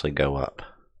make it actually go up.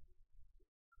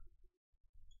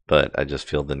 But I just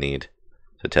feel the need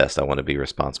to test. I want to be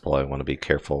responsible. I want to be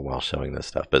careful while showing this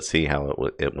stuff. But see how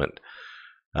it went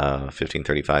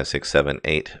 1535, 6, 7,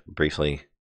 8 briefly.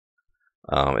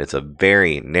 It's a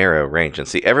very narrow range. And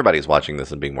see, everybody's watching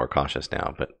this and being more cautious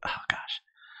now. But, oh gosh.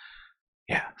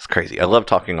 Yeah, it's crazy. I love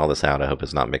talking all this out. I hope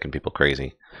it's not making people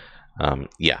crazy.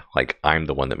 Yeah, like I'm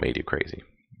the one that made you crazy.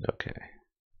 Okay.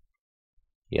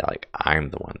 Yeah, like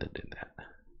I'm the one that did that.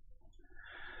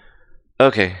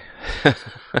 Okay.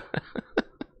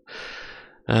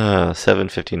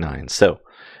 759. So,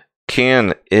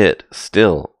 can it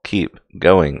still keep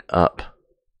going up?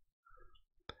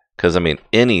 Because, I mean,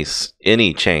 any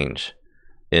change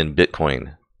in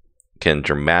Bitcoin can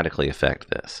dramatically affect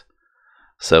this.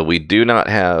 So we do not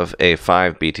have a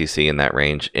 5 BTC in that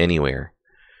range anywhere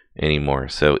anymore.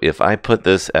 So if I put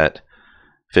this at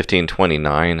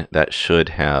 1529, that should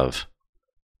have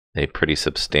a pretty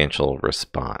substantial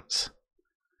response.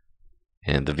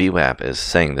 And the VWAP is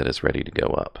saying that it's ready to go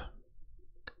up.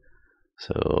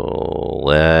 So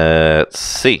let's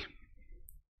see.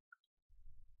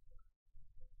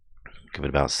 Give it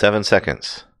about 7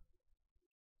 seconds.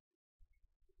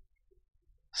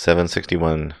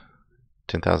 761.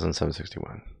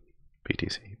 10,761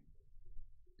 BTC.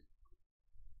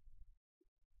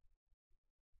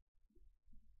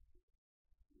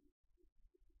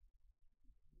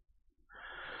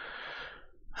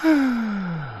 Okay.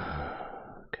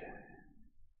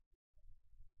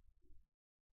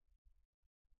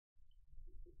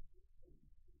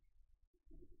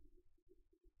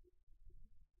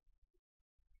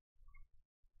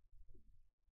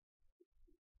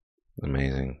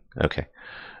 Amazing. Okay.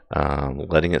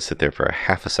 Letting it sit there for a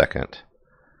half a second.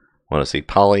 Want to see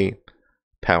poly,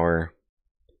 power,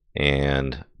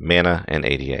 and mana and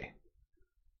ADA.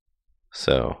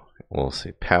 So we'll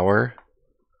see power,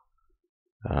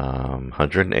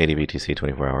 180 BTC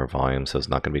 24-hour volume, so it's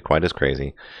not going to be quite as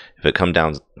crazy. If it comes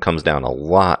down a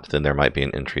lot, then there might be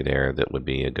an entry there that would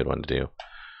be a good one to do.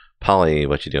 Poly,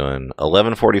 what you doing?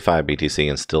 1145 BTC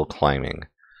and still climbing.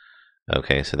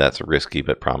 Okay, so that's risky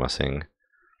but promising.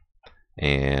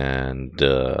 And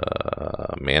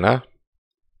mana,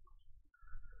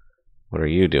 what are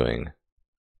you doing?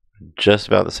 Just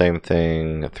about the same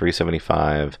thing,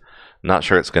 375. Not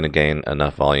sure it's going to gain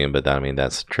enough volume, but that, I mean,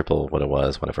 that's triple what it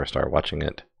was when I first started watching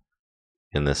it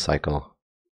in this cycle.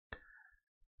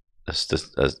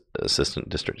 Assistant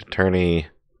District Attorney,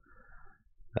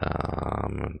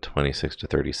 26 to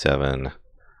 37.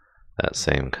 That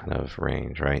same kind of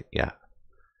range, right? Yeah.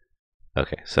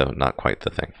 Okay, so not quite the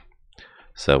thing.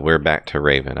 So we're back to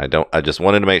Raven. I just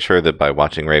wanted to make sure that by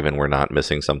watching Raven, we're not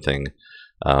missing something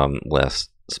less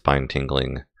spine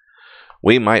tingling.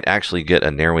 We might actually get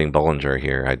a narrowing Bollinger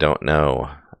here. I don't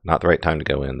know. Not the right time to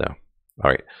go in, though.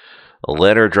 All right.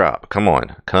 Let her drop. Come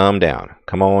on. Come down.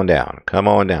 Come on down. Come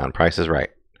on down. Price is right.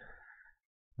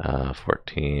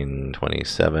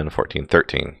 1427,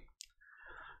 1413.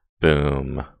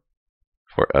 Boom.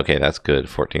 Okay, that's good.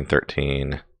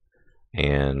 1413.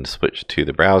 And switch to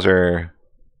the browser.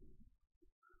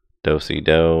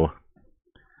 Do-si-do.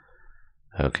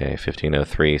 Okay,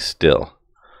 1503 still.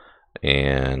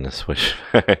 And switch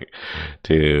back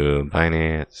to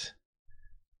Binance.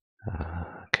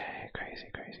 Okay, crazy.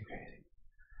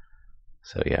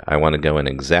 So yeah, I want to go in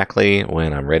exactly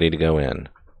when I'm ready to go in.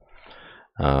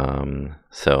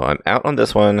 So I'm out on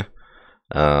this one.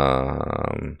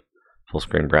 Full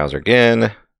screen browser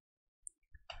again.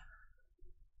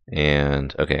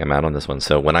 And okay, I'm out on this one.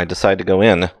 So when I decide to go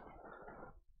in,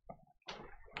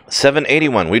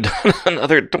 781. We've done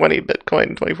another 20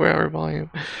 Bitcoin 24-hour volume.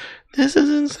 This is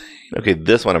insane. Okay,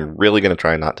 this one I'm really going to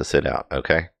try not to sit out,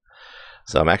 okay?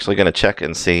 So I'm actually going to check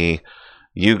and see.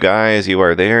 You guys, you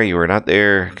are there, you are not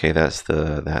there. Okay, that's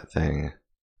that thing.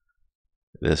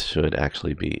 This should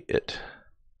actually be it.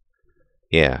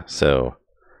 Yeah, so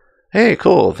hey,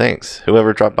 cool, thanks.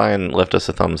 Whoever dropped by and left us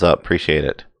a thumbs up, appreciate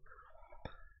it.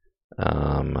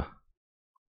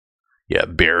 Yeah,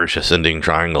 bearish ascending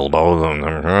triangle, both of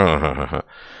them.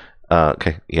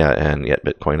 Okay, yeah, and yet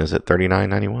Bitcoin is at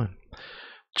 39.91.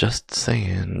 Just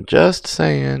saying.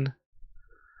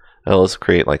 Oh, let's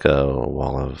create like a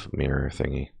wall of mirror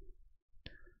thingy.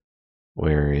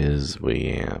 Where is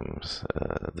Williams?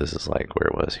 This is like where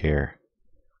it was here.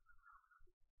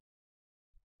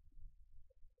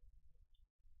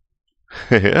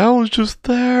 I was just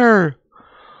there.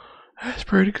 That's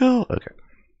pretty cool. Okay.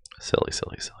 Silly.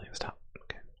 Stop.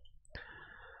 Okay.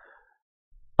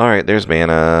 All right, there's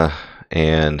mana.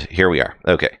 And here we are.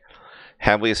 Okay.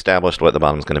 Have we established what the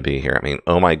bottom's going to be here? I mean,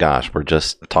 oh my gosh, we're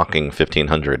just talking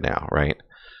 1500 now, right?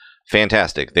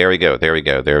 Fantastic. There we go.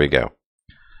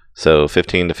 So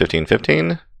 15 to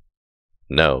 1515?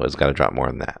 No, it's got to drop more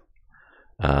than that.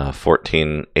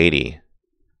 1480.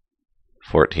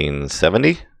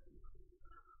 1470?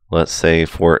 Let's say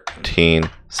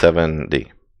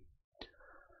 1470.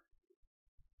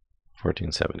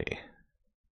 1470.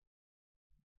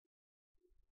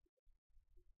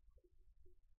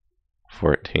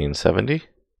 $14.70.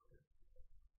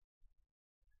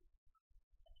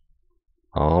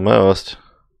 Almost.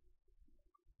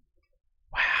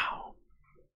 Wow.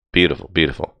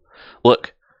 Beautiful.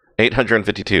 Look,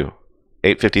 852,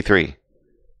 853,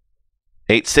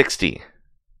 860.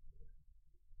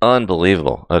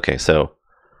 Unbelievable. Okay, so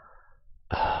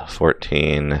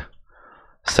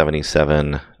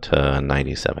 1477 to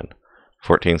 97.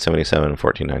 1477,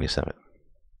 1497.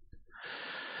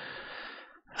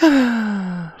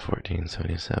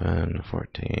 1477,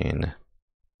 14.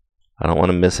 I don't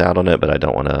want to miss out on it, but I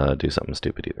don't want to do something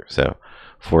stupid either. So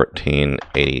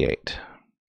 1488.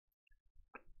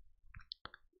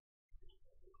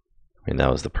 I mean,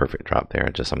 that was the perfect drop there.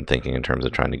 Just I'm thinking in terms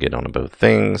of trying to get on both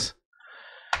things.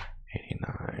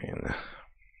 89.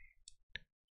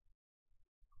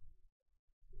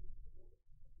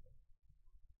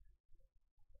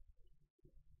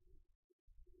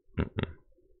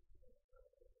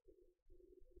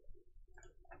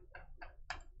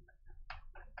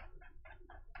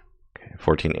 Okay,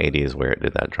 1480 is where it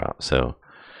did that drop. So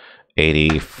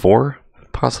 84,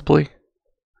 possibly.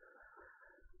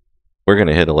 We're going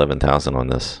to hit 11,000 on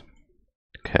this.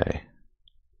 Okay.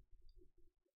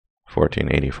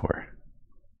 1484.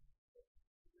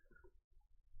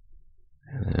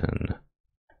 And then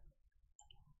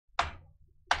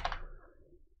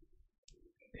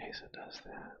okay, so it does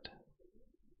that.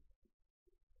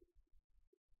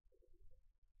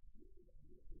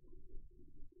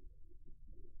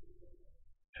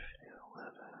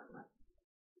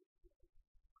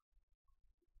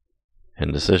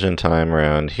 Indecision time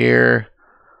around here.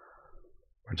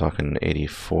 We're talking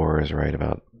 84 is right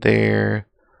about there.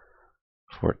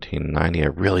 1490, I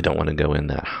really don't want to go in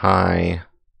that high.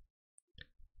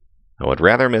 I would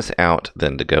rather miss out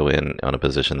than to go in on a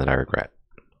position that I regret.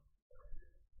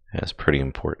 That's pretty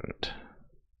important.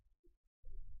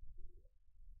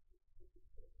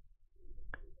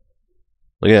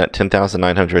 Look at that,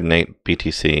 10,908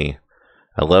 BTC.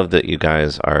 I love that you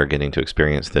guys are getting to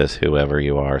experience this, whoever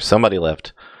you are. Somebody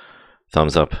left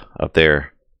thumbs up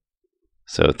there.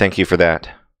 So thank you for that.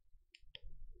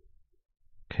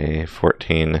 Okay,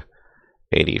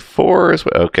 1484 is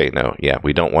what, okay, no, yeah,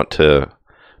 we don't want to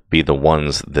be the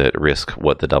ones that risk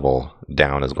what the double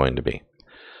down is going to be.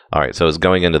 All right, so it's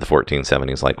going into the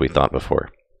 1470s like we thought before.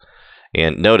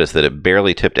 And notice that it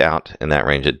barely tipped out in that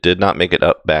range. It did not make it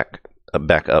back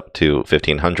up to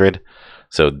 1500.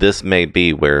 So this may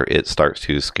be where it starts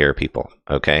to scare people,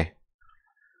 okay?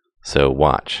 So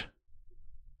watch.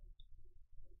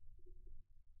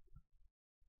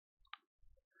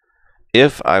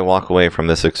 If I walk away from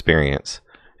this experience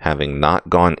having not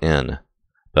gone in,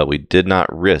 but we did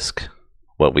not risk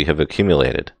what we have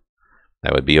accumulated,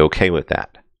 I would be okay with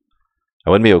that. I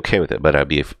wouldn't be okay with it, but I'd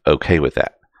be okay with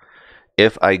that.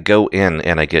 If I go in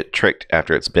and I get tricked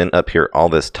after it's been up here all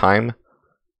this time,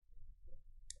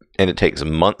 and it takes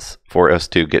months for us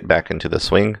to get back into the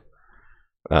swing,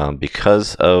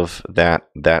 because of that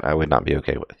I would not be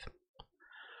okay with.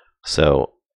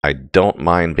 So I don't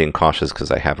mind being cautious because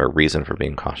I have a reason for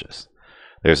being cautious.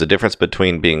 There's a difference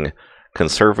between being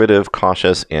conservative,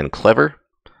 cautious, and clever,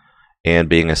 and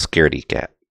being a scaredy cat.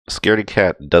 A scaredy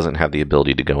cat doesn't have the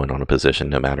ability to go in on a position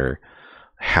no matter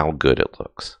how good it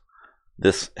looks.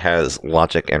 This has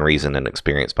logic and reason and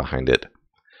experience behind it.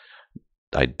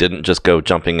 I didn't just go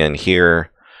jumping in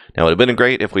here. Now, it would have been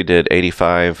great if we did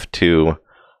 85 to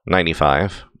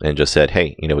 95 and just said,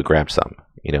 hey, we grabbed some.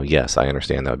 Yes, I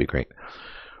understand. That would be great.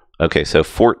 Okay, so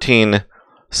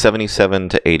 1477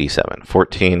 to 87.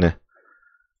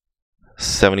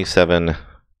 1477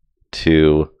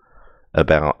 to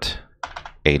about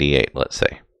 88, let's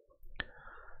say.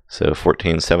 So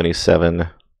 1477.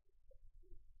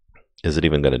 Is it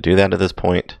even going to do that at this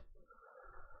point?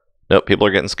 Nope, people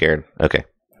are getting scared. Okay.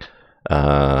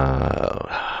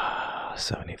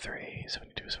 73,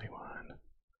 72, 71.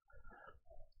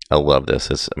 I love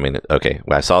this. Okay,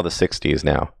 well, I saw the 60s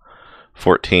now.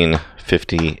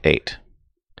 1458.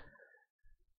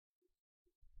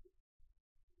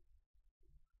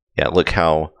 Yeah, look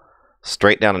how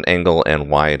straight down an angle and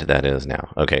wide that is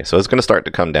now. Okay, so it's going to start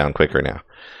to come down quicker now.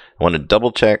 I want to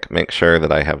double check, make sure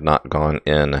that I have not gone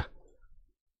in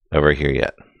over here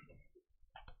yet.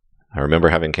 I remember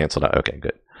having canceled out. Okay,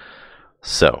 good.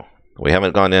 So we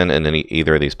haven't gone in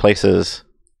either of these places.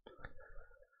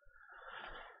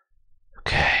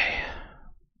 Okay.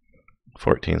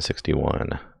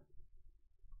 1461.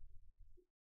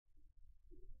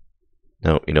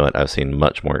 No, you know what? I've seen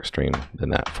much more extreme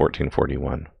than that.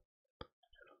 1441.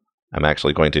 I'm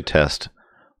actually going to test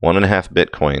 1.5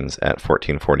 Bitcoins at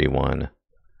 1441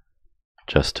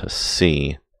 just to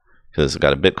see. Because it's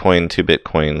got a Bitcoin, 2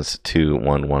 Bitcoins,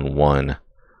 2111.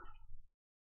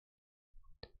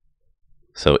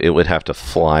 So it would have to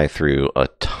fly through a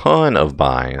ton of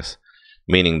buys,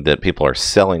 meaning that people are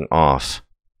selling off,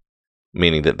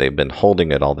 meaning that they've been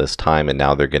holding it all this time and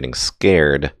now they're getting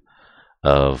scared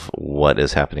of what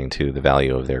is happening to the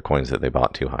value of their coins that they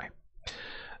bought too high.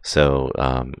 So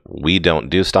we don't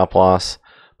do stop loss,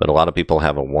 but a lot of people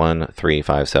have a 1, 3,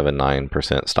 5, 7,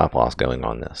 9% stop loss going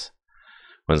on this.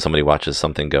 When somebody watches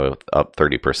something go up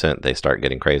 30%, they start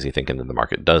getting crazy thinking that the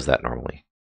market does that normally.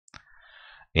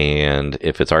 And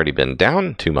if it's already been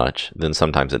down too much, then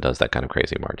sometimes it does that kind of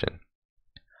crazy margin.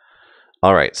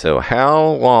 All right, so how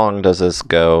long does this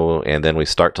go? And then we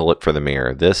start to look for the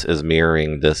mirror. This is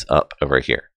mirroring this up over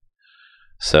here.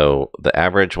 So the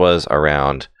average was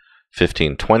around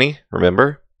 1520,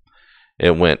 remember?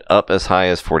 It went up as high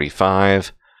as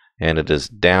 45. And it is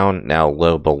down now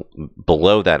low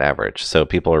below that average. So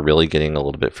people are really getting a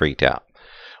little bit freaked out.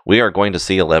 We are going to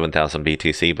see 11,000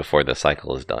 BTC before the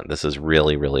cycle is done. This is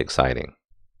really, really exciting.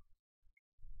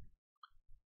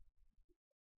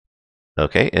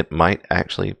 Okay, it might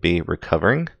actually be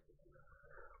recovering.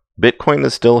 Bitcoin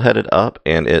is still headed up,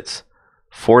 and it's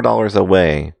 $4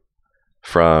 away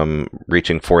from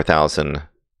reaching 4,000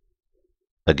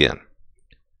 again.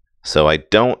 So I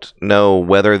don't know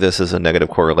whether this is a negative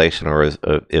correlation or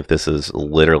if this is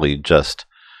literally just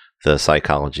the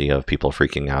psychology of people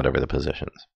freaking out over the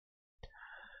positions.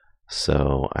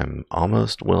 So I'm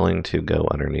almost willing to go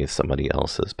underneath somebody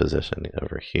else's position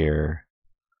over here.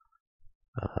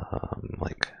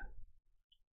 Like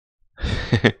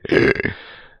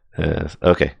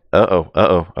Okay.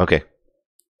 Uh-oh. Okay.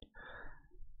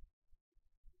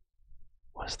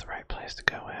 What's the right place to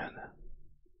go in?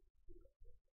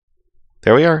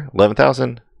 There we are.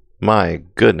 11,000. My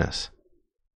goodness.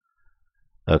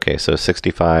 Okay, so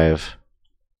 65,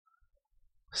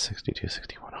 62,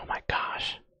 61. Oh my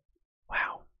gosh.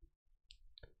 Wow.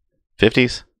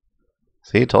 50s.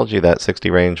 See, I told you that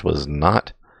 60 range was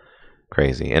not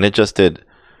crazy. And it just did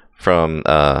from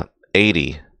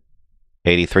 80,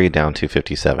 83 down to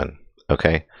 57.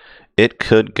 Okay. It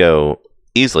could go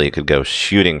easily, it could go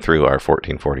shooting through our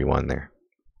 1441 there.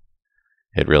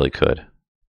 It really could.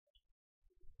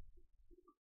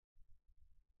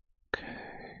 Okay.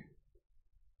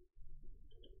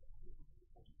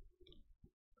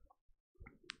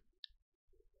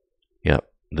 Yep,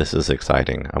 this is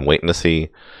exciting. I'm waiting to see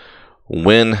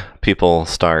when people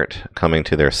start coming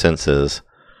to their senses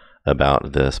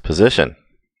about this position.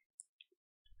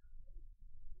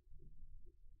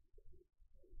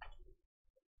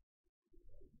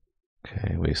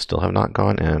 Okay, we still have not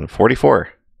gone in.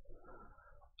 44.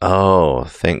 Oh,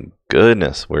 thank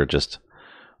goodness. We're just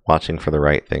watching for the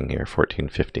right thing here.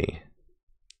 1450.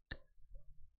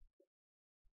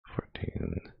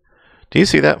 14. Do you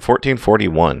see that?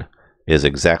 1441 is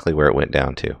exactly where it went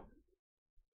down to.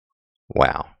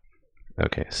 Wow.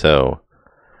 Okay, so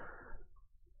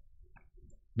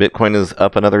Bitcoin is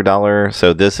up another $1.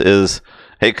 So this is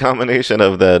a combination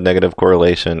of the negative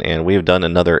correlation, and we've done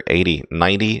another 90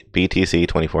 BTC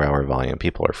 24-hour volume.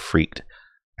 People are freaked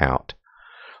out.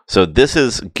 So this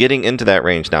is getting into that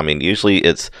range now. I mean, usually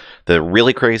it's the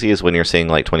really crazy is when you're seeing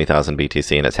like 20,000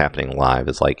 BTC and it's happening live.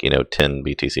 It's like, 10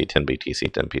 BTC, 10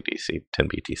 BTC, 10 BTC, 10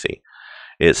 BTC.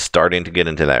 It's starting to get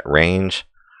into that range.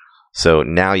 So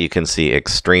now you can see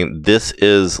extreme. This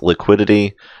is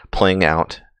liquidity playing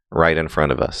out right in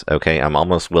front of us. Okay, I'm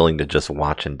almost willing to just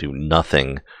watch and do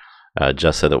nothing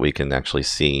just so that we can actually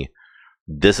see.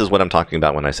 This is what I'm talking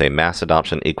about when I say mass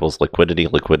adoption equals liquidity.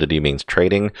 Liquidity means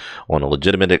trading on a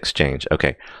legitimate exchange.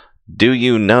 Okay, do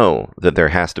you know that there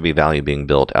has to be value being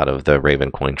built out of the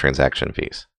Raven coin transaction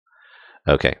fees?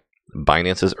 Okay,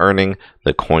 Binance is earning,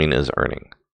 the coin is earning.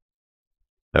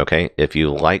 Okay, if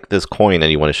you like this coin and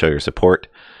you want to show your support,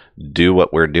 do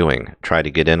what we're doing. Try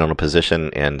to get in on a position,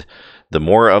 and the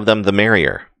more of them, the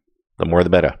merrier. The more, the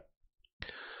better.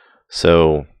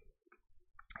 So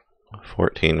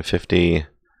 1450,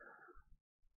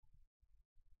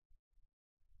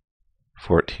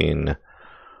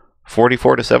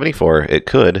 1444 to 74. It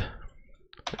could.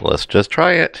 Let's just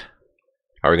try it.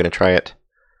 Are we going to try it?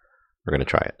 We're going to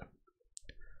try it.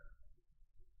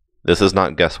 This is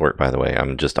not guesswork, by the way.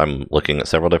 I'm looking at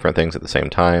several different things at the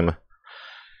same time,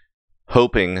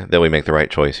 hoping that we make the right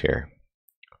choice here.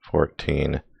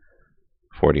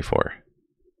 1444.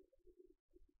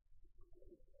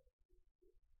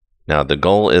 Now, the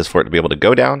goal is for it to be able to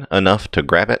go down enough to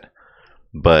grab it,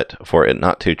 but for it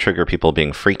not to trigger people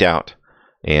being freaked out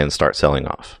and start selling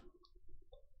off.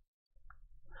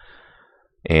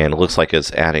 And it looks like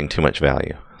it's adding too much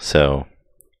value. So,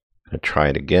 I'm going to try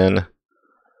it again.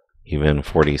 Even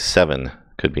 47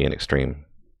 could be an extreme.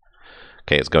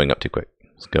 Okay, it's going up too quick.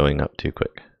 It's going up too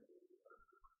quick.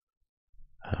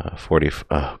 40.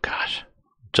 Oh, gosh.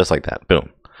 Just like that. Boom.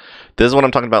 This is what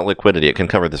I'm talking about, liquidity. It can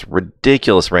cover this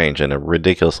ridiculous range in a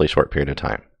ridiculously short period of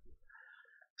time.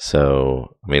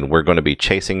 So, I mean, we're going to be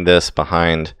chasing this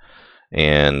behind,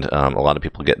 and a lot of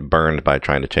people get burned by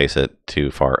trying to chase it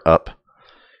too far up.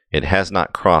 It has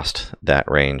not crossed that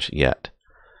range yet.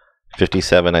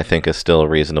 57, I think, is still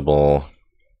reasonable.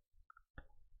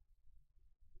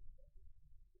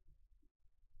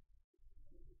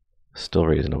 Still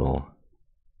reasonable.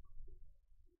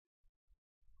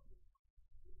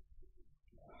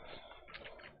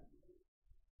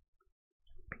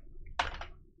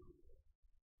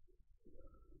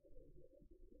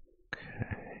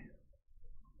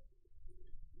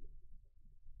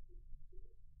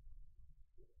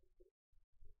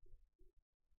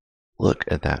 Look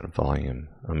at that volume.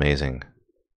 Amazing.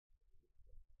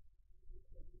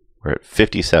 We're at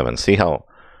 57. See how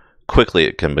quickly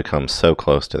it can become so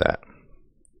close to that.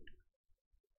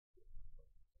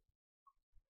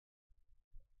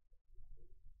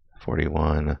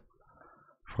 $41,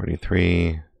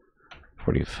 $43,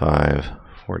 $45,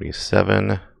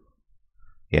 $47.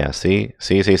 Yeah, see?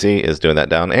 CCC is doing that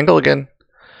down angle again.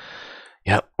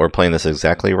 Yep, we're playing this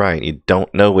exactly right. You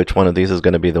don't know which one of these is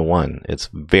going to be the one. It's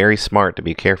very smart to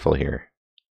be careful here.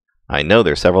 I know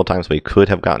there's several times we could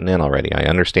have gotten in already. I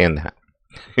understand that.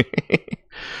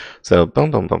 So, boom,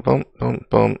 boom, boom, boom, boom,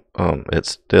 boom, boom.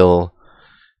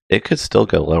 It could still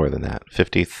go lower than that.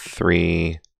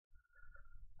 53.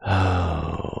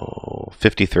 Oh,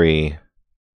 53.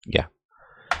 Yeah,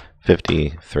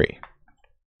 53.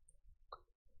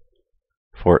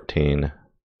 14.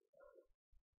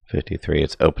 53.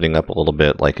 It's opening up a little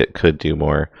bit like it could do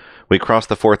more. We crossed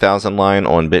the 4,000 line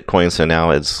on Bitcoin, so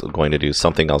now it's going to do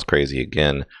something else crazy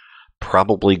again.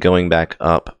 Probably going back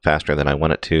up faster than I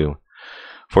want it to.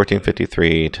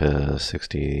 1453 to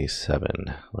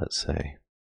 67, let's say.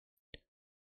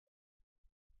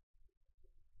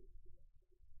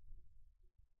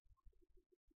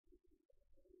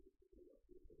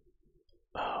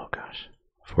 Oh gosh.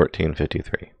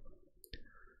 1453.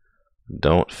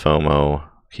 Don't FOMO.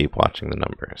 Keep watching the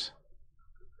numbers.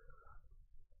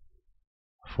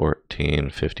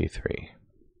 1453.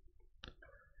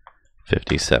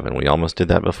 57. We almost did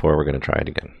that before. We're going to try it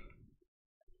again.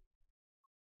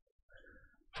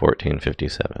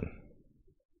 1457.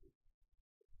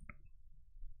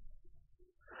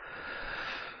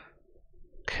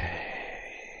 Okay.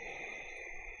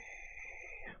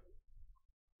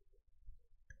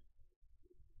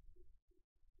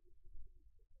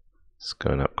 It's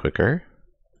going up quicker.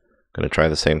 Going to try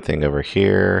the same thing over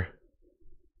here.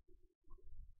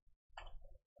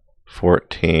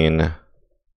 14.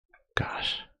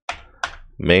 Gosh.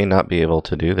 May not be able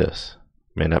to do this.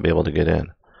 May not be able to get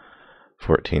in.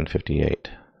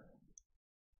 1458.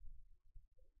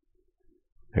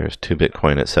 There's 2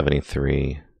 Bitcoin at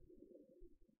 73.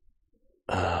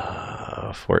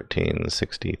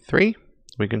 1463.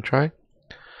 We can try.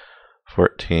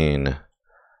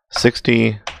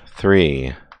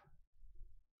 1463.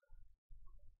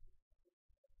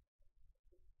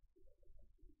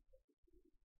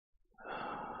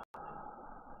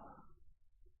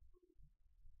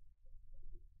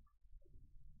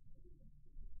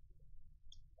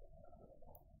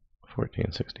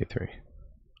 $14.63.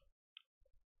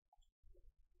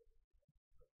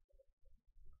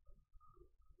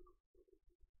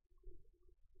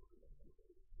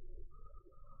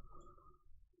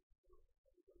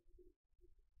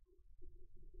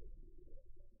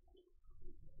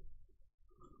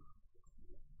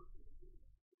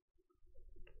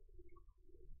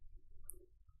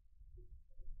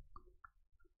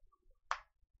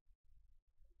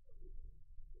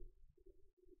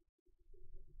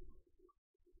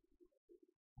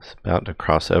 It's about to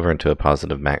cross over into a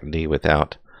positive MACD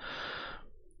without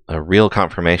a real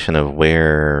confirmation of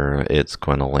where it's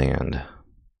going to land.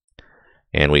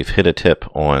 And we've hit a tip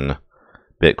on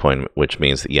Bitcoin, which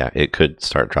means that, yeah, it could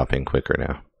start dropping quicker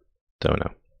now. Don't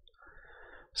know.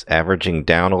 It's averaging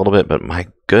down a little bit, but my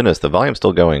goodness, the volume's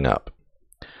still going up.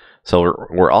 So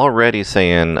we're already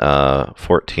saying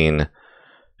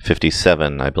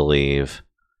 1457, I believe,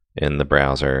 in the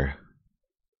browser.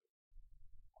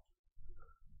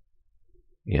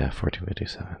 Yeah,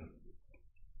 1457.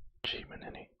 Gee,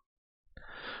 manini.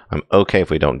 I'm okay if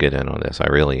we don't get in on this. I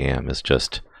really am. It's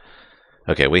just...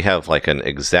 Okay, we have like an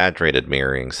exaggerated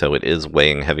mirroring, so it is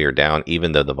weighing heavier down,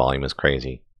 even though the volume is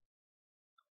crazy.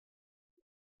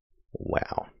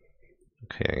 Wow.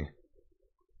 Okay.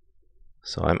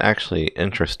 So I'm actually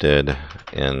interested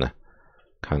in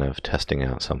kind of testing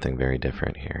out something very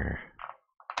different here.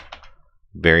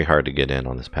 Very hard to get in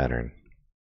on this pattern.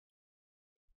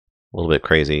 A little bit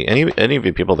crazy. Any of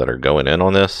you people that are going in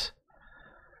on this,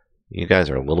 you guys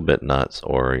are a little bit nuts,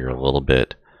 or you're a little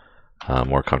bit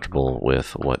more comfortable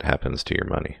with what happens to your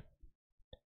money.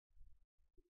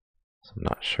 So I'm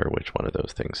not sure which one of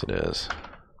those things it is.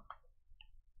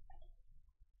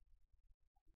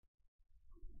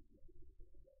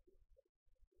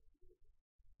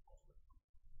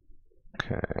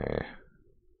 Okay.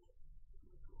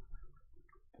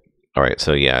 All right,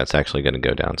 so yeah, it's actually going to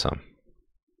go down some.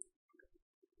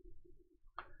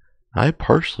 I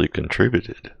partially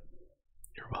contributed.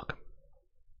 You're welcome.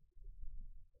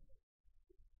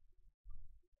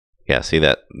 Yeah, see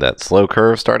that slow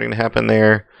curve starting to happen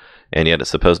there, and yet it's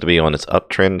supposed to be on its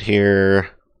uptrend here.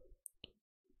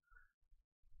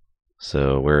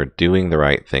 So we're doing the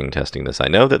right thing testing this. I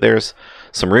know that there's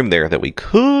some room there that we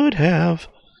could have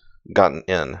gotten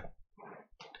in.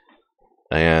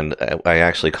 And I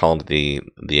actually called the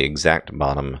exact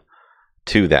bottom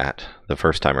to that the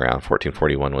first time around.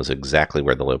 1441 was exactly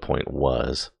where the low point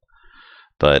was.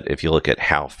 But if you look at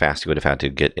how fast you would have had to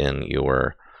get in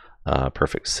your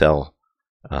perfect sell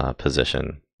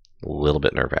position, a little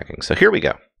bit nerve-wracking. So here we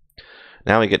go.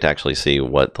 Now we get to actually see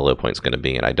what the low point is going to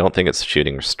be. And I don't think it's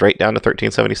shooting straight down to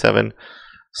 1377.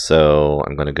 So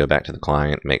I'm going to go back to the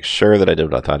client, make sure that I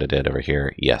did what I thought I did over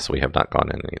here. Yes, we have not gone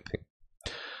in anything.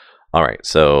 All right,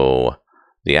 so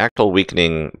the actual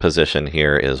weakening position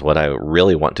here is what I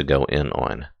really want to go in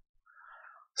on.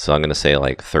 So I'm going to say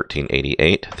like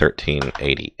 1388,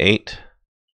 1388.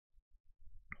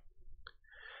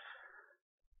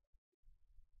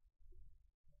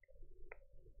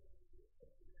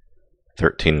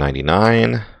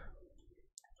 $13.99.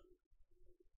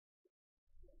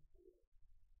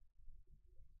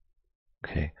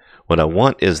 Okay. What I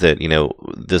want is that,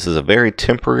 this is a very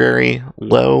temporary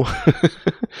low.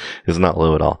 It's not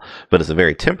low at all, but it's a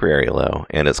very temporary low,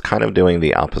 and it's kind of doing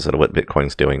the opposite of what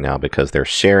Bitcoin's doing now, because they're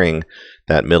sharing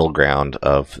that middle ground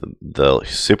of the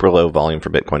super low volume for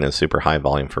Bitcoin and super high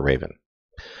volume for Raven.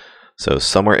 So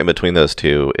somewhere in between those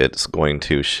two, it's going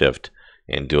to shift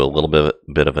and do a little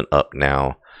bit of an up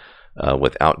now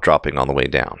without dropping on the way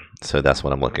down. So that's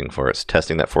what I'm looking for. It's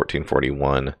testing that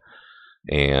 1441,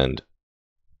 and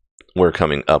we're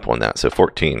coming up on that. So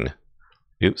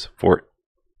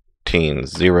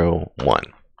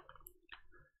 1401.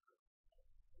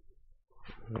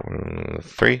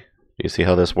 3. Do you see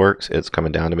how this works? It's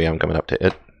coming down to me. I'm coming up to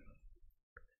it.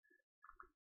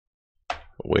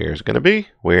 Where's it going to be?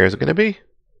 Where's it going to be?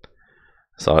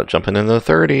 Saw it jumping in the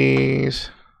 30s.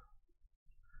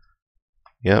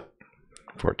 Yep.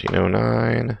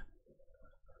 1409.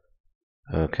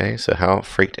 Okay, so how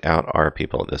freaked out are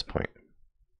people at this point?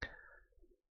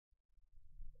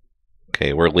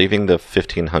 Okay, we're leaving the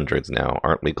 1500s now.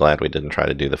 Aren't we glad we didn't try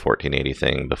to do the 1480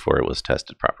 thing before it was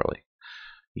tested properly?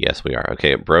 Yes, we are.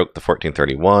 Okay, it broke the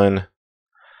 1431.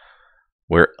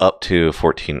 We're up to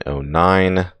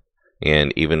 1409.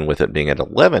 And even with it being at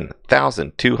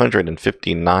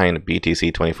 11,259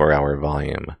 BTC 24-hour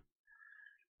volume,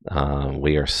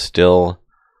 we are still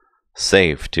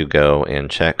safe to go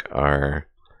and check our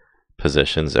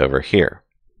positions over here.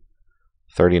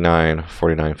 39,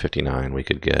 49, 59, we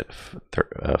could get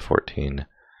 14,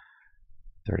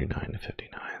 39 to 59, 39 to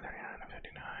 59.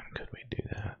 Could we do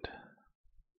that?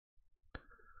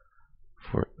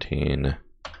 14,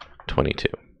 22.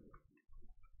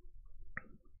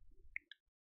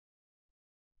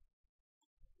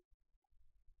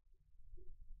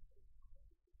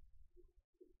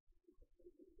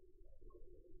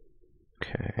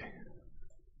 Okay.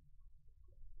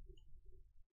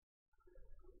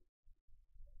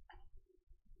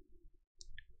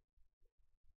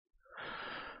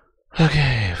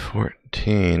 Okay,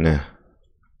 14,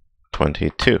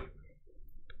 22.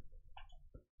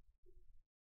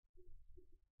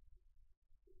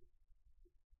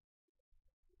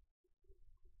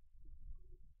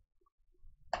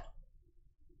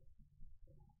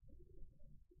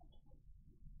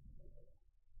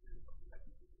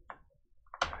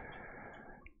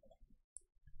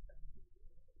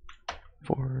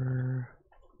 Four,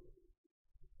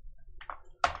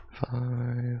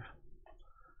 5.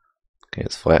 Okay,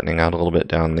 it's flattening out a little bit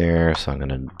down there, so I'm going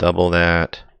to double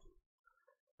that.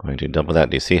 Going to double that.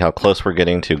 Do you see how close we're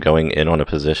getting to going in on a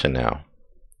position now?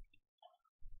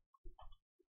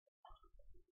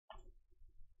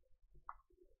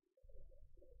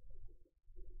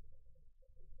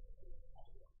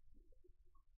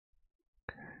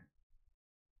 Okay.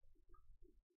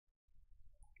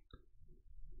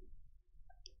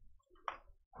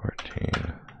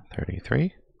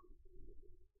 1433.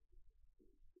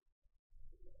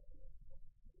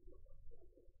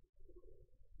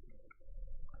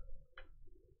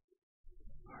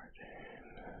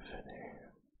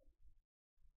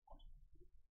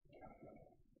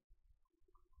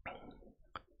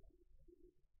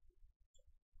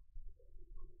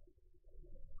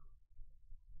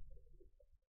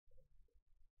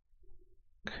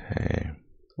 Okay,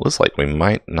 looks like we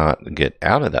might not get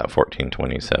out of that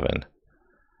 1427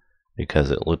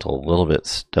 because it looked a little bit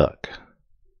stuck,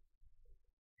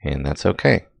 and that's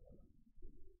okay.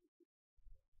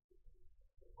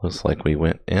 Looks like we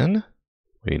went in.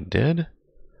 We did.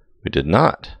 We did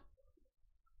not.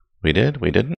 We did.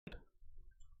 We didn't.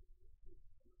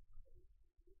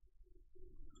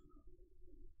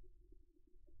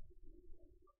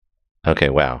 Okay,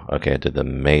 wow. Okay, I did the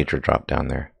major drop down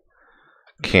there.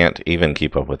 Can't even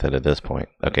keep up with it at this point.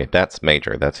 Okay, that's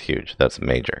major. That's huge. That's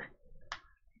major.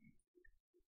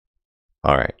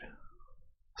 All right.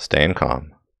 Staying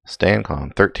calm. Staying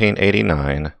calm.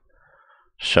 1389.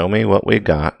 Show me what we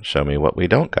got. Show me what we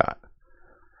don't got.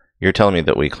 You're telling me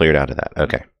that we cleared out of that.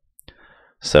 Okay.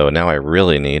 So now I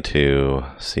really need to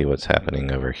see what's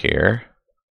happening over here.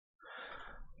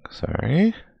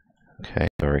 Sorry. Okay,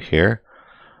 over here.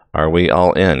 Are we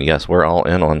all in? Yes, we're all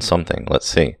in on something. Let's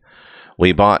see.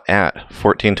 We bought at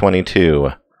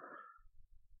 1422.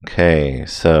 Okay,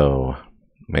 so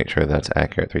make sure that's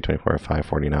accurate. 324,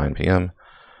 5:49 p.m.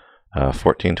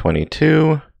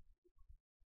 1422.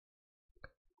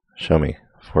 Show me.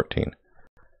 14,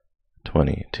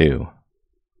 22.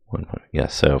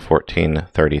 Yes, so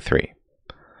 1433.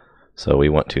 So we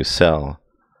want to sell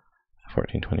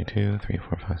 1422, 3,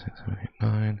 4, 5, 6, 7, 8,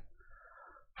 9,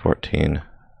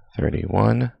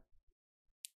 1431,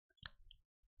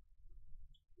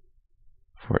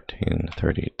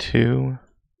 1432,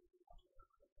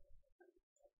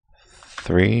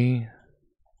 3,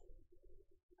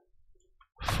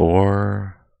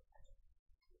 4,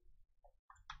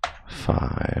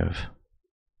 5,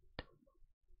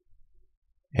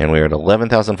 and we're at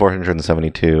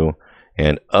 11,472.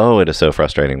 And oh, it is so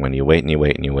frustrating when you wait and you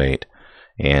wait and you wait,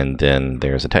 and then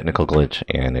there's a technical glitch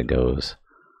and it goes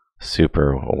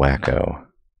super wacko.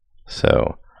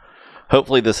 So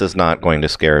hopefully this is not going to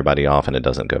scare everybody off and it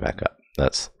doesn't go back up.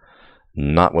 That's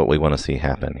not what we want to see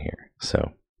happen here.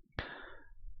 So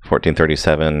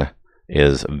 1437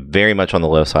 is very much on the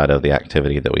low side of the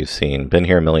activity that we've seen. Been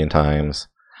here a million times.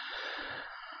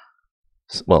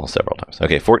 Well, several times.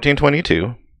 Okay,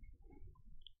 1422.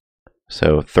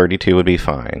 So 32 would be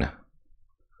fine.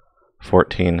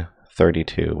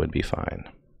 1432 would be fine.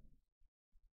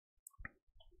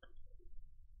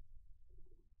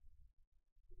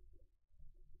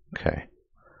 Okay.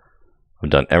 I've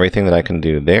done everything that I can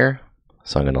do there,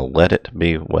 so I'm going to let it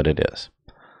be what it is.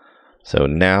 So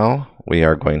now we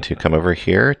are going to come over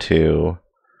here to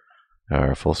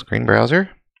our full screen browser,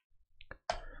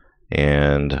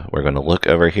 and we're going to look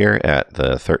over here at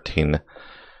the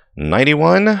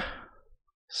 1391.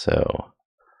 So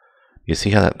you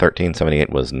see how that 1378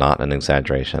 was not an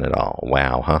exaggeration at all.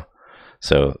 Wow, huh?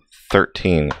 So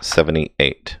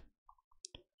 1378.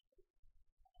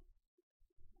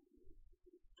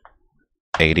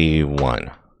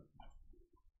 81.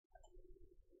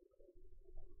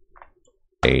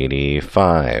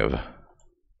 85.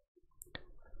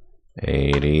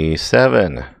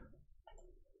 87.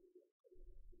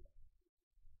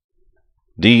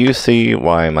 Do you see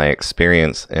why my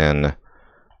experience in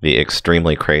the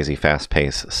extremely crazy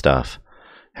fast-paced stuff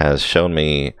has shown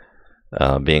me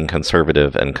being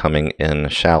conservative and coming in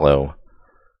shallow,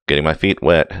 getting my feet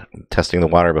wet, testing the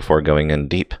water before going in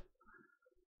deep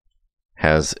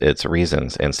has its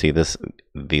reasons. And see,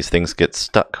 these things get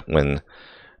stuck when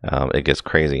it gets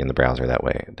crazy in the browser that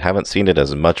way. Haven't seen it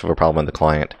as much of a problem in the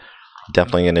client.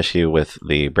 Definitely an issue with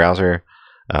the browser.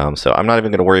 So I'm not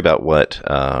even going to worry about what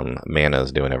Mana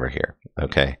is doing over here.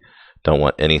 Okay. Don't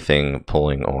want anything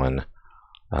pulling on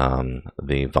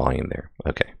the volume there.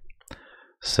 Okay,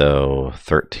 so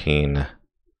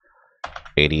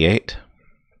 1388.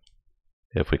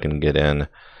 If we can get in,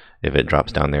 if it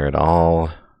drops down there at all.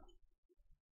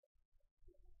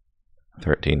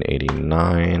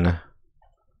 1389.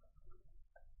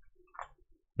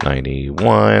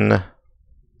 91.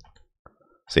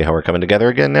 See how we're coming together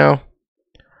again now?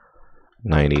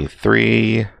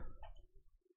 93.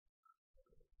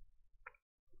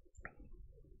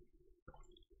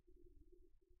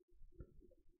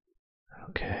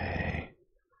 Okay,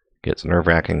 gets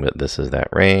nerve-wracking, but this is that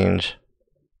range.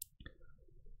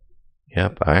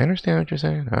 Yep, I understand what you're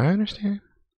saying. I understand.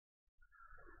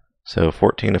 So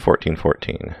 14 to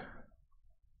 1414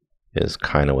 is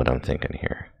kind of what I'm thinking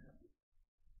here.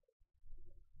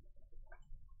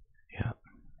 Yep.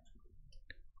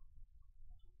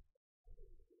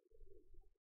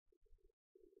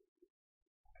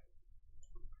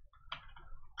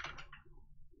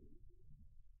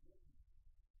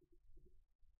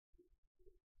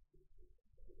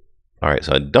 All right,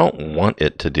 so I don't want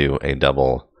it to do a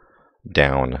double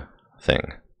down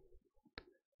thing.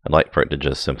 I'd like for it to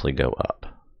just simply go up.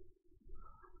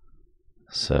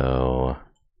 So,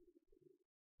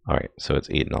 all right, so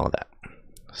it's eating all of that.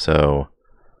 So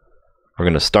we're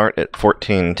going to start at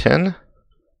 1410.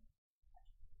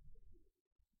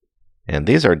 And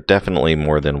these are definitely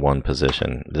more than one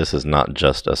position. This is not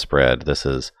just a spread. This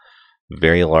is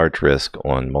very large risk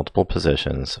on multiple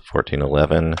positions.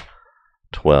 1411.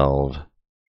 12,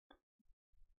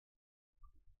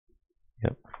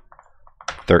 yep,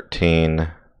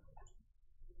 13,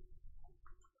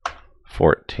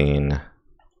 14,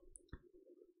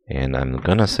 and I'm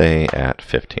gonna say at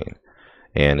 15.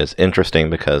 And it's interesting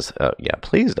because, yeah,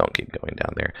 please don't keep going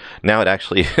down there. Now it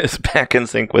actually is back in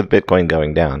sync with Bitcoin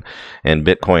going down, and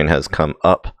Bitcoin has come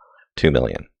up 2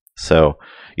 million. So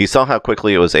you saw how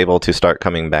quickly it was able to start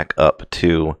coming back up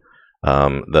to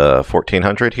the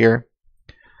 1400 here.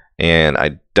 And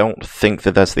I don't think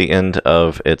that that's the end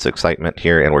of its excitement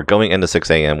here. And we're going into 6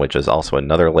 a.m., which is also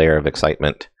another layer of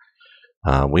excitement.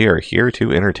 We are here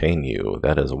to entertain you.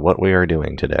 That is what we are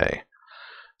doing today.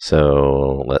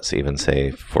 So let's even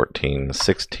say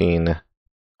 1416,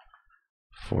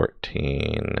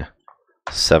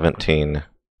 1417,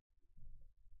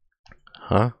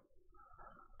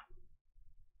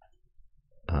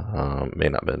 May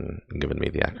not have been giving me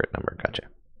the accurate number. Gotcha.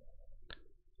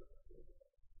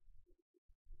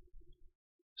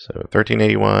 So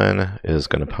 1381 is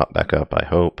going to pop back up, I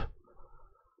hope.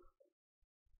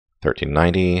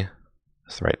 1390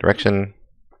 is the right direction.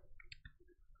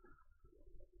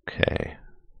 Okay.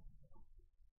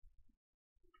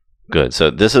 Good. So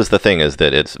this is the thing, is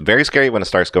that it's very scary when it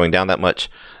starts going down that much,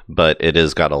 but it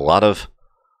has got a lot of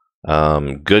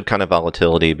good kind of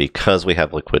volatility because we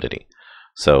have liquidity.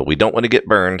 So we don't want to get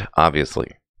burned,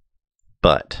 obviously.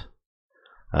 But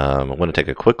I want to take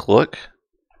a quick look.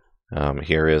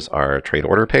 Here is our trade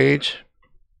order page.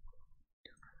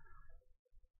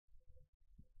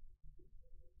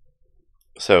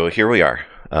 So here we are.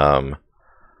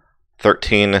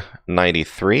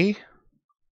 1393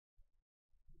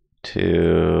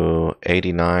 to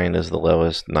 89 is the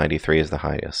lowest, 93 is the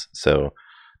highest. So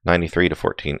 93 to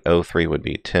 1403 would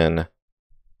be 10.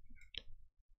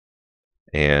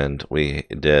 And we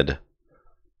did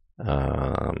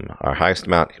our highest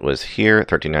amount was here,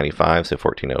 1395, so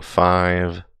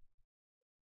 1405.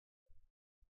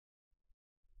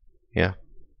 Yeah.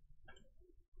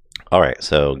 All right,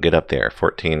 so get up there.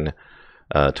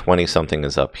 1420 something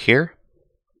is up here.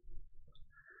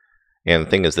 And the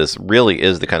thing is, this really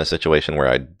is the kind of situation where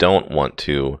I don't want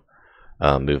to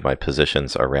move my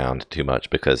positions around too much,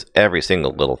 because every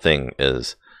single little thing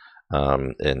is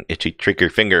an itchy trigger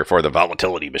finger for the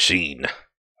volatility machine.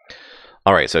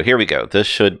 All right, so here we go. This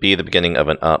should be the beginning of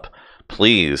an up.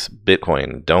 Please,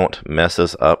 Bitcoin, don't mess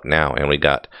us up now. And we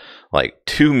got like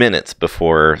 2 minutes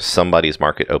before somebody's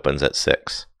market opens at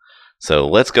 6. So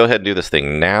let's go ahead and do this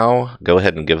thing now. Go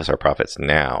ahead and give us our profits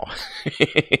now.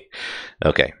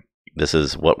 Okay, this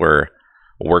is what we're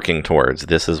working towards.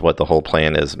 This is what the whole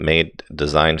plan is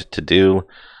designed to do.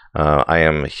 I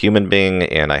am a human being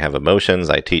and I have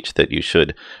emotions. I teach that you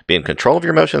should be in control of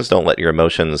your emotions. Don't let your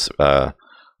emotions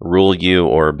rule you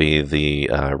or be the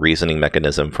reasoning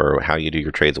mechanism for how you do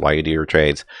your trades, why you do your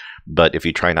trades. But if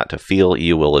you try not to feel,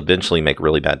 you will eventually make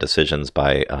really bad decisions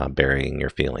by burying your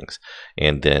feelings.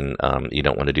 And then you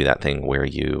don't want to do that thing where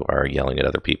you are yelling at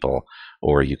other people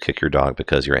or you kick your dog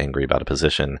because you're angry about a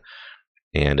position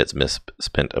and it's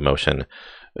misspent emotion.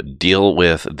 Deal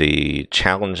with the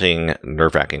challenging,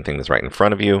 nerve-wracking thing that's right in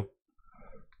front of you.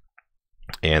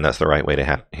 And that's the right way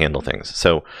to handle things.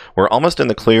 So we're almost in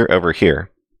the clear over here.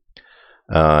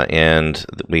 And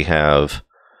we have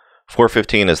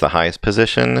 415 is the highest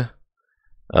position,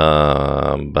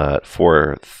 but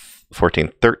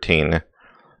 1413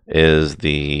 is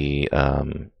the,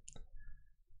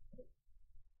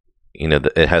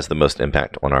 it has the most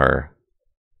impact on our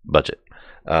budget.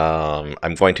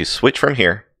 I'm going to switch from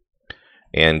here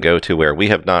and go to where we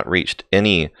have not reached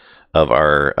any of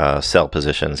our sell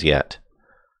positions yet.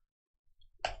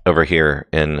 Over here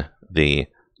in the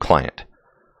client.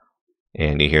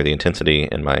 And you hear the intensity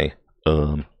in my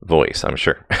voice, I'm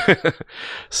sure.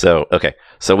 So, okay.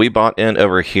 So we bought in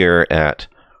over here at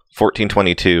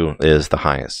 1422 is the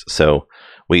highest. So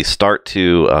we start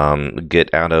to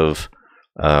get out of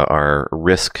our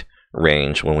risk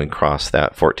range when we cross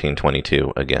that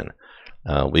 1422 again.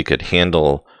 We could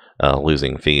handle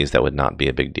losing fees. That would not be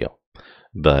a big deal.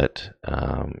 But,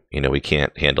 we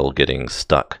can't handle getting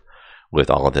stuck with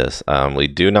all of this. We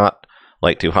do not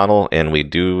like to HODL, and we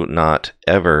do not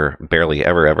barely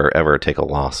ever take a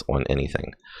loss on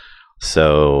anything.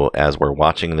 So as we're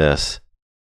watching this,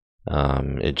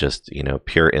 it just,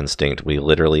 pure instinct, we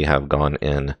literally have gone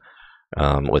in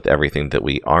with everything that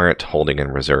we aren't holding in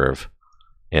reserve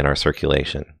in our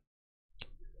circulation.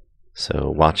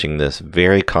 So watching this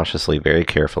very cautiously, very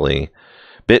carefully.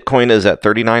 Bitcoin is at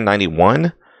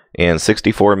 39.91 and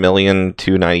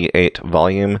 64,298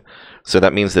 volume. So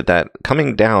that means that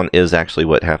coming down is actually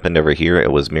what happened over here.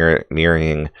 It was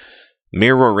mirroring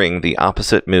the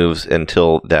opposite moves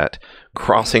until that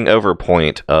crossing over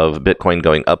point of Bitcoin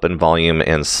going up in volume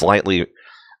and slightly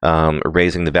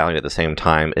raising the value at the same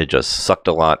time. It just sucked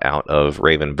a lot out of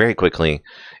Raven very quickly,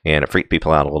 and it freaked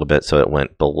people out a little bit, so it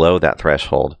went below that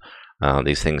threshold.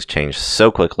 These things change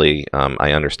so quickly.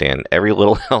 I understand every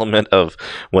little element of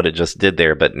what it just did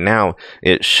there, but now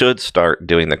it should start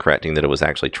doing the correcting that it was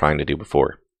actually trying to do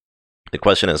before. The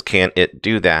question is, can it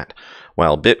do that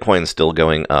while Bitcoin's still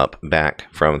going up back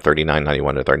from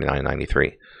 39.91 to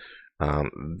 39.93?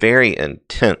 Very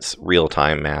intense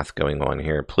real-time math going on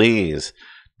here. Please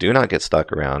do not get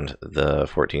stuck around the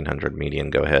 1400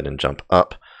 median. Go ahead and jump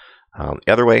up.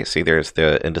 The other way, see there's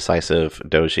the indecisive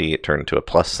doji, it turned to a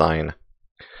plus sign.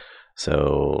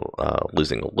 So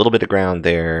losing a little bit of ground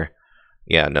there.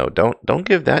 Yeah, no, don't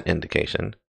give that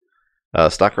indication.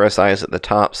 Stock RSI is at the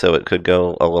top, so it could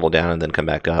go a little down and then come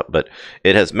back up, but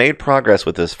it has made progress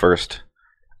with this first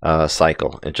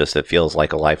cycle. It feels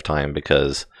like a lifetime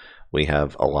because we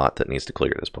have a lot that needs to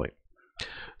clear at this point.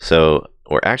 So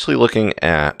we're actually looking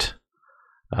at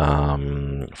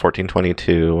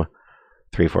 1422,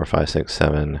 3, 4, 5, 6,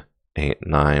 7, 8,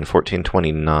 9.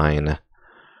 1429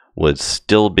 would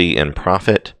still be in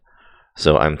profit.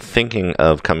 So I'm thinking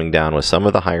of coming down with some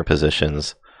of the higher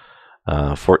positions.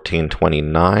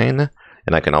 1429,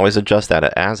 and I can always adjust that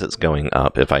as it's going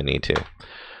up if I need to.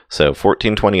 So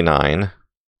 1429,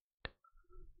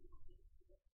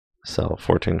 sell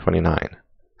 1429,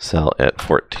 sell at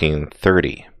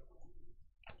 1430.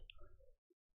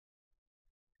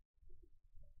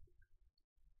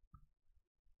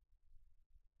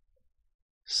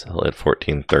 Sell at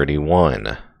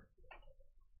 1431,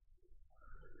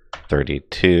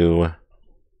 32,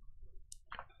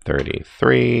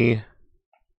 33,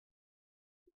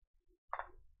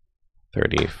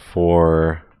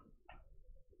 34,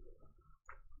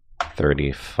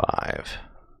 35.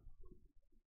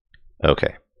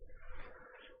 Okay.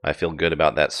 I feel good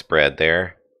about that spread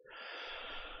there.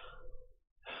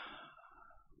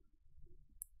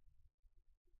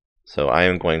 So I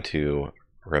am going to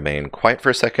remain quiet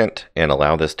for a second and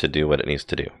allow this to do what it needs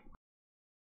to do.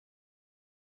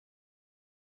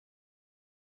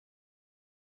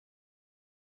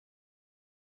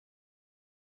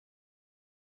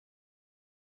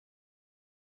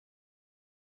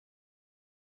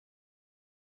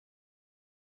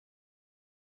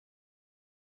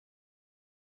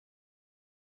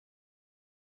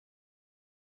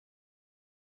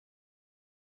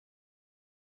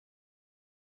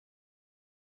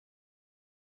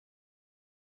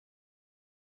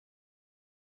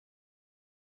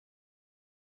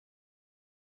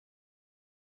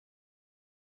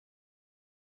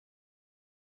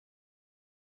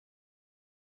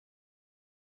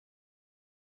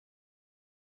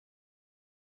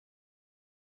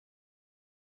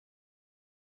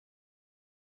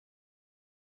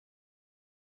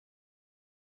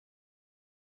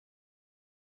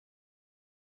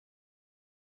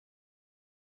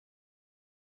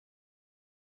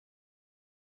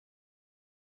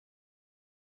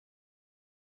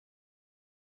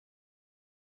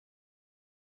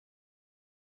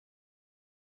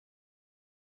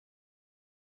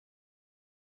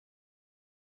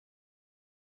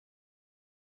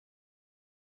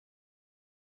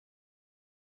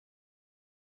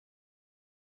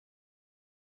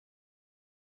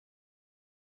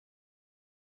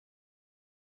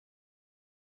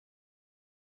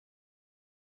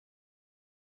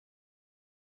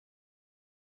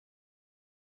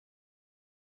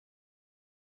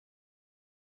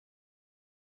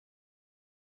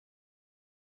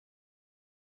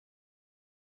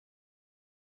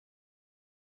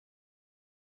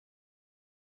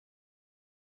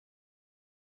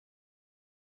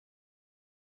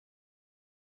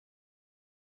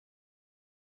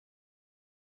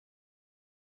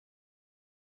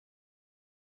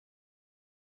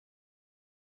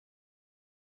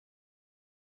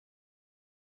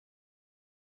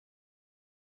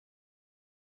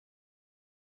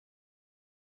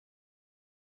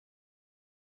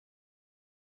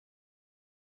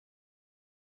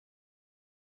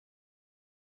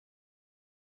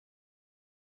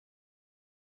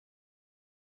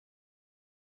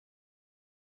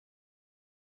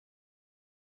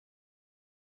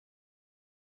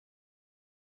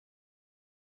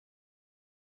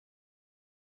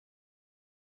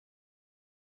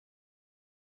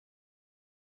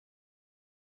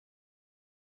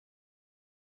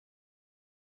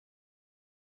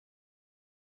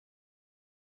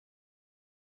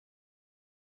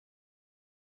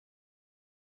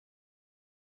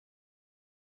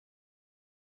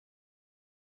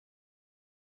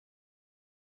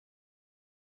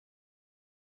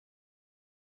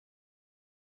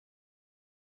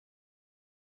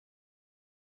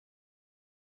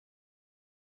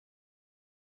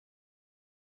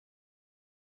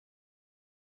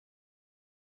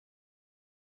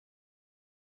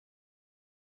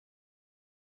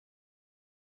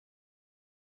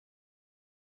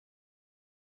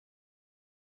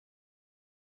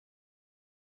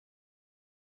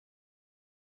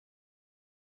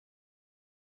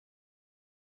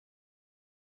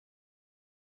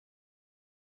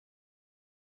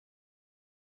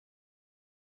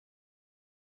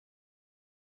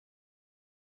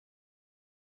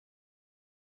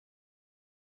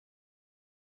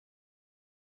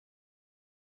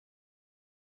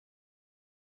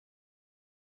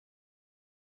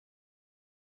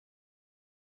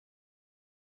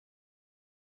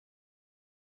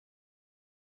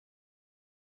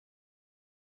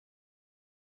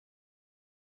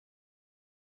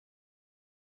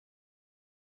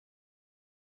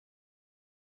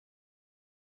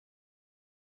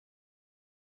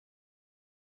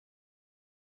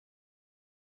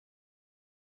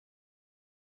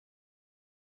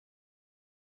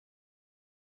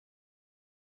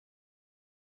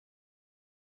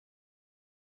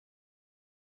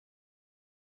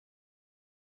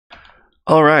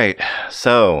 All right,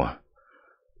 so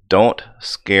don't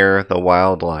scare the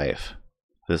wildlife.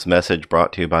 This message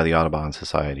brought to you by the Audubon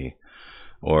Society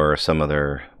or some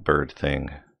other bird thing.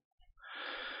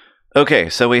 Okay,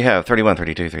 so we have 31,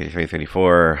 32, 33,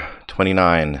 34,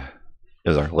 29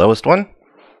 is our lowest one.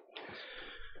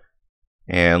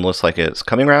 And looks like it's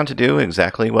coming around to do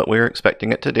exactly what we were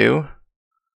expecting it to do.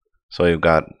 So we've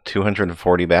got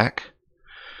 240 back.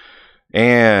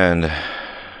 And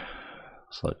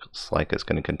looks like it's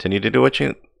going to continue to do what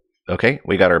you... Okay,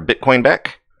 we got our Bitcoin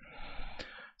back.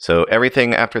 So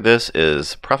everything after this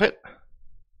is profit.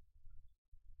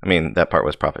 I mean, that part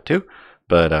was profit too.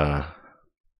 But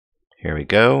here we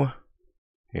go.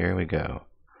 Here we go.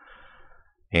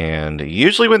 And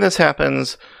usually when this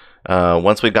happens,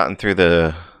 once we've gotten through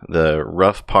the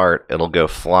rough part, it'll go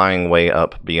flying way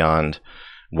up beyond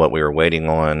what we were waiting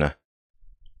on.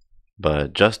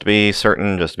 But just to be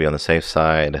certain, just to be on the safe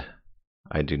side,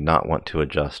 I do not want to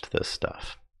adjust this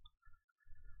stuff.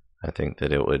 I think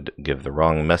that it would give the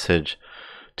wrong message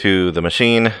to the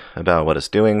machine about what it's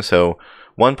doing. So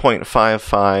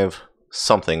 1.55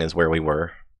 something is where we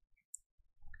were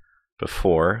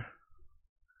before.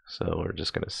 So we're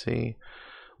just going to see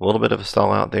a little bit of a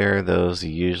stall out there. Those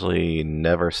usually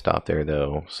never stop there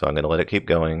though, so I'm going to let it keep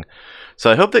going. So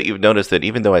I hope that you've noticed that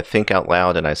even though I think out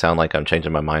loud and I sound like I'm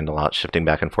changing my mind a lot, shifting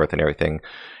back and forth and everything,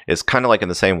 it's kind of like in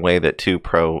the same way that two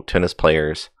pro tennis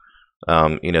players,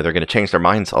 you know, they're going to change their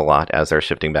minds a lot as they're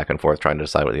shifting back and forth trying to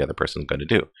decide what the other person's going to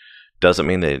do. Doesn't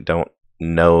mean they don't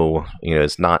know, you know,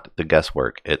 it's not the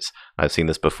guesswork. It's, I've seen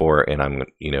this before and I'm,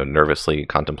 you know, nervously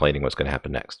contemplating what's going to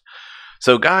happen next.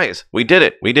 So guys, we did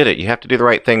it. We did it. You have to do the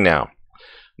right thing now.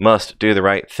 Must do the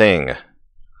right thing.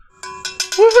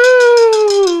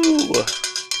 Woohoo!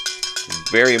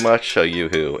 Very much a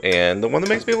yoo-hoo. And the one that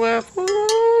makes me laugh.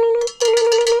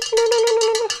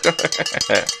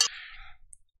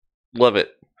 Love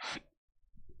it.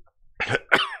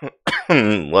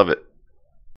 Love it.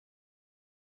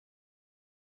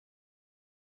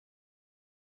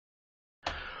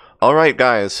 All right,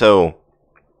 guys. So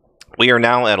we are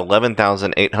now at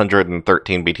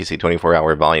 11,813 BTC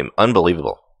 24-hour volume.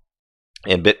 Unbelievable.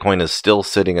 And Bitcoin is still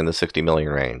sitting in the 60 million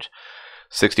range.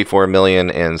 64 million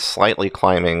and slightly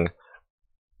climbing.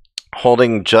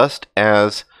 Holding just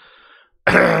as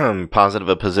positive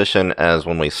a position as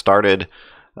when we started.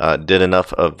 Did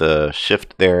enough of the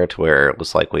shift there to where it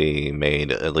looks like we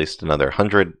made at least another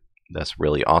 100. That's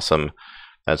really awesome.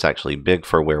 That's actually big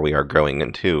for where we are growing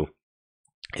into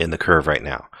in the curve right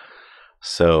now.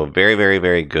 So very, very,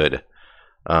 very good.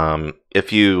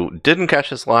 If you didn't catch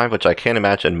this live, which I can't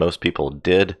imagine most people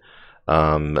did,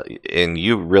 and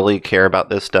you really care about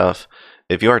this stuff,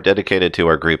 if you are dedicated to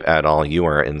our group at all, you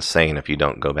are insane if you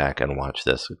don't go back and watch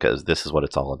this, because this is what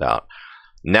it's all about.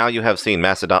 Now you have seen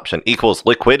mass adoption equals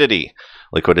liquidity.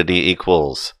 Liquidity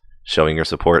equals showing your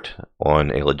support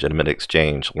on a legitimate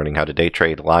exchange, learning how to day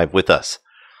trade live with us.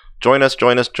 Join us,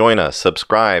 join us, join us.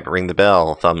 Subscribe, ring the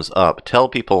bell, thumbs up, tell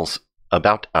people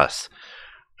about us.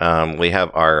 We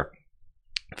have our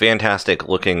fantastic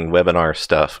looking webinar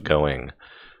stuff going.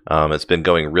 It's been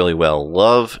going really well.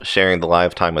 Love sharing the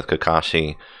live time with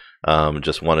Kakashi.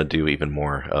 Just want to do even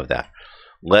more of that.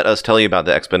 Let us tell you about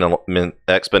the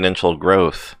exponential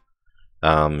growth.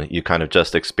 You kind of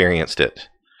just experienced it.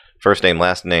 First name,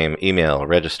 last name, email,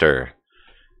 register.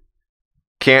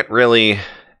 Can't really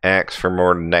ask for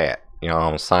more than that. You know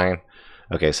what I'm saying?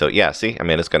 Okay, so yeah, see? I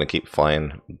mean, it's going to keep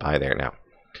flying by there now.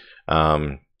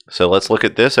 So let's look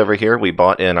at this over here. We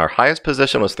bought in, our highest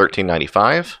position was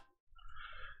 $13.95.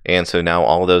 And so now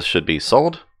all of those should be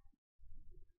sold.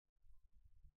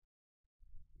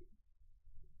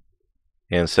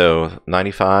 And so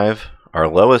 95, our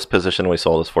lowest position we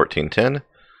sold is 14.10.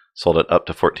 Sold it up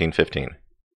to 14.15.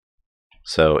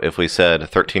 So if we said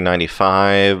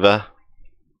 13.95, let's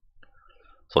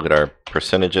look at our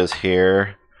percentages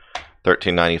here.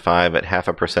 13.95 at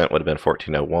 0.5% would have been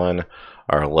 14.01.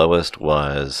 Our lowest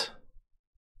was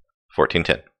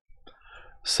 14.10.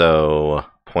 So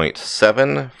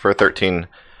 0.7 for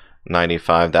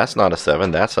 13.95. That's not a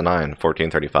 7. That's a 9.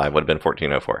 14.35 would have been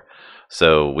 14.04.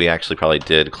 So we actually probably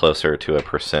did closer to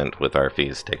 1% with our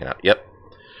fees taken out. Yep.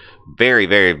 Very,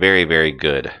 very, very, very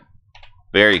good.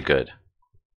 Very good.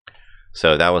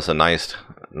 So that was a nice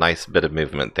bit of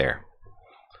movement there.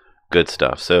 Good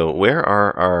stuff. So where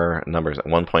are our numbers?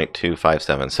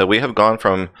 1.257. So we have gone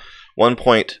from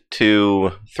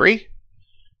 1.23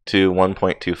 to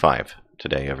 1.25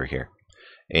 today over here.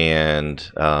 And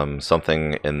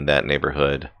something in that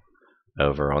neighborhood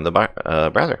over on the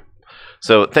browser.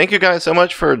 So thank you guys so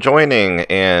much for joining.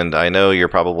 And I know you're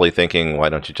probably thinking, why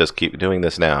don't you just keep doing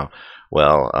this now?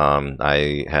 Well,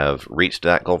 I have reached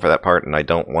that goal for that part, and I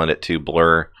don't want it to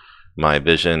blur my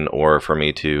vision or for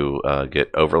me to get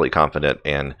overly confident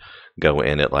and go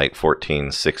in at like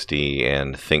 1460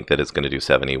 and think that it's going to do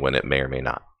 70 when it may or may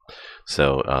not.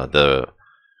 So the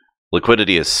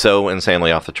liquidity is so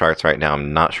insanely off the charts right now,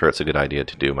 I'm not sure it's a good idea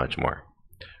to do much more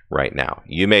right now.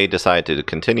 You may decide to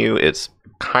continue. It's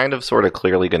kind of sort of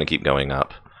clearly going to keep going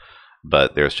up,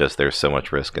 but there's so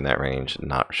much risk in that range.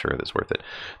 Not sure that's worth it.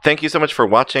 Thank you so much for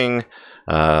watching.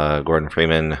 Gordon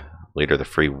Freeman, leader of the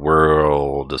free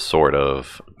world, sort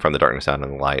of, from the darkness out in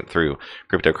the light through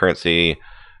cryptocurrency,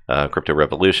 crypto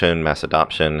revolution, mass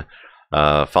adoption.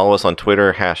 Follow us on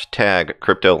Twitter, hashtag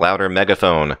crypto louder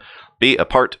megaphone. Be a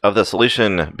part of the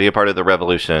solution. Be a part of the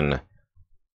revolution.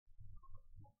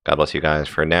 God bless you guys.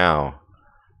 For now,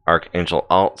 Archangel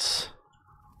Alts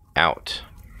out.